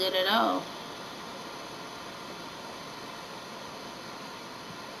out that good at all.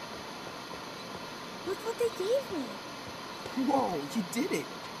 Look what they gave me. Whoa, you did it.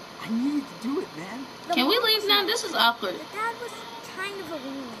 I knew you could do it, man. Can we leave now? This is awkward. The dad was kind of a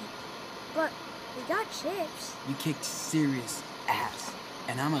weenie, but we got chips. You kicked serious ass,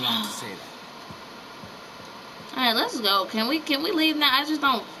 and I'm allowed to say that. Alright, let's go. Can we leave now? I just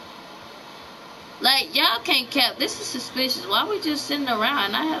don't. Like, y'all can't cap. This is suspicious. Why we just sitting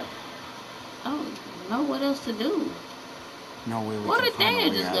around? I don't know what else to do. No way we Where can did find Daniel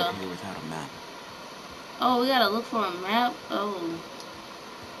a way just out go? of here without a map. Oh, we gotta look for a map? Oh,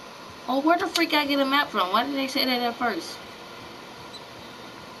 where the freak I get a map from? Why did they say that at first?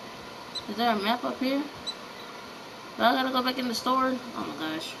 Is there a map up here? Do I gotta go back in the store? Oh my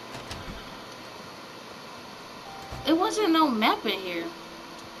gosh. It wasn't no map in here.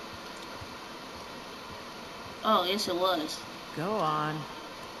 Oh, yes it was. Go on.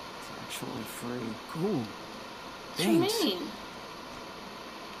 It's actually free. Cool. What you mean?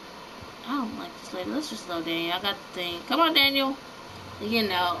 I don't like this lady. Let's just go, Daniel. I got the thing. Come on, Daniel. You're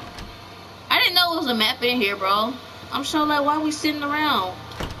getting out. I didn't know it was a map in here, bro. I'm sure like, why we sitting around?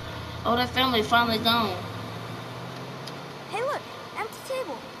 Oh, that family finally gone. Hey, look. Empty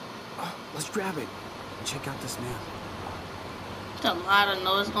table. Let's grab it and check out this map. There's a lot of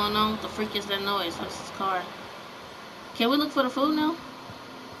noise going on. What the freak is that noise? What's this car? Can we look for the food now?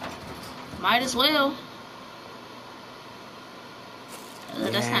 Might as well.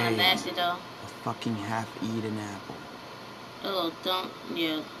 That's kind of nasty, though. A fucking half-eaten apple. Oh,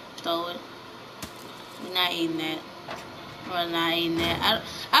 throw it. We're not eating that. We're not eating that.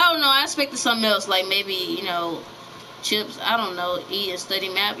 I don't know. I expected something else, like maybe, you know, chips. I don't know. Eat and study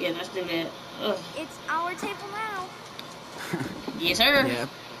map. Yeah, let's do that. Ugh. It's our table now. Yes, sir. Yep.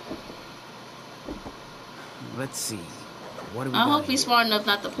 Let's see. What do we I hope he's smart enough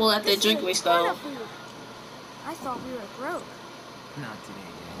not to pull out that drink we stole. I thought we were broke. Not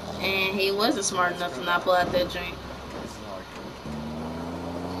today. And he wasn't smart enough to not pull out that drink.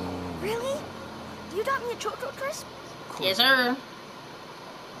 Really? You got me a Choco Crisp? Yes, sir.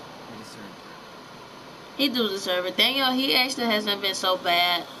 He do deserve it. Daniel, he actually hasn't been so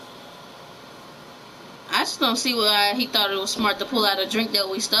bad. I just don't see why he thought it was smart to pull out a drink that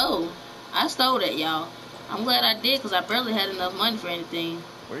we stole. I stole that, y'all. I'm glad I did, because I barely had enough money for anything.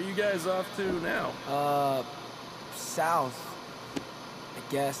 Where are you guys off to now? South,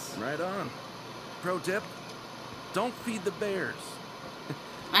 I guess. Right on. Pro tip, don't feed the bears.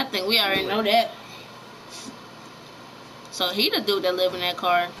 I think we already know that. So he the dude that live in that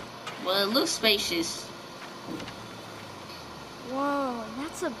car. Well, it looks spacious. Whoa,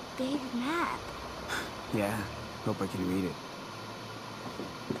 that's a big map. Yeah, hope I can read it.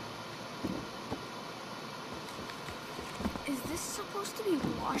 Is this supposed to be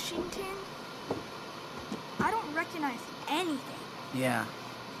Washington? I don't recognize anything. Yeah,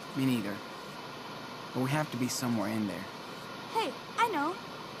 me neither. But we have to be somewhere in there. Hey, I know.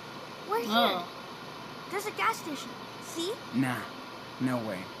 We're here. There's a gas station. See? Nah, no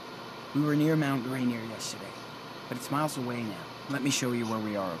way. We were near Mount Rainier yesterday, but it's miles away now. Let me show you where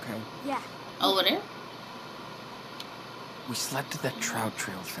we are, okay? Yeah. Over there? We slept at that trout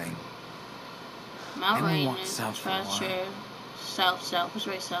trail thing. Mount And we Rainier, walked south for a trout while. trail. South. What's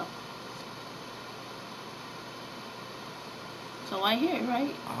right south? So why here,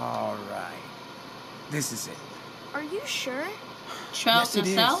 right? All right. This is it. Are you sure? Trout Yes, it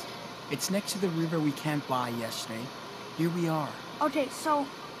is. south? It's next to the river we camped by yesterday. Here we are. Okay, so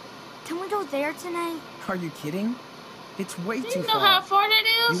can we go there tonight? Are you kidding? It's way Do too you know far. how far that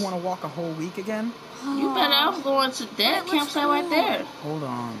is? You want to walk a whole week again? You better off going to that campsite right there. Hold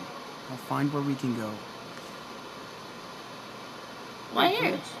on. I'll find where we can go. Why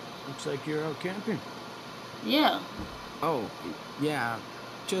here? Looks like you're out camping. Yeah. Oh, yeah.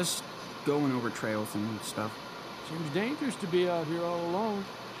 Just going over trails and stuff. Seems dangerous to be out here all alone.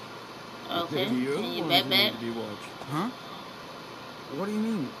 Okay. Maybe you're Can you the bet ones who that? need to be watched. Huh? What do you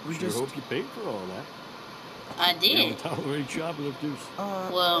mean? We Sure just... hope you paid for all that. I We did. don't tolerate shoplifters.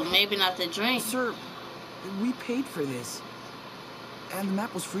 Well, maybe not the drink. Sir, we paid for this. And the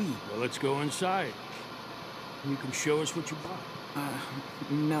map was free. Well, let's go inside. You can show us what you bought.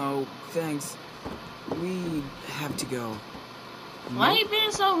 No, thanks. We have to go. Why you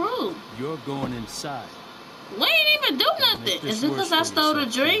being so rude? You're going inside. We ain't even do nothing. Is it because I stole the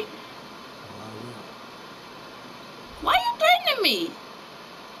drink? Why you threatening me?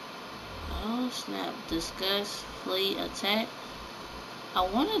 Oh snap! Discuss, flee, attack. I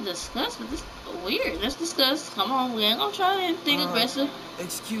want to discuss, but this is weird. Let's discuss. Come on, we ain't gonna try anything aggressive.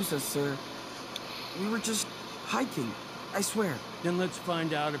 Excuse us, sir. We were just hiking. I swear. Then let's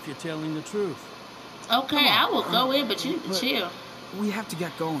find out if you're telling the truth. Okay, I will go in, but you need to chill. We have to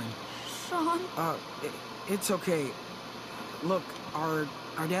get going. Sean? It's okay. Look, our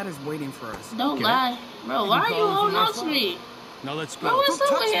dad is waiting for us. Don't lie. Bro, why are you holding on to me? Now let's go. Bro, what's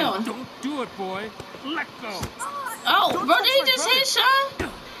up with him? Don't do it, boy. Let go. Oh, bro, did he just hit Sean?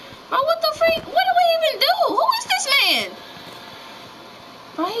 Bro, what the freak? What do we even do? Who is this man?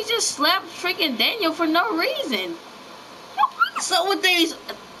 Bro, he just slapped freaking Daniel for no reason. What's up with these?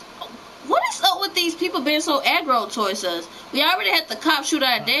 What is up with these people being so aggro towards us? We already had the cop shoot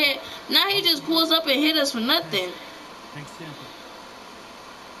our dad. Now he just pulls up and hit us for nothing.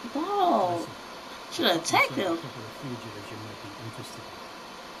 Bro, should have attacked him.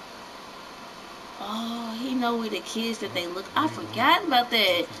 Oh, he know we the kids that they look. I forgot about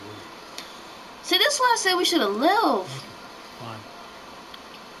that. See, that's why I said we should have left.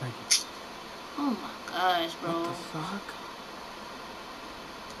 Oh my gosh, bro. What the fuck?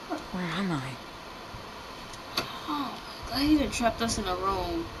 Where am I? Oh my god, he done trapped us in a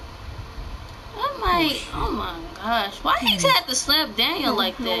room. I'm like, oh my gosh. Why he had to slap Daniel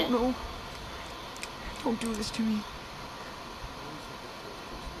like that? No. Don't do this to me.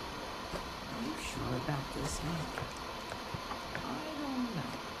 Are you sure about this, Hank? I don't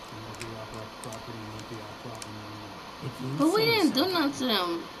know. Maybe our property won't be our problem anymore. If you But we say didn't so. do nothing to them.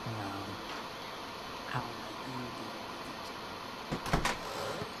 Well, how will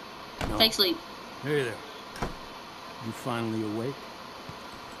you do? Take sleep. Hey there. You finally awake?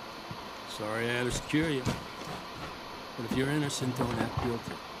 Sorry I had to scare you. But if you're innocent, don't act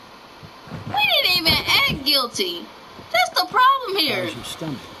guilty. We didn't even act guilty. That's the problem here. How's your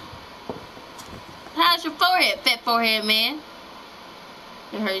stomach? How's your forehead, fat forehead man?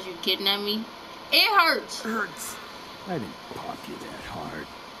 It hurts you kidnap me? It hurts. It hurts. I didn't pop you that hard.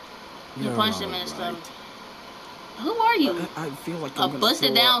 You You're punched him in all the stomach. right. Who are you? I feel like A I'm gonna busted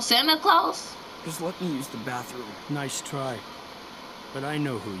throw down up. Santa Claus? Just let me use the bathroom. Nice try. But I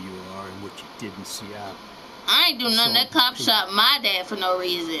know who you are and what you did in Seattle. I ain't do nothing. That cop shot my dad for no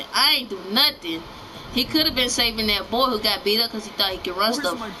reason. I ain't do nothing. He could have been saving that boy who got beat up because he thought he could run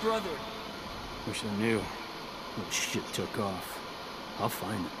stuff. Where's my brother? Wish I knew. What shit took off. I'll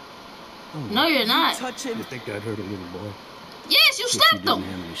find him. No, you're not. Touch him. You think I'd hurt a little boy? Yes, you Guess slapped you didn't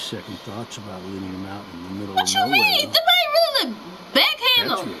him. have any second thoughts about leaving him out in the middle What of you nowhere. mean? The man really backhand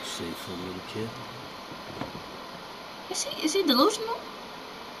That's him. real safe for a little kid. Is he delusional?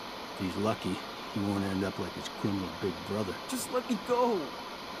 If he's lucky, he won't end up like his criminal big brother. Just let me go.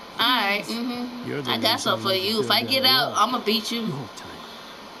 Alright, You're the I got reason something for we you. If built I get that out, wall. I'ma beat you. You hold tight.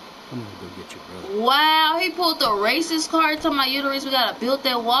 I'm gonna go get your brother. Wow, he pulled the racist card talking about you the reason we gotta build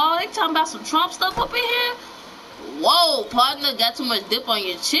that wall. They talking about some Trump stuff up in here. Whoa, partner, got too much dip on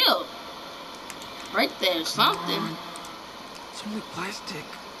your chip. Right there, something. It's only plastic.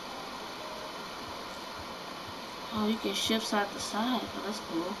 Oh, you can shift side to side. Oh, that's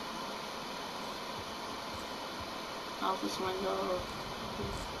cool. Office window.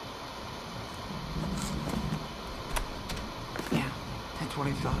 Yeah, that's what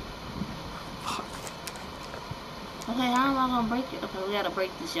I thought. Fuck. Okay, how am I gonna break it? Okay, we gotta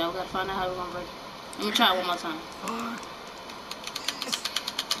break this, y'all. We gotta find out how we're gonna break it. Let me try it one more time.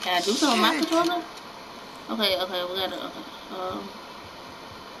 Can I do something with my controller? Okay, we gotta, okay.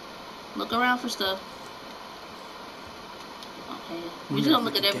 Look around for stuff. Okay, we just gonna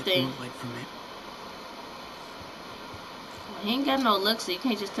look at everything. He ain't got no look, so you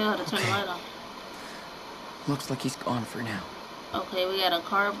can't just tell how to turn the light on. Looks like he's gone for now. Okay, we got a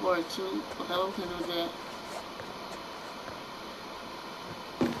cardboard too. Okay, what we can do with that?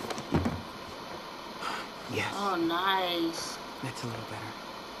 Yes. Oh, nice. That's a little better.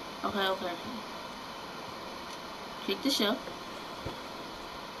 Okay. Kick the shelf.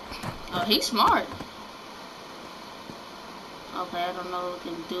 Oh, he's smart. Okay, I don't know what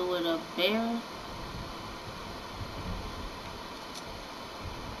we can do with a bear.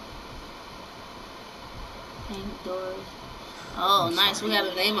 Paint doors. Oh, nice. We got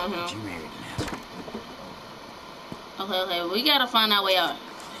a name on him. Okay, we gotta find our way out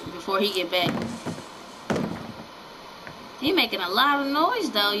before he get back. He making a lot of noise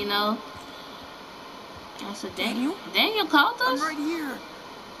though, you know. I said, Daniel Daniel called us? I'm right here.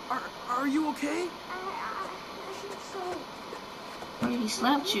 Are you okay? I think so. Or he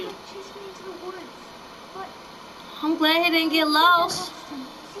slapped you. Chased me into the woods. But I'm glad he didn't get lost. is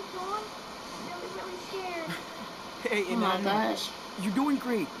he gone? I'm really scared. Hey, Oh my gosh. You're doing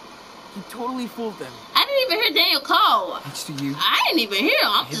great. You totally fooled them. I didn't even hear Daniel call. Thanks to you. I didn't even hear him.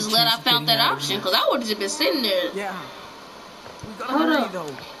 I'm just glad I found that option because I would have just been sitting there. Yeah. We gotta Hold hurry up. though.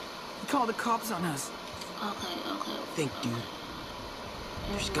 He called the cops on us. Okay. Think, dude.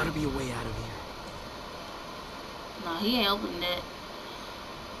 There's gotta be a way out of here. No, he ain't opening that.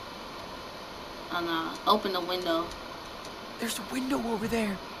 Oh no, open the window. There's a window over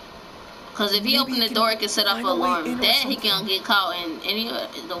there. Cause if he open the door, it can set off an alarm. That he can get caught in.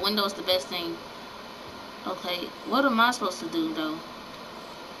 The window is the best thing. Okay, what am I supposed to do though?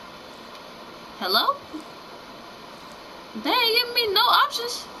 Hello? They ain't giving me no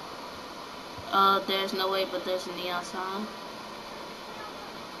options. There's no way, but there's a neon sign.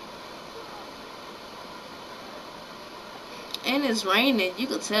 And it's raining. You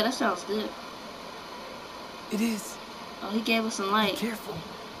could tell. That sounds good. It is. Oh, he gave us some light. Be careful.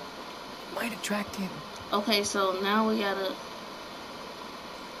 Might attract him. Okay, so now we gotta.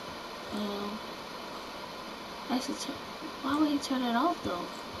 Actually, why would he turn it off though?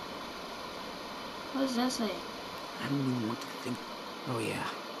 What does that say? I don't even want to think. Oh yeah.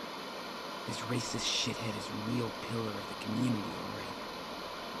 This racist shithead is a real pillar of the community, alright.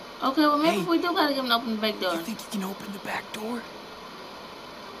 Okay, well maybe we do gotta get him to open the back door. You think he can open the back door?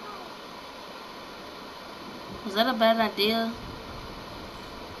 Was that a bad idea?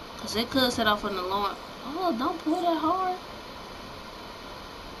 Cause it could set off an alarm. Oh, don't pull that hard.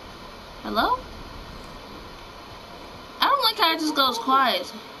 Hello? I don't like how it just goes quiet.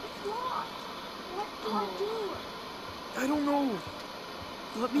 What do I do? I don't know.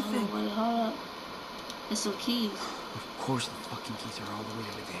 Let me think. Wait, hold up. There's some keys. Of course the fucking keys are all the way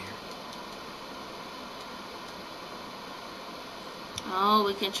over there. Oh,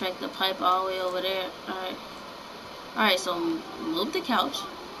 we can track the pipe all the way over there. Alright. Alright, so move the couch.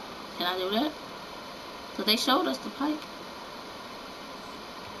 Can I do that? Cause they showed us the pipe.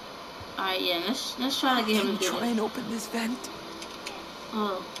 Alright, yeah, let's try to get him to do it. Try and open this vent.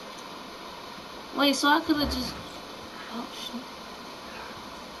 Oh. Wait, so I could have just. Oh shit.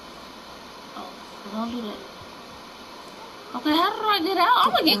 Oh, don't do that. Okay, how do I get out?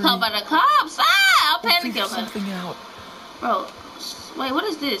 I'm gonna get caught by the cops. Ah, I'm panicking. Figure something out. Bro, wait, what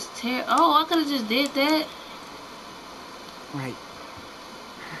is this? Oh, I could have just did that. Right.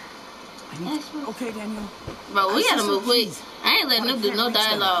 Okay, Daniel. Bro, we gotta move quick. I ain't letting them do no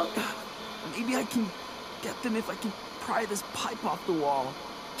dialogue. Maybe I can get them if I can pry this pipe off the wall.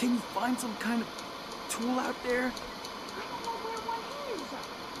 Can you find some kind of tool out there? I don't know where one is.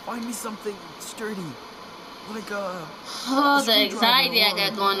 Find me something sturdy. Like a... Oh, the anxiety I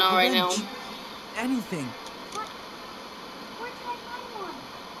got going on right now. Anything. Where can I find one?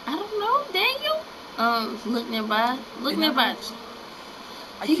 I don't know, Daniel. Look nearby. Look nearby.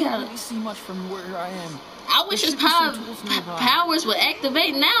 I can't really see much from where I am. I wish his powers would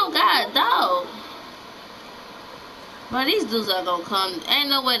activate now. God, dog. But these dudes are gonna come. Ain't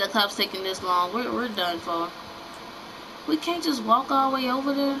no way the cops taking this long. We're done for. We can't just walk all the way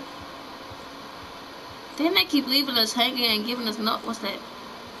over there. Then they keep leaving us hanging and giving us no. What's that?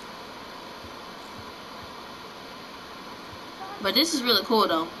 But this is really cool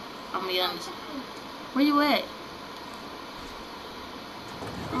though. I'm gonna be honest. Where you at?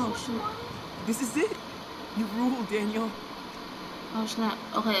 Oh shoot. This is it. You rule, Daniel. Oh snap.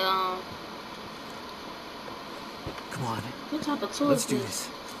 Okay, Come on. What type of tool Let's is do this? this.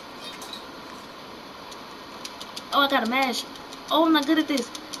 Oh, I got a mash. Oh, I'm not good at this.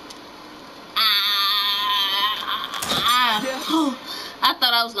 Yes. Oh, I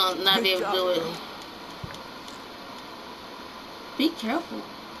thought I was gonna not Good be able to do it. bro. Be careful.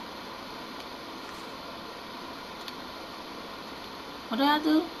 What did I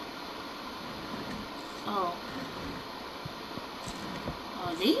do? Oh.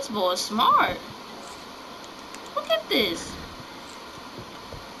 Oh, these boys smart. Look at this.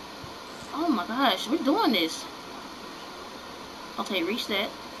 Oh my gosh, we're doing this. Okay, reach that.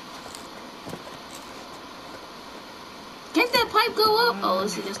 Get that pipe go up? Oh,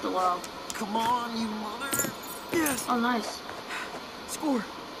 it's against the wall. Come on, you mother. Yes. Oh, nice. Score.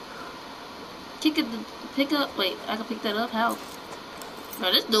 Pick up. Wait, I can pick that up? How?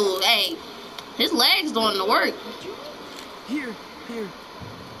 Bro, this dude, hey, his legs doing the work. Here.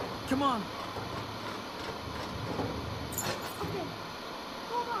 Come on. Okay.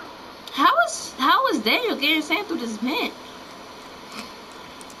 Hold on. How is Daniel getting sand through this vent?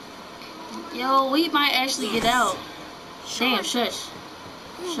 Yo, we might actually get out. Damn, shush.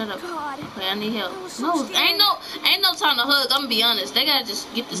 Shut up. God. Okay, I need help. So No, scared. ain't no time to hug. I'm gonna be honest. They gotta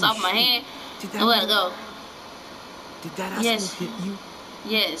just get this off my hand and let it go. Did that asshole Yes. hit you?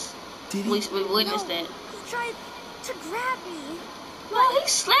 Yes. Did he? We witnessed that. He tried to grab me. No, he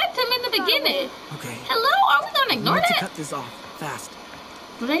slapped him in the beginning. Okay. Hello? Are we gonna ignore We need to that? cut this off fast.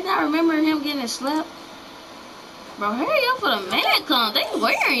 Do they not remember him getting slapped? Bro, hurry up for the man come. They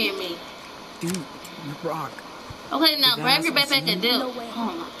worrying me. Dude, Rock. Okay, now Did that grab your asshole backpack see and you? do. No way.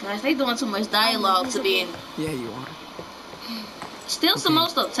 Oh my gosh, they doing too much dialogue to be in. Yeah, you are. Steal some more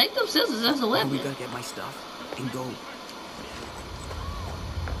stuff. Take them scissors as a Oh, weapon. we gotta get my stuff and go.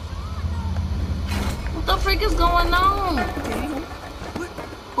 What the freak is going on? Daniel,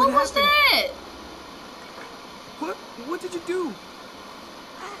 What was that? What did you do?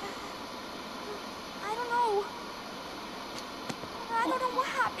 I don't know. I don't know what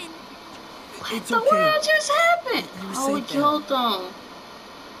happened. It's The okay. world just happened. You were Oh, safe then. killed them.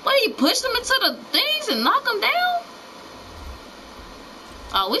 What, you pushed them into the things and knock them down?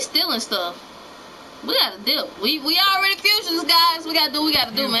 Oh, we stealing stuff. We gotta dip. We already fusions, guys. We gotta do what we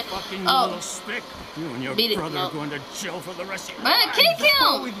gotta do, man. Fucking Oh, little spick. You and your Beat it. brother No. are going to jail for the rest of your man, lives. kick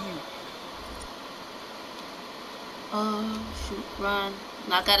him. With you. Oh, shoot, run.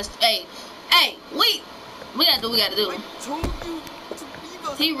 No, I gotta. Hey, wait. We gotta do what we gotta do. I told you to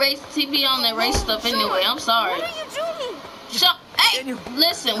leave us. He be on that race stuff anyway. I'm sorry. What are you doing? Hey, Daniel,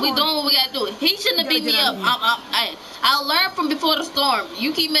 listen, we doing what we gotta do. He shouldn't have beat me up. I'll learn from before the storm.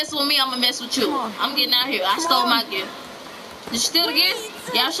 You keep messing with me, I'm gonna mess with you. I'm getting out here. I stole my gear. Did you steal the gear?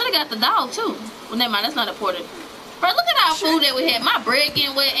 Yeah, I should have got the dog too. Well, never mind, that's not important. Bro, look at our food that we had. My bread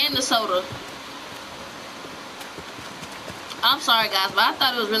getting wet and the soda. I'm sorry, guys, but I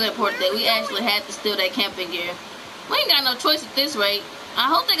thought it was really important that we actually had to steal that camping gear. We ain't got no choice at this rate. I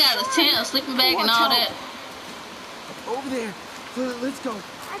hope they got a tent, a sleeping bag, and all that. Over there. Let's go.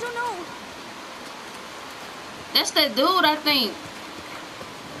 I don't know. That's that dude, I think.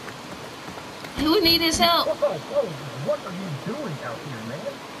 We need his help. Whoa, what are you doing out here, man?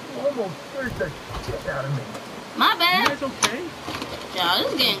 You almost scared the shit out of me. My bad. You guys okay? Y'all,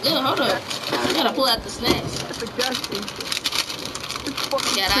 this is getting good. Hold up. We gotta pull out the snacks. At the gas station. It's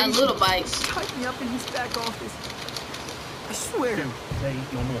fucking Got our crazy. little bikes. Tied me up in his back office. I swear. Dude, say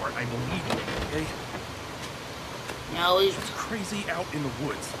no more. I believe you. Okay? Y'all, we... It's crazy out in the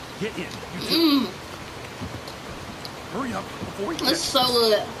woods. Get in. You two. Hurry up before he That's gets so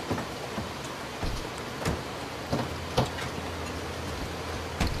good.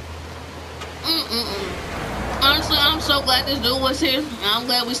 Honestly, I'm so glad this dude was here. And I'm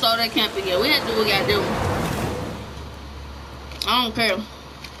glad we started that camp again. We had to do what we gotta do. I don't care.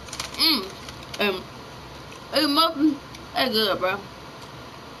 Hey, muffin. That's good, bro.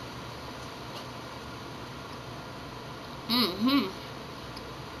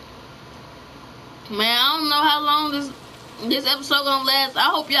 Man, I don't know how long this episode gonna last. I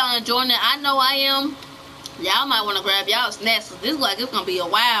hope y'all enjoying it. I know I am. Y'all might want to grab y'all snacks. This is like it's gonna be a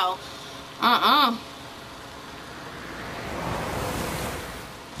while.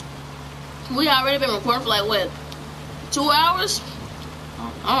 We already been recording for like what? 2 hours?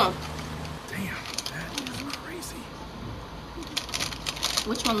 Damn, that is crazy.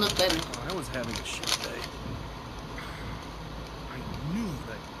 Which one looked better? Oh, I was having a shit day. I knew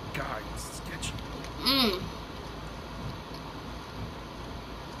that guy was sketchy.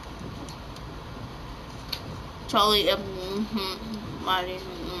 Charlie,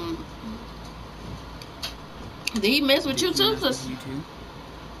 Did he mess with you too?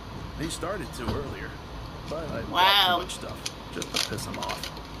 They started to earlier, but I bought Wow. too much stuff just to piss him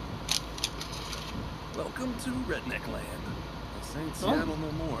off. Welcome to Redneck Land. This ain't Seattle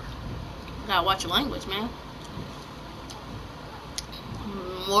no more. Gotta watch your language, man.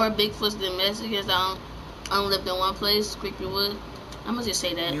 More Bigfoots than Mexicans. I don't lived in one place, Creepywood. I'm gonna just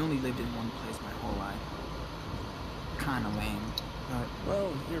say that. We only lived in one place my whole life. Kinda lame, but...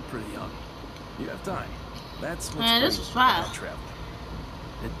 Well, you're pretty young. You have time. That's what's Man, this great was fire. about traveling.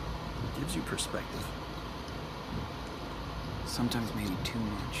 It gives you perspective. Sometimes maybe too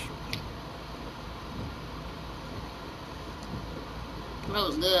much. That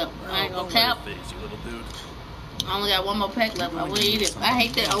was good. I ain't Well, gonna don't let cap. it phase you, little dude. I only got one more pack left. I will eat it. I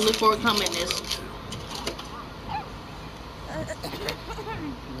hate that only 4 come in this.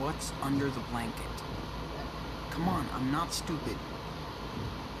 What's under the blanket? Come on, I'm not stupid.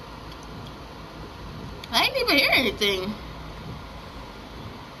 I ain't even hear anything.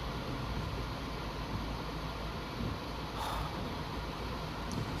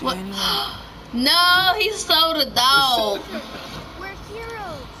 What? No, he stole the dog. We're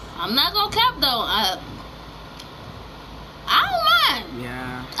heroes. I'm not gonna cap though. I don't mind.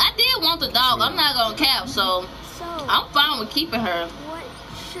 Yeah. I did want the dog. I'm not gonna cap, so I'm fine with keeping her. What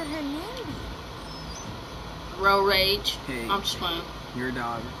should her name be? Road rage. Hey, I'm just playing. Your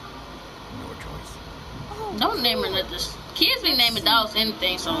dog. Your choice. Oh, don't name her nothing. Kids be naming dogs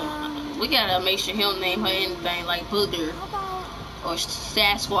anything, so we gotta make sure he don't name her anything like Booger or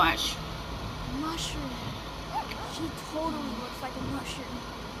Sasquatch. Mushroom. She totally looks like a mushroom.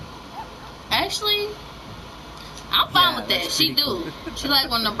 Actually, I'm fine with that. She do. Cool. She like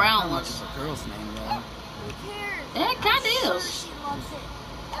one of the brown ones. It's a girl's name, though. Who cares? That kind of is. She loves it.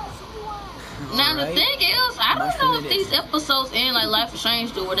 Now the thing is, I don't know if these episodes end like Life is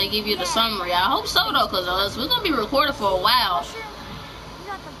Strange do, where they give you the summary. I hope so though, cause we're gonna be recording for a while.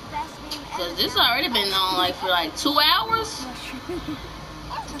 Cause this already been on like for like 2 hours.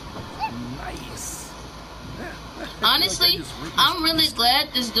 Nice. Honestly, I'm really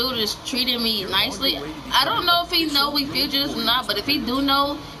glad this dude is treating me nicely. I don't know if he know we fugitives or not, but if he do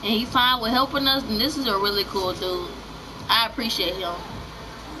know and he fine with helping us, then this is a really cool dude. I appreciate him.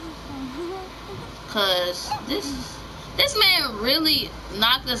 Cause this man really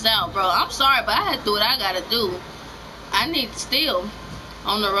knocked us out, bro. I'm sorry, but I had to do what I gotta do. I need to steal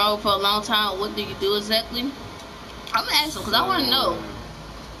on the road for a long time. What do you do exactly? I'm gonna ask him because I want to know.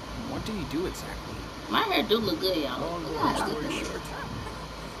 What do you do exactly? My hair do look good, y'all. Long story short,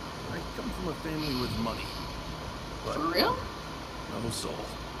 I come from a family with money. But for real? No soul.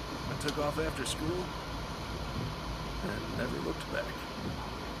 I took off after school and never looked back.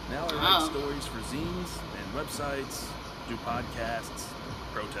 Now I write stories for zines and websites, do podcasts,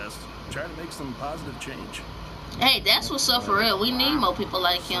 protest, try to make some positive change. Hey, that's what's up for real. We need more people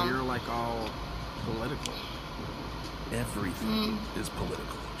like him. So you're like all political. Everything is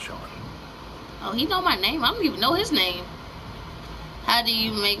political, Sean. Oh, he know my name. I don't even know his name. How do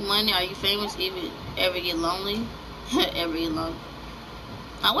you make money? Are you famous? Ever get lonely? Ever get lonely?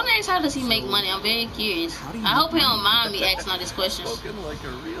 I want to ask, how does he make money? I'm very curious. I hope he don't mind me asking all these questions. Spoken like a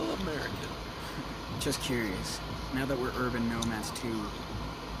real American. Just curious. Now that we're urban nomads too,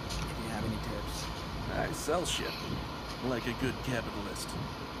 if you have any tips. I sell shit. Like a good capitalist.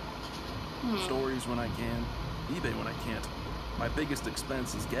 Stories when I can. eBay when I can't. My biggest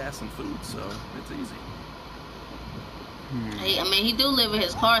expense is gas and food, so it's easy. Hey, I mean, he do live in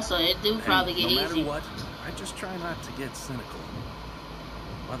his car, so it do probably get easy. No matter what, I just try not to get cynical.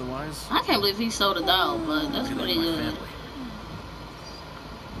 Otherwise, I can't believe he sold a dog, but that's pretty good. Family.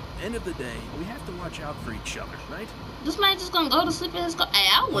 End of the day, we have to watch out for each other, right? This man just gonna go to sleep in his car. Hey,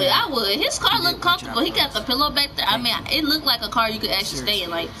 I would. His car look comfortable. He got the pillow back there. I mean, it looked like a car you could actually stay in.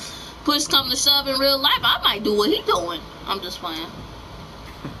 Like, push come to shove in real life, I might do what he doing. I'm just playing.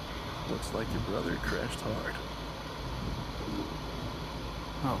 Looks like your brother crashed hard.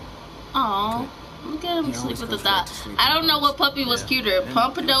 Oh, look at him sleep with the dog. I don't know what puppy was cuter,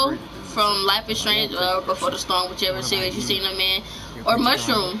 Pompadour from Life is Strange or Before the Storm, whichever series you seen him in, or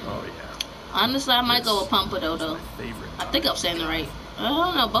Mushroom. Oh yeah. Honestly, I might go with Pompadour though. I think I'm saying it right. I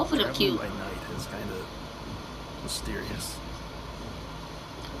don't know, both of them cute. By night is kind of mysterious.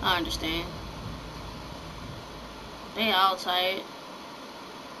 I understand. They all tired.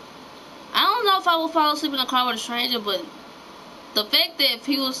 I don't know if I would fall asleep in a car with a stranger, but the fact that if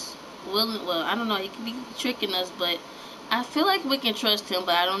he was willing, well, I don't know, he could be tricking us, but I feel like we can trust him,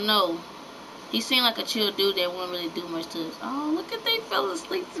 but I don't know. He seemed like a chill dude that wouldn't really do much to us. Oh, look at they fell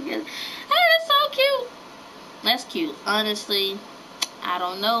asleep together. Hey, that's so cute. That's cute. Honestly, I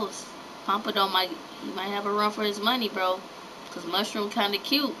don't know. Pompadour might have a run for his money, bro. Because Mushroom kind of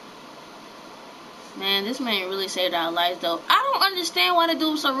cute. Man, this man really saved our lives, though. I don't understand why the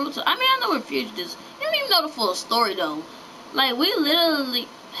dude was so rude to. I mean, I know we're fugitives. You don't even know the full story, though. Like, we literally...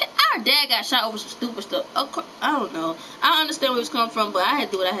 Our dad got shot over some stupid stuff. I don't know. I understand where he was coming from, but I had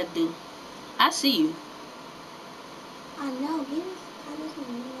to do what I had to do. I see you. I know.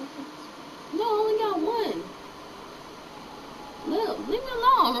 No, I only got one. Look, leave me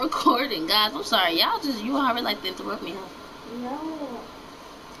alone. I'm recording, guys. I'm sorry. You already like to interrupt me, huh? No.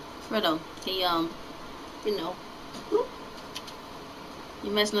 Fredo, can you know,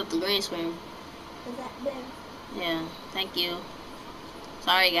 you messing up the green screen. Is that better? Yeah, thank you.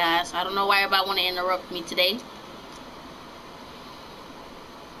 Sorry, guys. I don't know why everybody want to interrupt me today.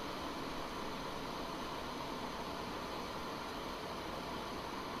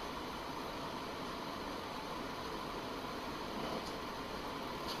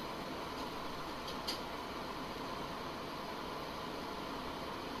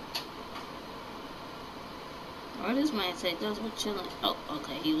 Where this man take us? We're chilling. Oh,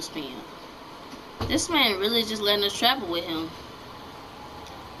 okay, he was peeing. This man really just letting us travel with him.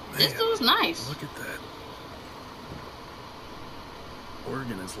 Man, this dude's nice. Look at that.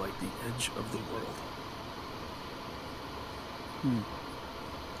 Oregon is like the edge of the world.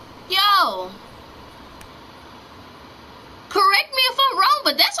 Yo! Correct me if I'm wrong,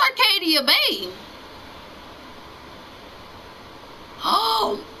 but that's Arcadia Bay.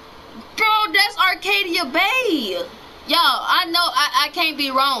 Oh, bro, that's Arcadia Bay. Y'all, I know I can't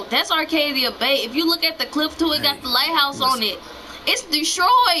be wrong. That's Arcadia Bay. If you look at the cliff too, it got the lighthouse on it. It's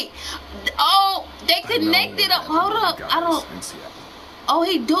destroyed. Oh, they connected up. Hold up. I don't. Oh,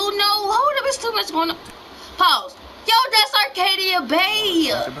 he do know. Hold up, it's too much going on. Pause. Yo, that's Arcadia Bay.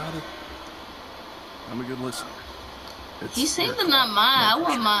 Talk about it. I'm a good listener. He seems to not mind. I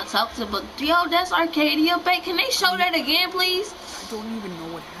wouldn't mind talking to, but yo, that's Arcadia Bay. Can they show that again, please? I don't even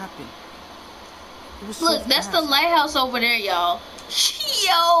know what happened. It was Look, so that's fast. the lighthouse over there, y'all.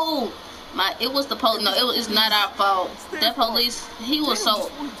 Yo, it was the police. No, it's not our fault. That police, he was so.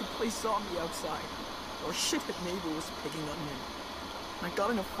 Just wanted to play zombie outside. Our shithead neighbor was picking on him. I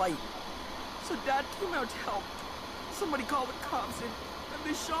got in a fight. So Dad came out to help. Somebody called the cops and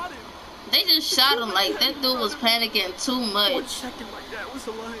they shot him. They just shot him like that dude was panicking too much. 1 second like that was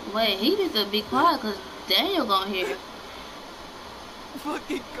alive. Wait, he need to be quiet because Daniel gonna hear.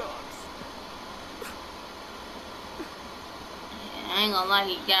 Fucking cops. Yeah, I ain't gonna lie,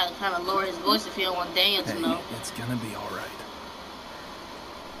 he gotta kind of lower his voice if he don't want Daniel to know. It's gonna be all right.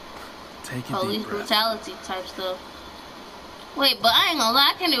 Take a Police deep breath. brutality type stuff. Wait, but I ain't gonna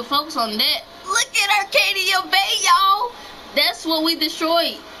lie, I can't even focus on that. Look at Arcadia Bay, y'all. That's what we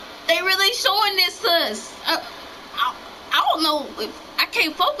destroyed. They really showing this to us. I don't know if I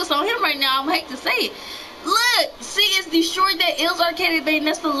can't focus on him right now. I hate to say it. Look, see, it's destroyed. That is Arcadia Bay, and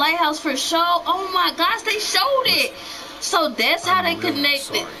that's the lighthouse for sure. Oh my gosh, they showed it. So that's how they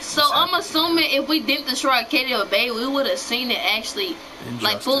connected. So I'm assuming if we didn't destroy Arcadia Bay, we would have seen it actually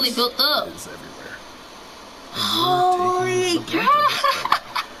like fully built up. Holy crap!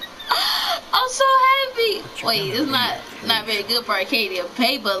 I'm so happy. Wait, it's not very good for Arcadia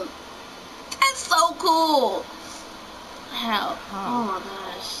Bay, but that's so cool. How? Oh my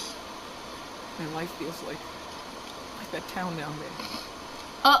gosh. My life feels like that town down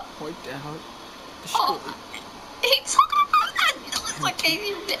there. Wiped out. Destroyed. He talking about that. It's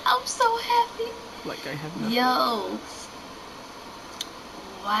Arcadia Bay. I'm so happy. Like I have nothing. Yo.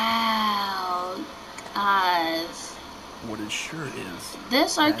 Wow. Guys. What it sure is.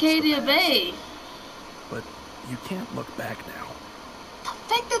 That's Arcadia Bay. But you can't look back now. The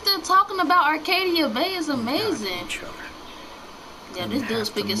fact that they're talking about Arcadia Bay is amazing. Yeah, this dude's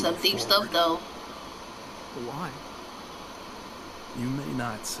speaking some deep stuff though. Why? You may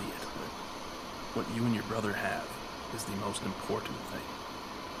not see it, but what you and your brother have is the most important thing.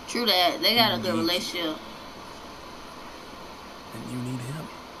 True that. They got a good relationship. And you need him.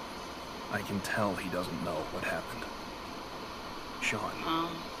 I can tell he doesn't know what happened. Sean,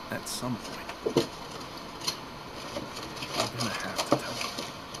 at some point, I'm gonna have to tell him.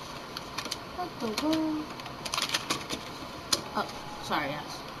 What the world? Oh, sorry,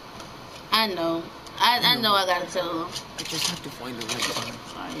 guys. I know. I know I gotta tell him. I just have to find the right time.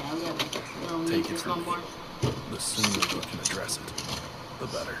 Sorry, yeah, we don't need Take it this no from more. me. The sooner we can address it, the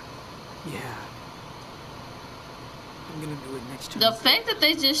better. Yeah. I'm gonna do it next time. The fact that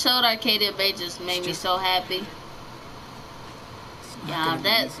they just showed Arcadia Bay just made me so happy. Yeah,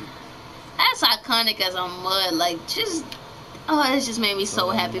 that's iconic as a mud. Like, just it just made me so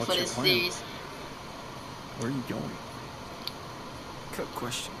happy for this series. Where are you going? Good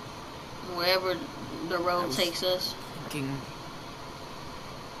question. Wherever the road takes us. Thinking,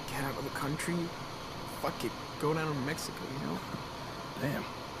 get out of the country. Fuck it, go down to Mexico. You know. Damn,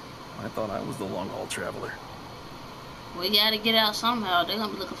 I thought I was the long haul traveler. We gotta get out somehow. They're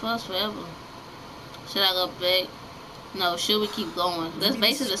gonna be looking for us forever. Should I go back? No, should we keep going? That's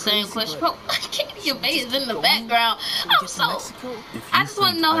basically the same question. Bro, Arcadia Bay is in the background. I'm so. I just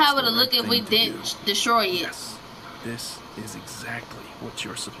want to know how it would look if we didn't destroy it. Yes, this is exactly what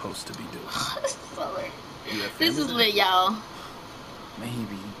you're supposed to be doing. This is so lit. This is lit, y'all.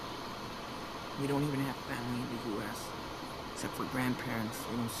 Maybe. We don't even have family in the U.S. Except for grandparents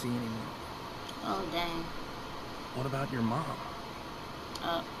we don't see anymore. Oh, dang. What about your mom?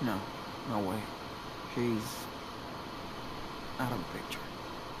 No way. She's out of the picture.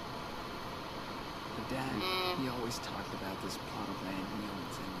 But Dad, he always talked about this plot of land he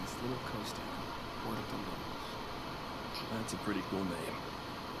owns in this little coast town, Puerto Lobos. That's a pretty cool name.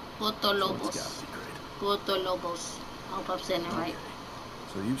 Puerto Lobos. So it's gotta be great. Puerto Lobos. I hope I'm saying it right.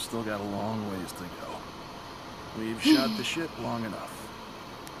 So you've still got a long ways to go. We've shot the shit long enough.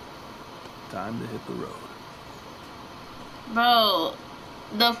 Time to hit the road. Bro,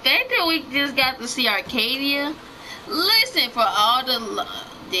 the fact that we just got to see Arcadia, listen, for all the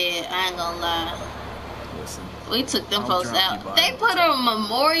yeah, I ain't gonna lie. Listen, we took them I'll folks drop out. you by They in put a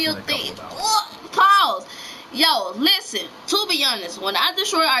memorial thing. Pause. Yo, listen, to be honest, when I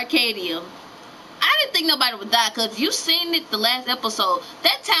destroyed Arcadia, I didn't think nobody would die, because you seen it the last episode.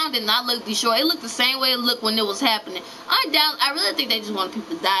 That town did not look destroyed. It looked the same way it looked when it was happening. I really think they just wanted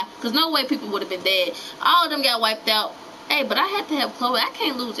people to die, because no way people would have been dead. All of them got wiped out. Hey, but I had to have Chloe. I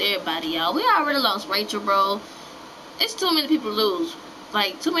can't lose everybody, y'all. We already lost Rachel, bro. It's too many people to lose.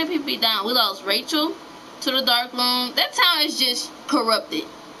 Like, too many people be down. We lost Rachel to the dark room. That town is just corrupted.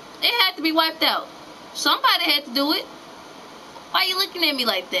 It had to be wiped out. Somebody had to do it. Why are you looking at me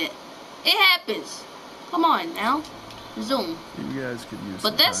like that? It happens. Come on now. Zoom. You guys could use.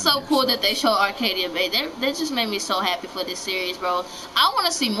 But that's so cool that they show Arcadia Bay. That just made me so happy for this series, bro. I want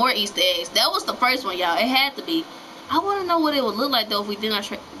to see more Easter eggs. That was the first one, y'all. It had to be. I want to know what it would look like, though, if we did not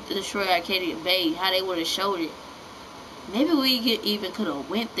destroy Arcadia Bay. How they would have showed it. Maybe we even could have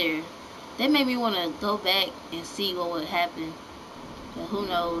went there. That made me want to go back and see what would happen. But who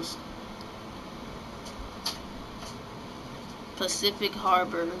knows. Pacific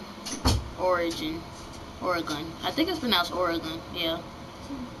Harbor, Oregon. I think it's pronounced Oregon. Yeah.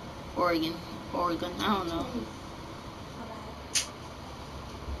 Oregon. I don't know.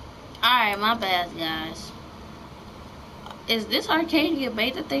 Alright, my bad, guys. Is this Arcadia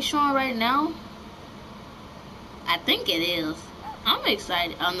Bay that they showing right now? I think it is. I'm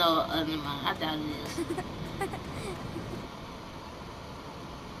excited. Oh no, never mind. I doubt it is.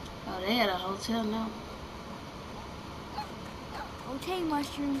 Oh, they had a hotel now. Okay,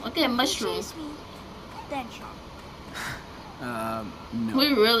 mushroom. Okay, mushroom. Then Sean. No.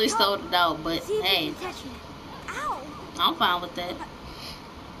 We really stole it out, but hey, Ow. I'm fine with that.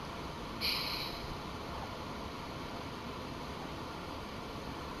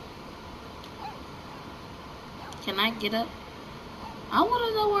 Can I get up? I want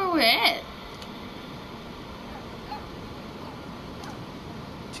to know where we're at.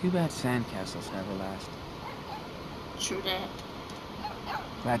 Too bad sandcastles never last. True that.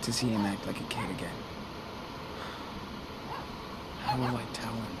 Glad to see him act like a kid again. How will I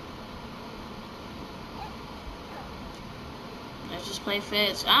tell him? Let's just play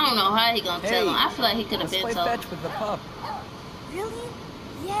fetch. I don't know how he gonna tell him. I feel like he could have been told. Let's play fetch with the pup. Really?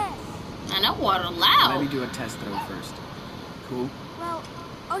 Yes. And that water loud. Let me do a test throw first. Cool? Well,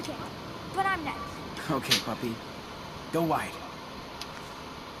 okay. But I'm next. Okay, puppy. Go wide.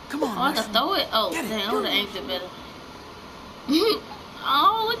 Come on, I can throw it. Oh, dang, I would have aimed it better.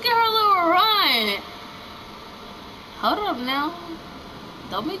 Oh, look at her little run. Hold up now.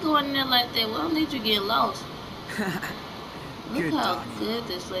 Don't be going in there like that. We don't need you getting lost. Look Good how dog. good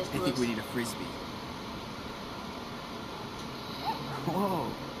this place looks. I think we need a frisbee. Whoa.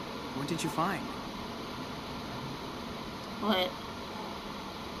 What did you find? What?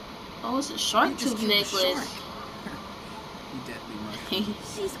 Oh, it's a shark tooth necklace. You deadly monkey.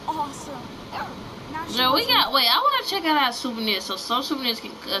 She's awesome. Now she So we wants got, wait, I want to check out our souvenirs. So some souvenirs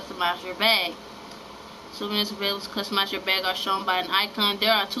can customize your bag. Souvenirs available to customize your bag are shown by an icon.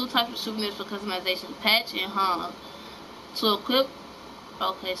 There are two types of souvenirs for customization: patch and hung. To equip,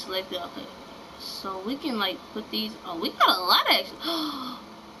 okay, select it. Okay, so we can like put these. Oh, we got a lot of extra.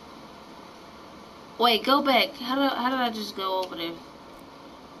 Wait, go back. How did I just go over there?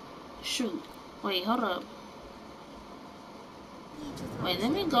 Shoot. Wait, hold up. Wait,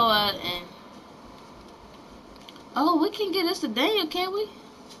 let me go out and. Oh, we can get this to Daniel, can't we?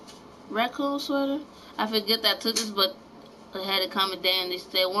 Raccoon sweater. I forget that I took this, but I had it comment down. They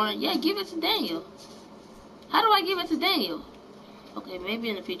said, "Warren, yeah, give it to Daniel." How do I give it to Daniel? Okay, maybe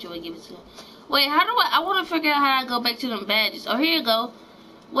in the future we'll give it to him. Wait, how do I want to figure out how I go back to them badges. Oh, here you go.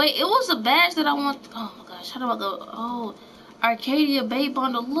 Wait, it was a badge that I want. Oh my gosh, how do I go? Oh, Arcadia Bay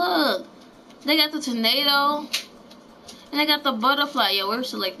bundle. Look, they got the tornado. And I got the butterfly. Yeah, we're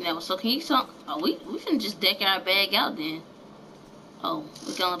selecting that one. So can you tell? Oh, we can just deck our bag out then. Oh,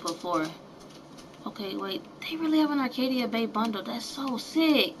 we can only put 4. Okay, wait. They really have an Arcadia Bay bundle. That's so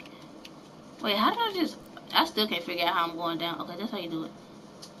sick. Wait, how did I just? I still can't figure out how I'm going down. Okay, that's how you do it.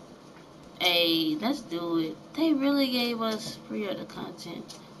 Hey, let's do it. They really gave us free other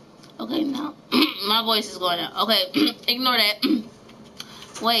content. Okay, now my voice is going out. Okay, ignore that.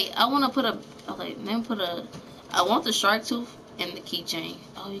 Wait, I want to put a. Okay, let me put a. I want the shark tooth and the keychain.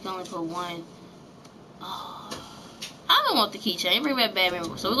 Oh, you can only put 1. Oh, I don't want the keychain. Bring back bad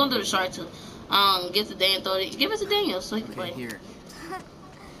memory. So we're gonna do the shark tooth. Get to Daniel. Give it to Daniel so he can play. Here.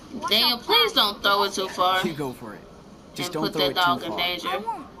 Daniel, please don't throw it too far. You go for it. Just And don't put throw that it dog too in far. danger. I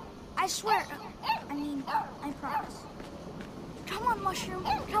won't. I swear. I mean, I promise. Come on, Mushroom.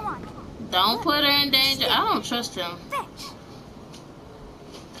 Come on. Don't put her in danger. I don't trust him. Thanks.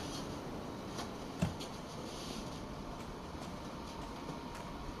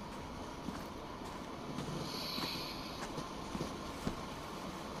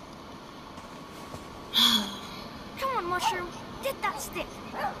 Come on, Mushroom. Get that stick.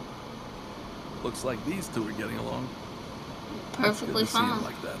 Looks like these two are getting along. Perfectly It's good to see 'em fine.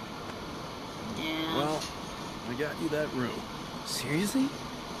 like that. Yeah. Well, I got you that room. Seriously?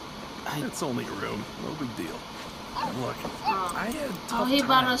 It's only a room. No big deal. And look, I had a Oh, tough he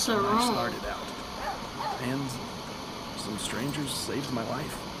bought time us a when I room. started out. And some strangers saved my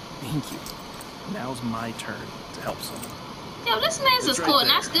life. Thank you. Now's my turn to help someone. Yo, this man's It's is right cool,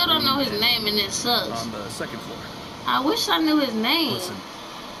 and I there. still don't know his name, and it sucks. On the second floor. I wish I knew his name. Listen,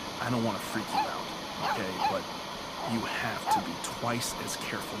 I don't want to freak you out, okay? But you have to be twice as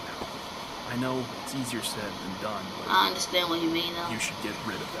careful now. I know it's easier said than done, but I understand what you mean, though. you should get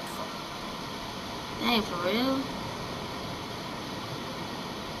rid of that phone. Dang, for real?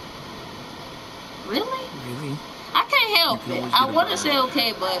 Really? Really? I can't help You can it. always I get want to it say back.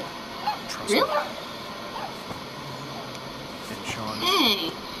 okay, but Trust really? me. And Sean,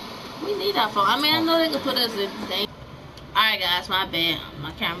 Dang. We need our phone. I mean, I know they could put us in danger. Alright, guys, my bad.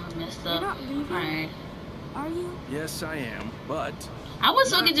 My camera messed You're up. not leaving, Alright. are you? yes, I am, but I wish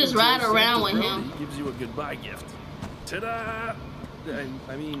we not could just until ride around with Santa him. Brody gives you a goodbye gift. Ta-da!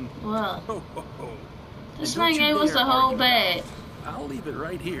 I mean, What? ho, ho, ho. This And don't man you gave us dare a whole argue about bag. it. I'll leave it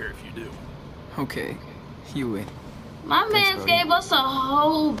right here if you do. Okay. You win. My Thanks, man Brody. gave us a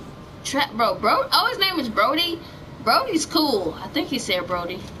whole trap, bro. Oh, his name is Brody. Brody's cool. I think he said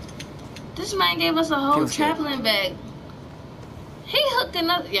Brody. This man gave us a whole Feels good. traveling bag. He hooking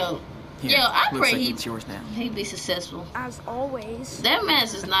up, yo. Here, Yo, I looks pray like he it's yours now. he be successful. As always. That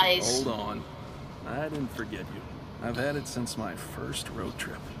man's is nice. Hold on. I didn't forget you. I've had it since my first road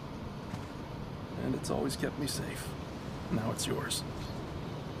trip. And it's always kept me safe. Now it's yours.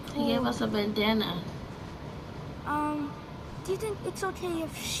 He gave us a bandana. Do you think it's okay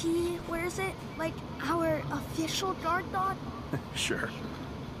if she wears it? Like our official guard dog? Sure.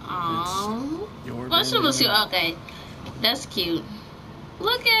 Aww. Your Well, she was cute. bandana. Okay. That's cute.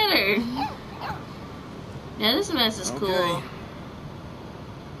 Look at her. Yeah, this mess is cool. Okay.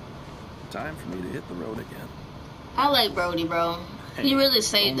 Time for me to hit the road again. I like Brody, bro. He Hey, really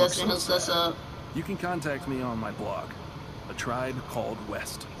saved don't us look and hooked so us sad. up. You can contact me on my blog, A Tribe Called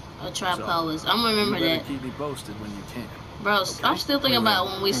West. A Tribe So, Called West. I'm gonna remember you better that. keep me posted when you can. Bro, I'm still thinking about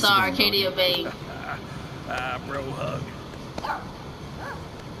when we Thanks saw again, Arcadia Bay. Bro hug.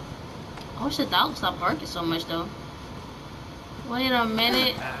 I wish the dog stopped barking so much, though. Wait a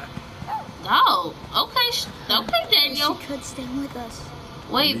minute. Dog. Okay, okay, Daniel. She could stay with us.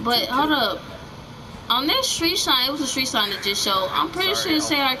 Wait, but hold up. On that street sign, it was a street sign that just showed. I'm pretty sure it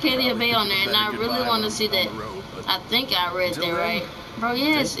said Arcadia Bay on there, and I really want to see that. I think I read that right. Bro,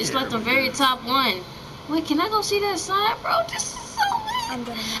 yes, it's like the very top one. Wait, can I go see that sign, bro? This is so I'm lit.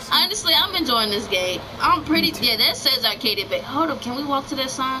 gonna miss him. Honestly, I'm enjoying this game. I'm pretty. Yeah, that says Arcadia Bay. Hold up, can we walk to that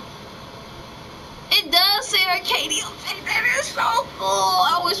sign? It does say Arcadia Bay. That is so cool.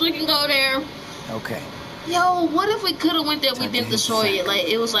 I wish we can go there. Okay. Yo, what if we could have went there? We Time to didn't hit destroy the it. Like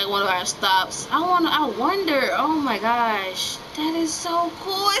it was like one of our stops. I wonder. Oh my gosh, that is so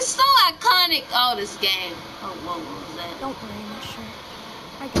cool. It's so iconic. Oh, this game. Oh, what was that? Don't worry, Mushroom.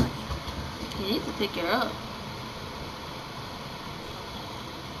 I got you. You need to pick her up.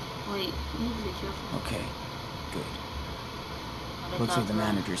 Wait, you need to be careful. Okay. Good. Oh, they Looks like the got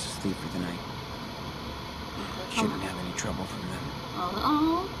her. manager's asleep for the night. Shouldn't have any trouble from them.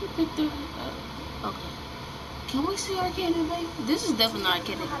 Oh, you picked her up. Okay. Can we see Arcadia Bay? This is definitely not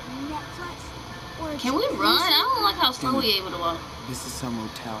Arcadia Bay. Netflix or Can we run? I don't like how slow we able to walk. This is some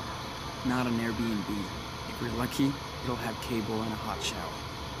motel, not an Airbnb. If we're lucky, it'll have cable and a hot shower.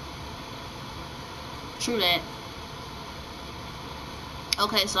 True that.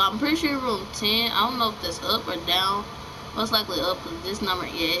 Okay, so I'm pretty sure room 10. I don't know if that's up or down. Most likely up because this number,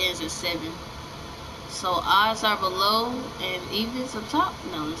 yeah, it ends at 7. So odds are below and evens up top.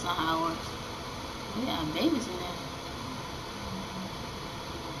 No, that's not how it works. We got babies in there.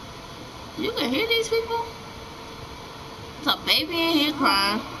 You can hear these people? There's a baby in here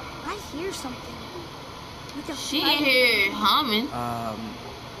crying. I hear something. Like a She fight. in here humming.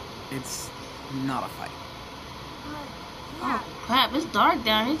 It's not a fight. Yeah. Oh crap, it's dark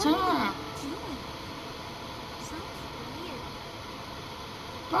down here. Turn around. Doing? Sounds weird.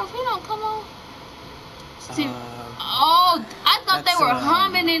 Bro, if he don't come on. Oh, I thought they were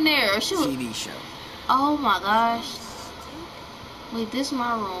humming in there. TV show. Oh my gosh. Wait, this is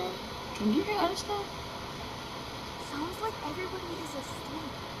my room. Can you hear other stuff? Sounds like everybody is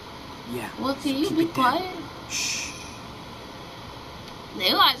asleep. Yeah. Well, can you be quiet? Shh.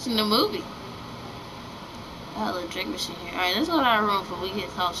 They watching the movie. I got a drink machine here. Alright, let's go to our room before we get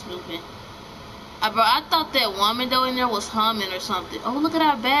caught snooping. Bro, I thought that woman though in there was humming or something. Oh, look at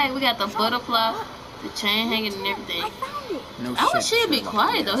our bag. We got the butterfly, the chain hanging and everything. I found it. No I wish shit, he'd be Sherlock,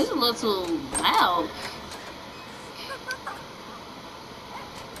 quiet though. yes. He's a little too loud.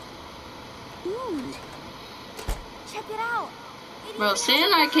 Ooh. Check it out. Bro,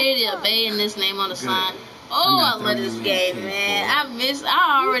 send Arcadia Bay in this name on the sign. Oh, I love this game, man.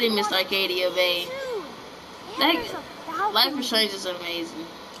 I already missed Arcadia Bay. That Life is Strange is amazing.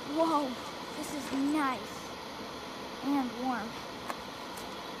 Whoa, this is nice and warm.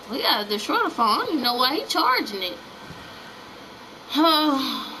 We gotta destroy the phone. I don't even know why he charging it.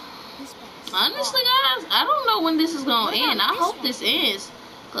 Honestly, guys, I don't know when this is gonna end. I hope this ends,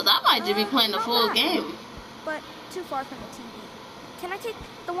 cause I might just be playing the full game. But too far from the TV. Can I take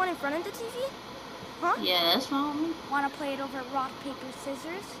the one in front of the TV? Huh? Yeah, that's fine with me. Wanna play it over rock, paper,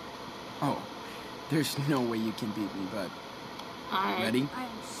 scissors? Oh, there's no way you can beat me, bud. Alright. Ready?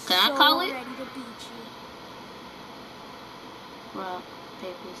 Can I call it? Ready to beat you. Rock,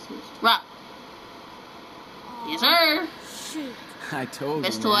 paper, scissors. Rock. Yes, sir. Shoot. I told you.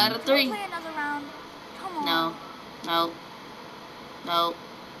 Best 2 out of 3. Play another round. Come on. No. No. No.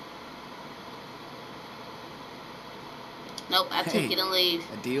 Nope, I take it and leave.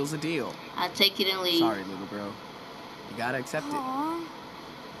 A deal's a deal. I take it and leave. Sorry, little bro. You gotta accept it.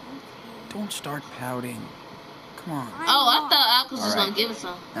 Don't start pouting. Come on. Oh, I thought Alcus was gonna give us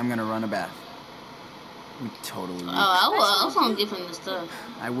some. I'm gonna run a bath. We totally. I was gonna give him the stuff.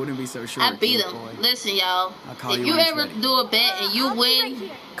 I wouldn't be so sure. I beat him. Listen, y'all. If you ever do a bet and you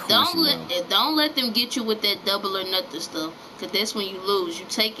win, don't let them get you with that double or nothing stuff. Cause that's when you lose. You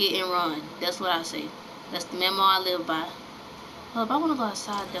take it and run. That's what I say. That's the memo I live by. Oh, if I wanna go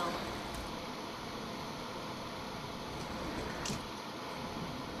outside though.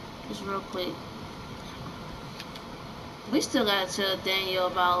 Just real quick. We still gotta tell Daniel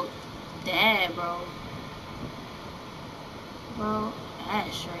about Dad, bro. Bro,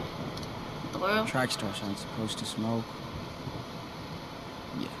 that's straight. What the world? Track stars aren't supposed to smoke.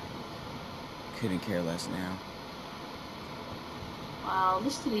 Yeah. Couldn't care less now. Wow,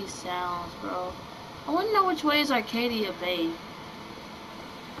 listen to these sounds, bro. I wanna know which way is Arcadia Bay.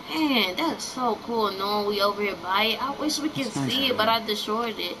 Man, that's so cool knowing we over here by it. I wish we could see it, but I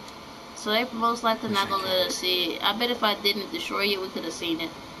destroyed it. So they most likely not gonna let us see it. I bet if I didn't destroy it, we could have seen it.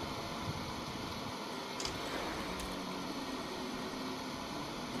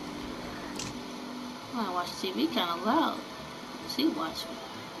 I wanna watch TV kind of loud. See, watch me.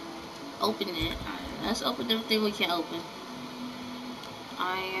 Open it. Alright, let's open everything we can open.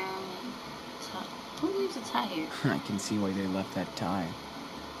 Iron. Who leaves a tie here? I can see why they left that tie.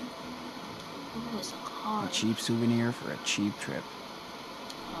 Oh, it's a car. A cheap souvenir for a cheap trip.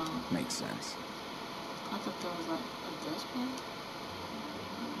 Oh. Makes sense. I thought that was like a dustbin.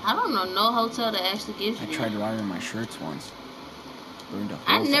 I don't know no hotel that actually gives you I tried ironing my shirts once. Burned a hole.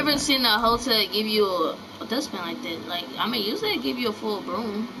 I've never seen a hotel give you a dustbin like that. Like, I mean, usually they give you a full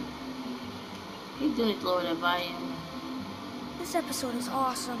broom. He do need to lower that volume. This episode is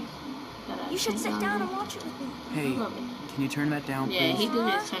awesome. You should sit down and watch it with me. Hey, can you turn that down, please? Yeah, he do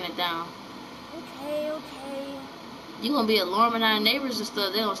need to turn it down. Okay, okay. You gonna be alarming our neighbors and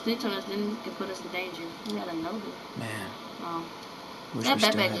stuff. They gonna snitch on us, then you can put us in danger. You gotta know that. Man. Oh. Wish That we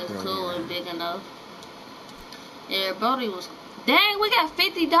still backpack had is Brody cool around. and big enough. Yeah, Brody was. Dang, we got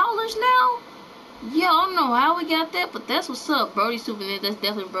 $50 now? Yeah, I don't know how we got that, but that's what's up. Brody's souvenir, that's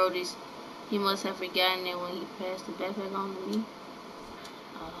definitely Brody's. He must have forgotten it when he passed the backpack on to me.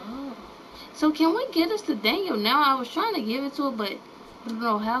 Oh. So can we get us to Daniel now? I was trying to give it to her, but I don't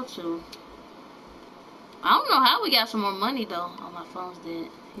know how to. I don't know how we got some more money though. Oh, my phone's dead.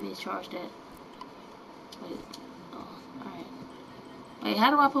 He didn't charge that. Wait. Oh, alright. Wait, how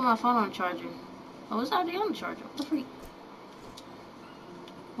do I put my phone on the charger? Oh, it's already on the charger. What the freak?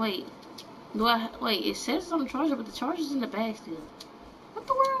 Wait. Wait, it says it's on the charger, but the charger's in the bag still. What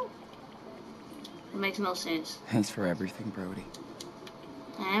the world? It makes no sense. Thanks for everything, Brody.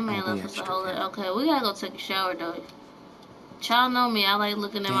 That man left us a whole lot. Okay, we gotta go take a shower though. Y'all know me, I like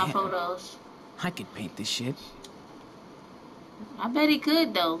looking at my photos. I could paint this shit. I bet he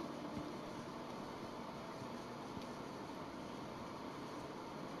could though.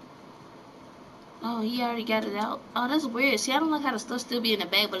 Oh, he already got it out. Oh, that's weird. See, I don't like how the stuff still be in the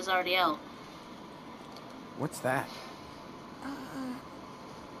bag, but it's already out. What's that?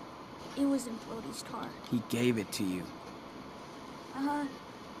 It was in Brody's car. He gave it to you.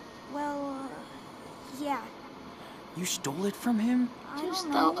 Well, yeah. You stole it from him? I don't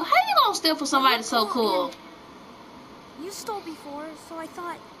know. How you gonna steal from somebody so cool? You stole before, so I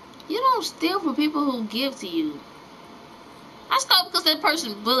thought... You don't steal from people who give to you. I stole because that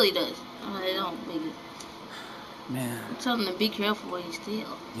person bullied us. They don't believe it. Man. I'm telling them to be careful when you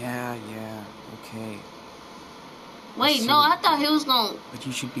steal. Yeah, okay. Wait, no, I thought he was gonna... But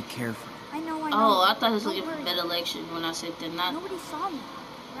you should be careful. I know. Oh, I thought he was looking for better election when I said that. Not... Nobody saw me,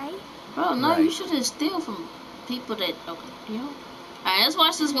 right? Bro, no, you shouldn't steal from people that... Okay, you know? Alright, let's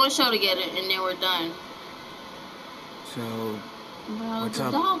watch this one show together and then we're done. So... Bro, what's the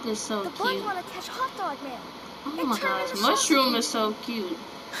up? dog is so the cute. The bugs want to catch hot dog man. Oh my gosh, Mushroom is so cute.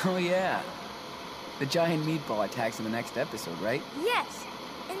 Oh yeah. The giant meatball attacks in the next episode, right? Yes.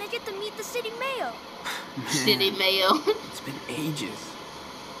 And they get to meet the city mayor. City mayor. It's been ages.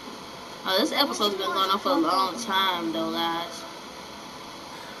 Oh, this episode's been going on for a long time though, guys.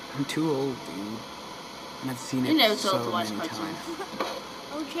 I'm too old, dude. And I've seen you it never so told to watch many cartoons. times.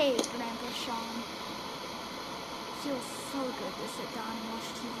 Okay, Grandpa Sean. Feels so good to sit down and watch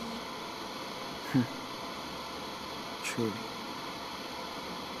TV. True.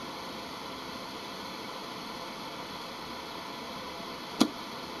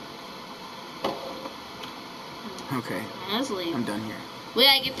 Okay. Let's leave. I'm done here. We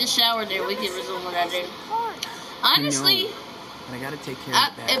gotta get the shower there. We can resume what I did. Honestly, but I gotta take care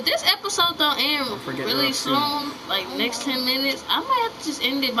of that. If this episode don't end really soon, like next 10 minutes, I might have to just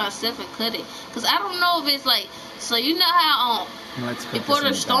end it myself and cut it. Cause I don't know if it's like, so you know how before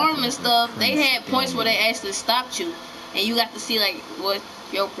the storm and stuff, they had points where they actually stopped you, and you got to see like what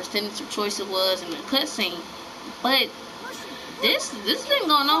your percentage of choices was in the cutscene. But this been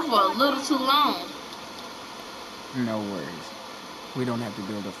going on for a little too long. No worries. We don't have to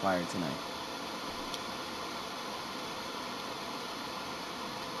build a fire tonight.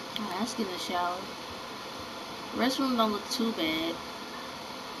 Alright, let's get in the shower. The restroom don't look too bad.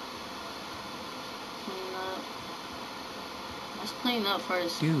 Clean up. Let's clean up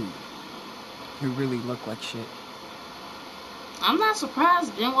first. Dude, you really look like shit. I'm not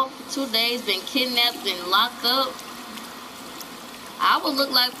surprised. Been woke for 2 days, been kidnapped, been locked up. I would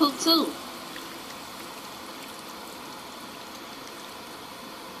look like poop too.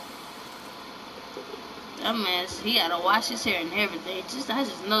 That man, he gotta wash his hair and everything. I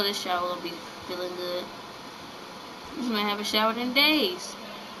just know this shower will be feeling good. This man haven't showered in days.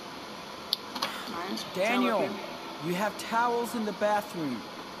 Right, Daniel, you have towels in the bathroom.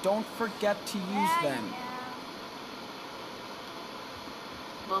 Don't forget to use them.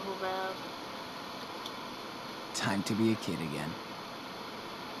 Bubble bath. Time to be a kid again.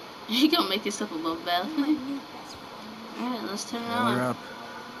 He gonna make himself a bubble bath. Alright, let's turn it on. We're up.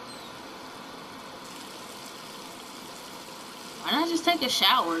 Why not just take a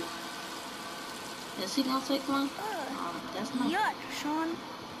shower? Is he gonna take one? That's not. Yuck, Sean.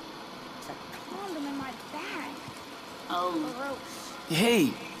 It's a condom in my bag. Oh. Gross.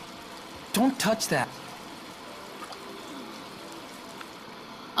 Hey, don't touch that.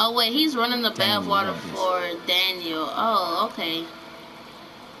 Oh wait, he's running the bath water for Daniel. Oh, okay.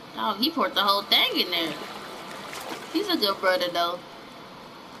 Oh, he poured the whole thing in there. He's a good brother though.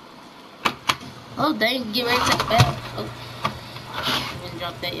 Oh, dang, get ready to take a bath. Oh. Didn't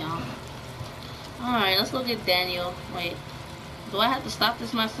drop that, y'all. Alright, let's go get Daniel. Wait. Do I have to stop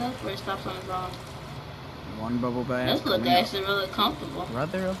this myself or it stops on its own? One bubble bath. This look actually really comfortable.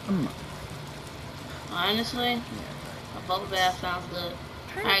 Brother of the month. Honestly, a bubble bath sounds good.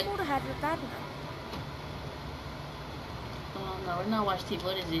 Pretty cool to have your bed now. Oh no, we're not watching TV.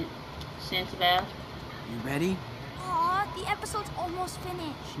 What is it? Sense bath? You ready? Aw, the episode's almost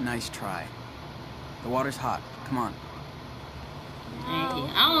finished. Nice try. The water's hot. Come on. Hey,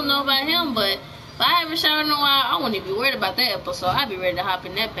 I don't know about him, but if I haven't showered in a while, I wouldn't even be worried about that episode. I'd be ready to hop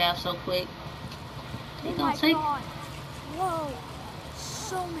in that bath so quick. They gonna take. God. Whoa,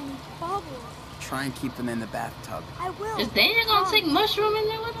 so many bubbles. Try and keep them in the bathtub. I will. Is Daniel gonna take Mushroom in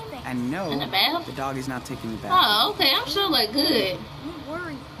there with him? And no, in the bath? The dog is not taking the bath. Oh, okay. I'm sure like good. Don't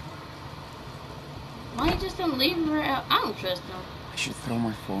worry. Why you just didn't leave her out? I don't trust him. I should throw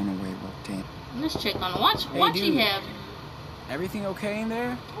my phone away, look, Dan. Let's check on him. Watch dude. he have. Everything okay in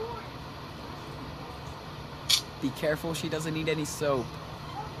there? Be careful, she doesn't need any soap.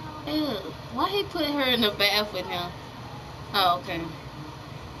 Ew, why he put her in the bath with him? Oh, okay.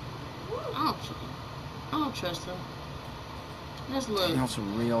 I don't trust him. Let's look. Daniel's a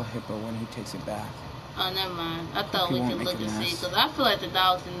real hippo when he takes a bath. Oh, never mind. I thought we could look and see, because I feel like the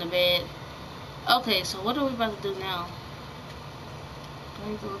dog's in the bed. Okay, so what are we about to do now?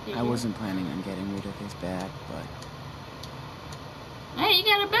 I wasn't planning on getting rid of his bag, but... Hey, you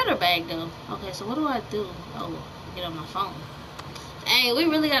got a better bag, though. Okay, so what do I do? Oh, get on my phone. Hey, we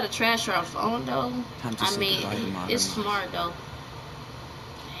really gotta trash our phone, though. I mean, it's smart, though.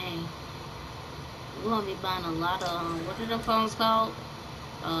 Hey, we're gonna be buying a lot of, what are the phones called?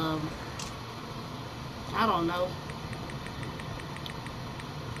 I don't know.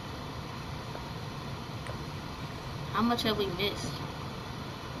 How much have we missed?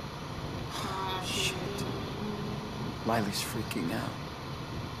 Shit. Lily's freaking out.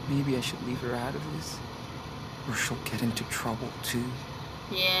 Maybe I should leave her out of this, or she'll get into trouble too.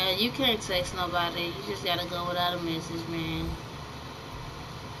 Yeah, you can't text nobody. You just gotta go without a message, man.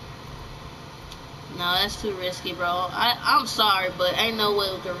 No, that's too risky, bro. I'm sorry, but ain't no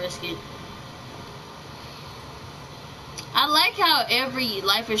way we can risk it. I like how every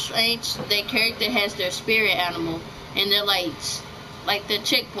Life is Strange, their character has their spirit animal, and they're like the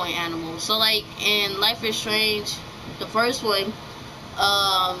checkpoint animal. So like in Life is Strange, the first one,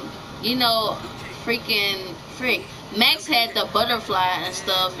 you know, Max had the butterfly and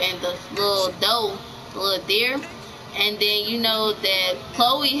stuff, and the little doe, the little deer, and then you know that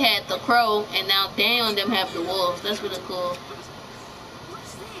Chloe had the crow, and now Daniel and them have the wolves. That's really cool.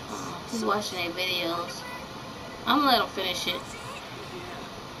 Keep watching their videos. I'm gonna let them finish it.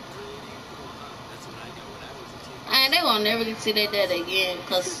 And they won't never get to see their dad again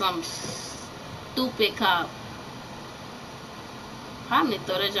because some stupid cop probably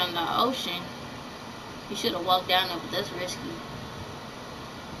throw that on the ocean. You should have walked down there, but that's risky.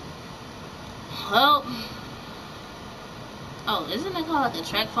 Well, oh, isn't that called like a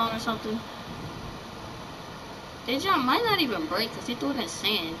track phone or something? That jump might not even break because he threw it in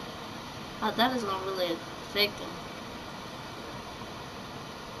sand. I thought it's gonna really affect him.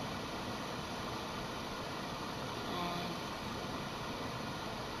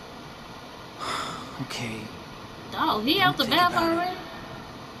 Okay. Oh, he out the bath already?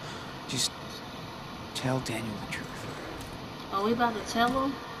 Just tell Daniel the truth. Oh, we about to tell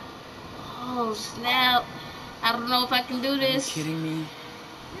him? Oh, snap. I don't know if I can do this. Are you kidding me?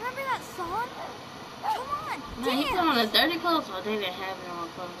 Remember that song? Come on, Man, he put on the dirty clothes. Oh, they didn't have any more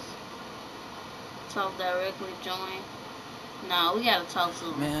clothes. Talk directly, join. No, we gotta talk to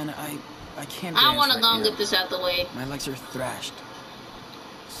him. Man, I can't. I wanna go and get this out the way. My legs are thrashed.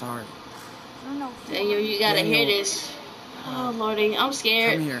 Sorry. No, Daniel, you gotta hear this. Oh, Lordy, I'm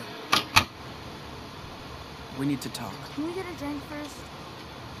scared. Come here. We need to talk. Can we get a drink first?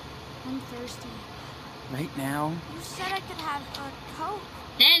 I'm thirsty. Right now? You said I could have a Coke.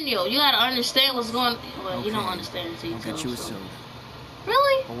 Daniel, you gotta understand what's going on. Well, okay. You don't understand until you I'll get you a soda.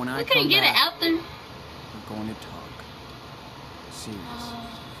 Really? But when I couldn't get it out there. We're going to talk. Serious.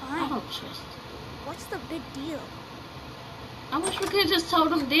 Fine. I don't trust it. What's the big deal? I wish we could have just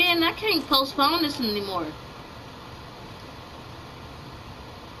told him then. I can't postpone this anymore.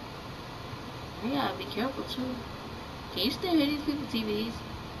 You gotta be careful too. Can you still hear these people's TVs?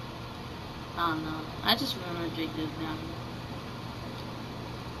 Oh no. I just remember to drink this down.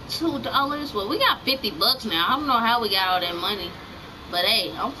 $2? Well, we got $50 now. I don't know how we got all that money. But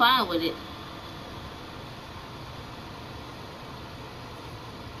hey, I'm fine with it.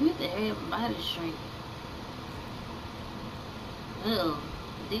 We need to hurry up and buy this drink. Ugh,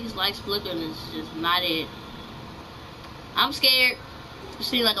 these lights flickering is just not it. I'm scared. This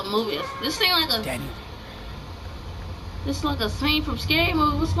seems like a movie. This seems like a Daniel. This is like a scene from Scary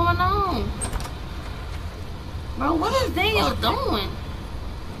Movie. What's going on, bro? What is Daniel doing?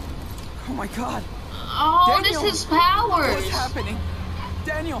 Oh my God! Oh, Daniel, this is his powers. What's happening?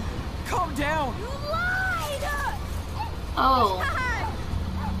 Daniel, calm down. You lied. Oh,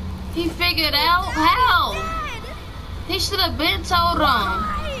 he figured out how. He should have been told him.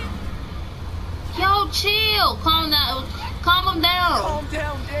 Yo, chill. Calm down. Calm him down. Calm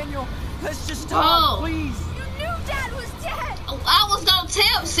down, Daniel. Let's just talk, please. You knew Dad was dead. I was gonna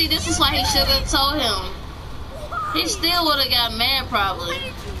tell. See, this is why he should have told him. Why? He still would have got mad, probably. Why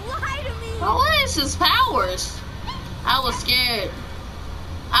did you lie to me? Bro, what is his powers? I was scared.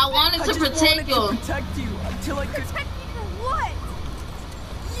 I wanted to protect him. To protect you until I could. Protect me from what?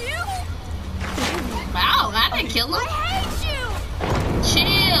 You? Wow, I didn't kill him. I hate you.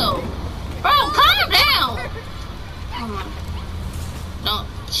 Chill. Bro, calm down. Don't.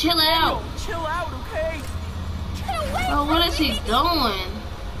 Chill out. Chill out, okay? Get away Bro, what is he doing?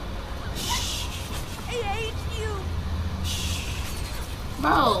 I hate you.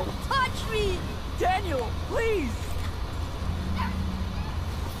 Bro. Don't touch me. Daniel, please.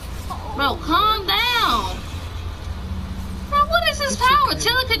 Bro, calm down. Bro, what is his power?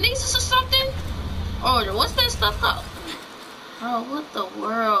 Telekinesis or something? Oh, what's that stuff called? Oh, what the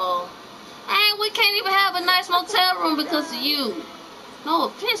world? Hey, we can't even have a nice motel room because of you. No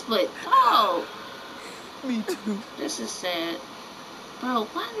offense, but oh. Me too. This is sad. Bro,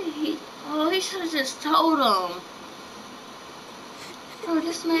 why did he? Oh, he should have just told him. Bro,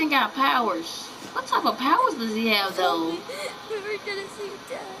 this man got powers. What type of powers does he have, though? We were gonna see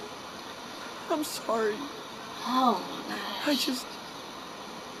Dad. I'm sorry. Oh my gosh. I just...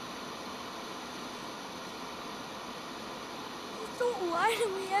 Don't lie to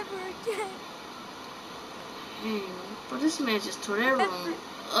me ever again. Bro, this man just tore that room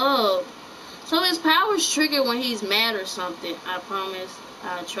up. So his powers trigger when he's mad or something. I promise.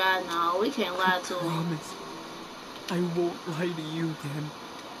 I'll try. No, we can't lie to him. I promise. I won't lie to you again.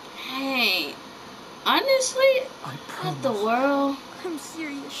 Hey, honestly, I promise. what the world? I'm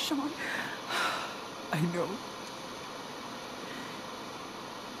serious, Sean. I know.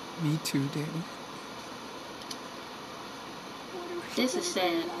 Me too, Danny. This is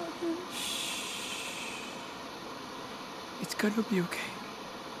sad. It's gonna be okay.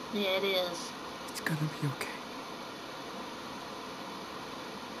 Yeah, it is. It's gonna be okay.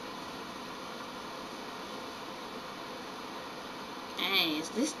 Hey, is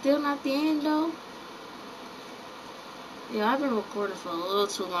this still not the end, though? Yeah, I've been recording for a little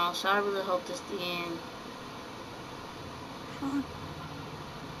too long, so I really hope this is the end. Sean,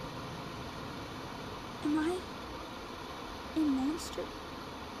 am I a monster?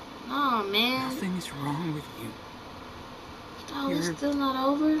 Oh, man. Nothing is wrong with you. Oh, it's still not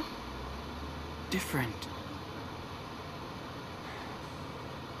over? Different.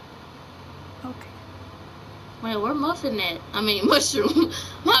 Okay. Wait, where Muffin at? I mean, Mushroom.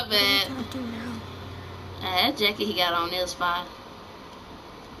 My bad. What are we gonna do now? That jacket he got on is fine.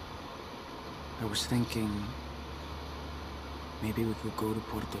 I was thinking maybe we could go to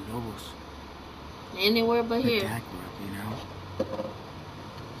Puerto Lobos. Anywhere but here. Dad grew up, you know?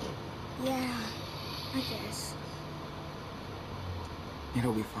 Yeah, I guess.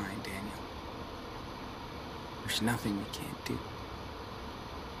 It'll be fine, Daniel. There's nothing we can't do.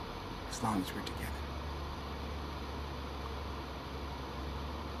 As long as we're together.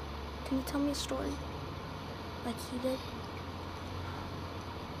 Can you tell me a story? Like he did?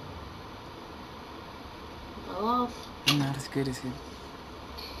 Go off. I'm not as good as him.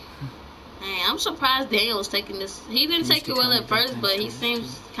 Man, I'm surprised Daniel was taking this. He didn't take it well at first, but he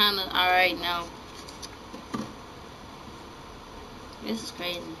seems kind of alright now. This is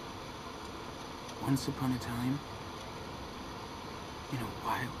crazy. Once upon a time, in a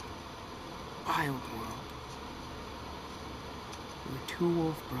wild world, there were two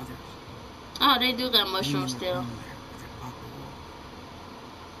wolf brothers. Oh, they do got mushrooms still.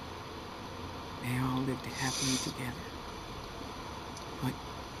 They all lived happily together. But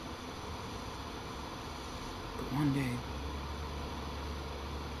one day,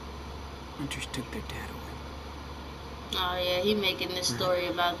 hunters took their dad away. Oh yeah, he making this story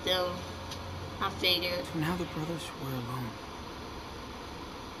about them. I figured. So now the brothers were alone.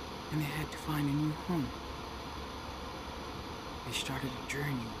 And they had to find a new home. They started a journey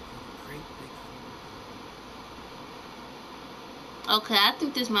through the great big forest. Okay, I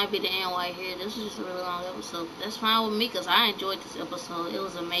think this might be the end right here. This is just a really long episode. That's fine with me because I enjoyed this episode. It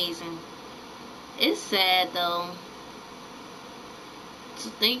was amazing. It's sad though. To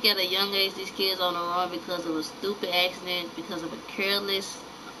think at a young age these kids on the run because of a stupid accident, because of a careless,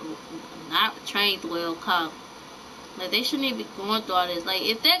 not trained well cop. Like, they shouldn't even be going through all this. Like,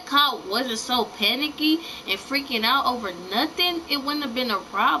 if that cop wasn't so panicky and freaking out over nothing, it wouldn't have been a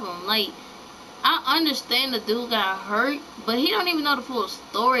problem. Like, I understand the dude got hurt, but he don't even know the full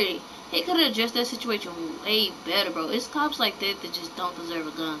story. He could have addressed that situation way better, bro. It's cops like that that just don't deserve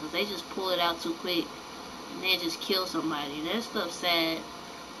a gun because they just pull it out too quick and then just kill somebody. That stuff's sad.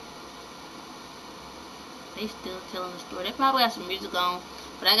 They still telling the story. They probably got some music on,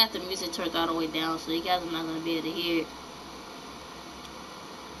 but I got the music turned all the way down, so you guys are not gonna be able to hear it.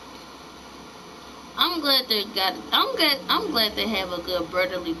 I'm glad they have a good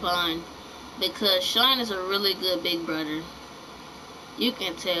brotherly bond because Sean is a really good big brother. You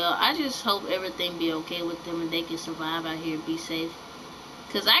can tell. I just hope everything be okay with them and they can survive out here and be safe.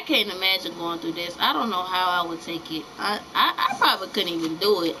 Cause I can't imagine going through this. I don't know how I would take it. I probably couldn't even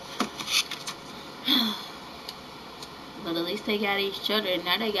do it. But at least they got each other. And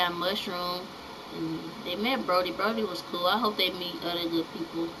now they got Mushroom. And they met Brody. Brody was cool. I hope they meet other good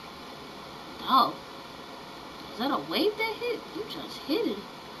people. Oh. Is that a wave that hit? You just hit it.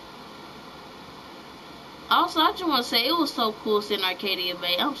 Also, I just want to say, it was so cool seeing Arcadia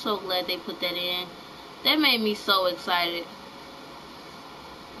Bay. I'm so glad they put that in. That made me so excited.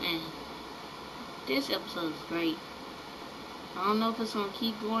 Man. this episode is great. I don't know if it's gonna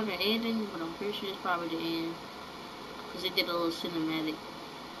keep going or ending, but I'm pretty sure it's probably the end. Because it did a little cinematic.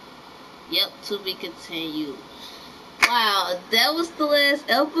 Yep, to be continued. Wow, that was the last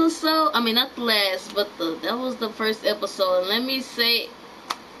episode. I mean, not the last, but that was the first episode. And let me say,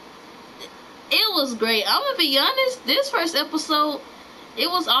 it was great. I'm gonna be honest, this first episode, it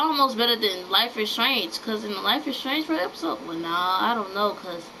was almost better than Life is Strange. Because in the Life is Strange first episode, well, nah, I don't know.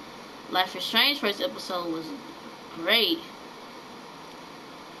 Because Life is Strange first episode was great.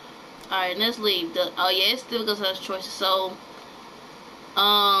 Alright, let's leave. Oh yeah, it still goes as choices. So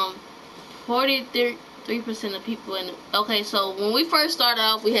 43% of people in okay, so when we first started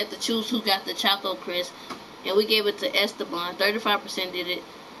off, we had to choose who got the Choco Crisp, and we gave it to Esteban. 35% did it,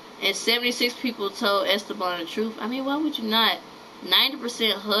 and 76 people told Esteban the truth. I mean, why would you not?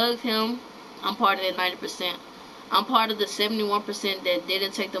 90% hugged him. I'm part of that 90%. I'm part of the 71% that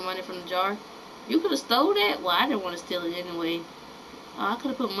didn't take the money from the jar. You could have stole that? Well, I didn't want to steal it anyway. Oh, I could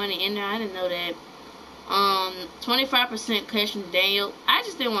have put money in there. I didn't know that. 25% questioned Daniel. I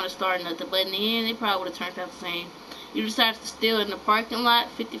just didn't want to start nothing, but in the end, they probably would have turned out the same. You decided to steal in the parking lot.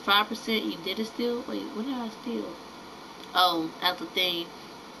 55%. You didn't steal. Wait, what did I steal? Oh, at the thing.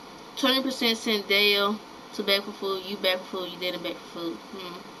 20% sent Dale to beg for food. You begged for food. You didn't beg for food.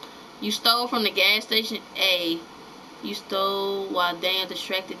 You stole from the gas station. A. You stole while Daniel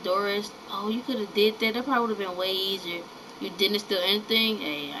distracted Doris. Oh, you could have did that. That probably would have been way easier. You didn't steal anything.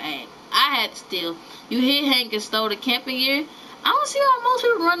 Hey, I had to steal. You hit Hank and stole the camping gear. I don't see how most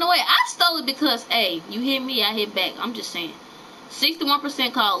people run away. I stole it because, hey, you hit me, I hit back. I'm just saying.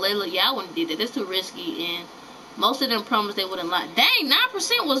 61% called Layla. Yeah, I wouldn't do that. That's too risky. And most of them promised they wouldn't lie. Dang,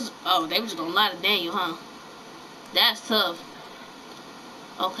 9% was, oh, they were just gonna lie to Daniel, huh? That's tough.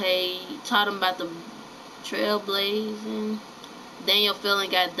 Okay, taught him about the trailblazing. Daniel fell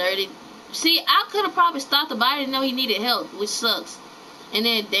and got dirty. See, I could have probably stopped the body and know he needed help, which sucks. And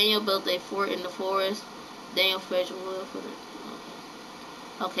then Daniel built a fort in the forest. Daniel fetched wood for the...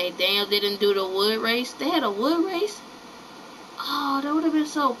 Okay, Daniel didn't do the wood race. They had a wood race? Oh, that would have been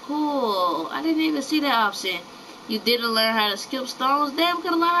so cool. I didn't even see that option. You didn't learn how to skip stones. Damn, we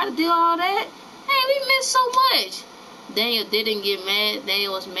could have learned how to do all that. Hey, we missed so much. Daniel didn't get mad.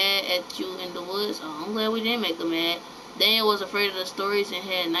 Daniel was mad at you in the woods. Oh, I'm glad we didn't make him mad. Daniel was afraid of the stories and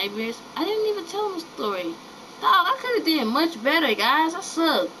had nightmares. I didn't even tell him a story. Dog, I could have did much better, guys. I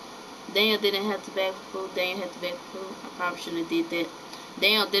suck. Daniel didn't have to beg for food. Daniel had to beg for food. I probably shouldn't have did that.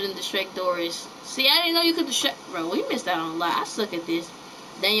 Daniel didn't distract Doris. See, I didn't know you could distract. Bro, we missed out on a lot. I suck at this.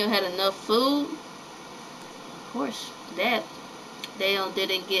 Daniel had enough food. Of course, that. Daniel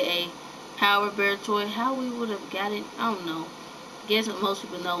didn't get a Power Bear toy. How we would have got it, I don't know. Guess what most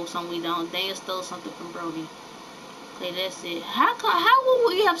people know, some we don't. Daniel stole something from Brody. Okay, that's it. How would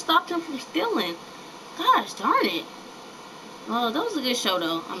we have stopped him from stealing? Gosh darn it. Oh, that was a good show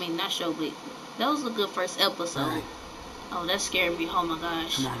though. I mean, not show, but that was a good first episode. Right. Oh, that scared me. Oh my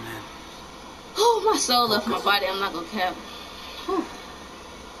gosh. Come on, man. Oh, my soul left my body. I'm not gonna cap. Whew.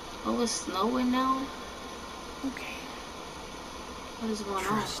 Oh, it's snowing now? Okay. What is going on?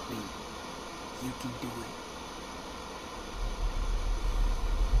 Trust me. You can do it.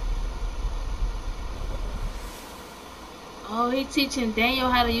 Oh, he's teaching Daniel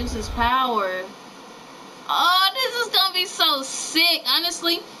how to use his power. Oh, this is gonna be so sick.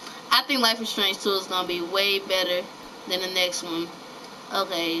 Honestly, I think Life is Strange 2 is gonna be way better than the next one.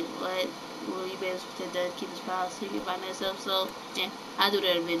 Okay, what? Will you be able to protect that, keep his power secret by next episode? Yeah, I'll do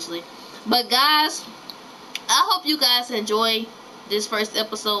that eventually. But guys, I hope you guys enjoy this first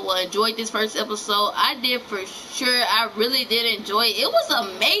episode. Well, enjoyed this first episode. I did for sure. I really did enjoy it. It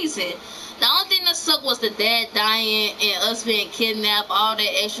was amazing. The only thing that sucked was the dad dying and us being kidnapped, all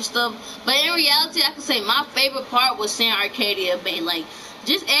that extra stuff. But in reality, I can say my favorite part was seeing Arcadia Bay. Like,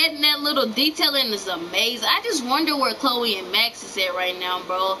 just adding that little detailing is amazing. I just wonder where Chloe and Max is at right now,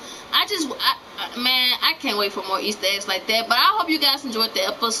 bro. Man, I can't wait for more Easter eggs like that. But I hope you guys enjoyed the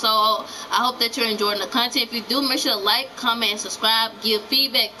episode. I hope that you're enjoying the content. If you do, make sure to like, comment, and subscribe. Give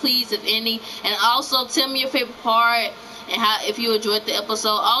feedback, please, if any. And also, tell me your favorite part and how, if you enjoyed the episode.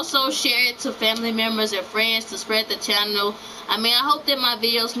 Also, share it to family members and friends to spread the channel. I mean, I hope that my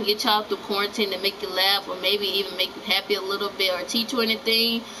videos can get y'all through quarantine and make you laugh, or maybe even make you happy a little bit, or teach you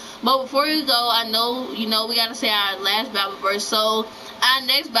anything. But before we go, I know, we gotta say our last Bible verse. So our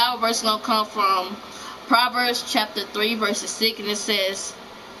next Bible verse is gonna come from Proverbs chapter 3 verses 6, and it says,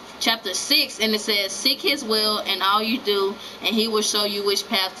 chapter 6, and it says, seek his will in all you do, and he will show you which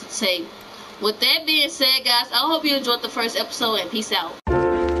path to take. With that being said, guys, I hope you enjoyed the first episode, and peace out.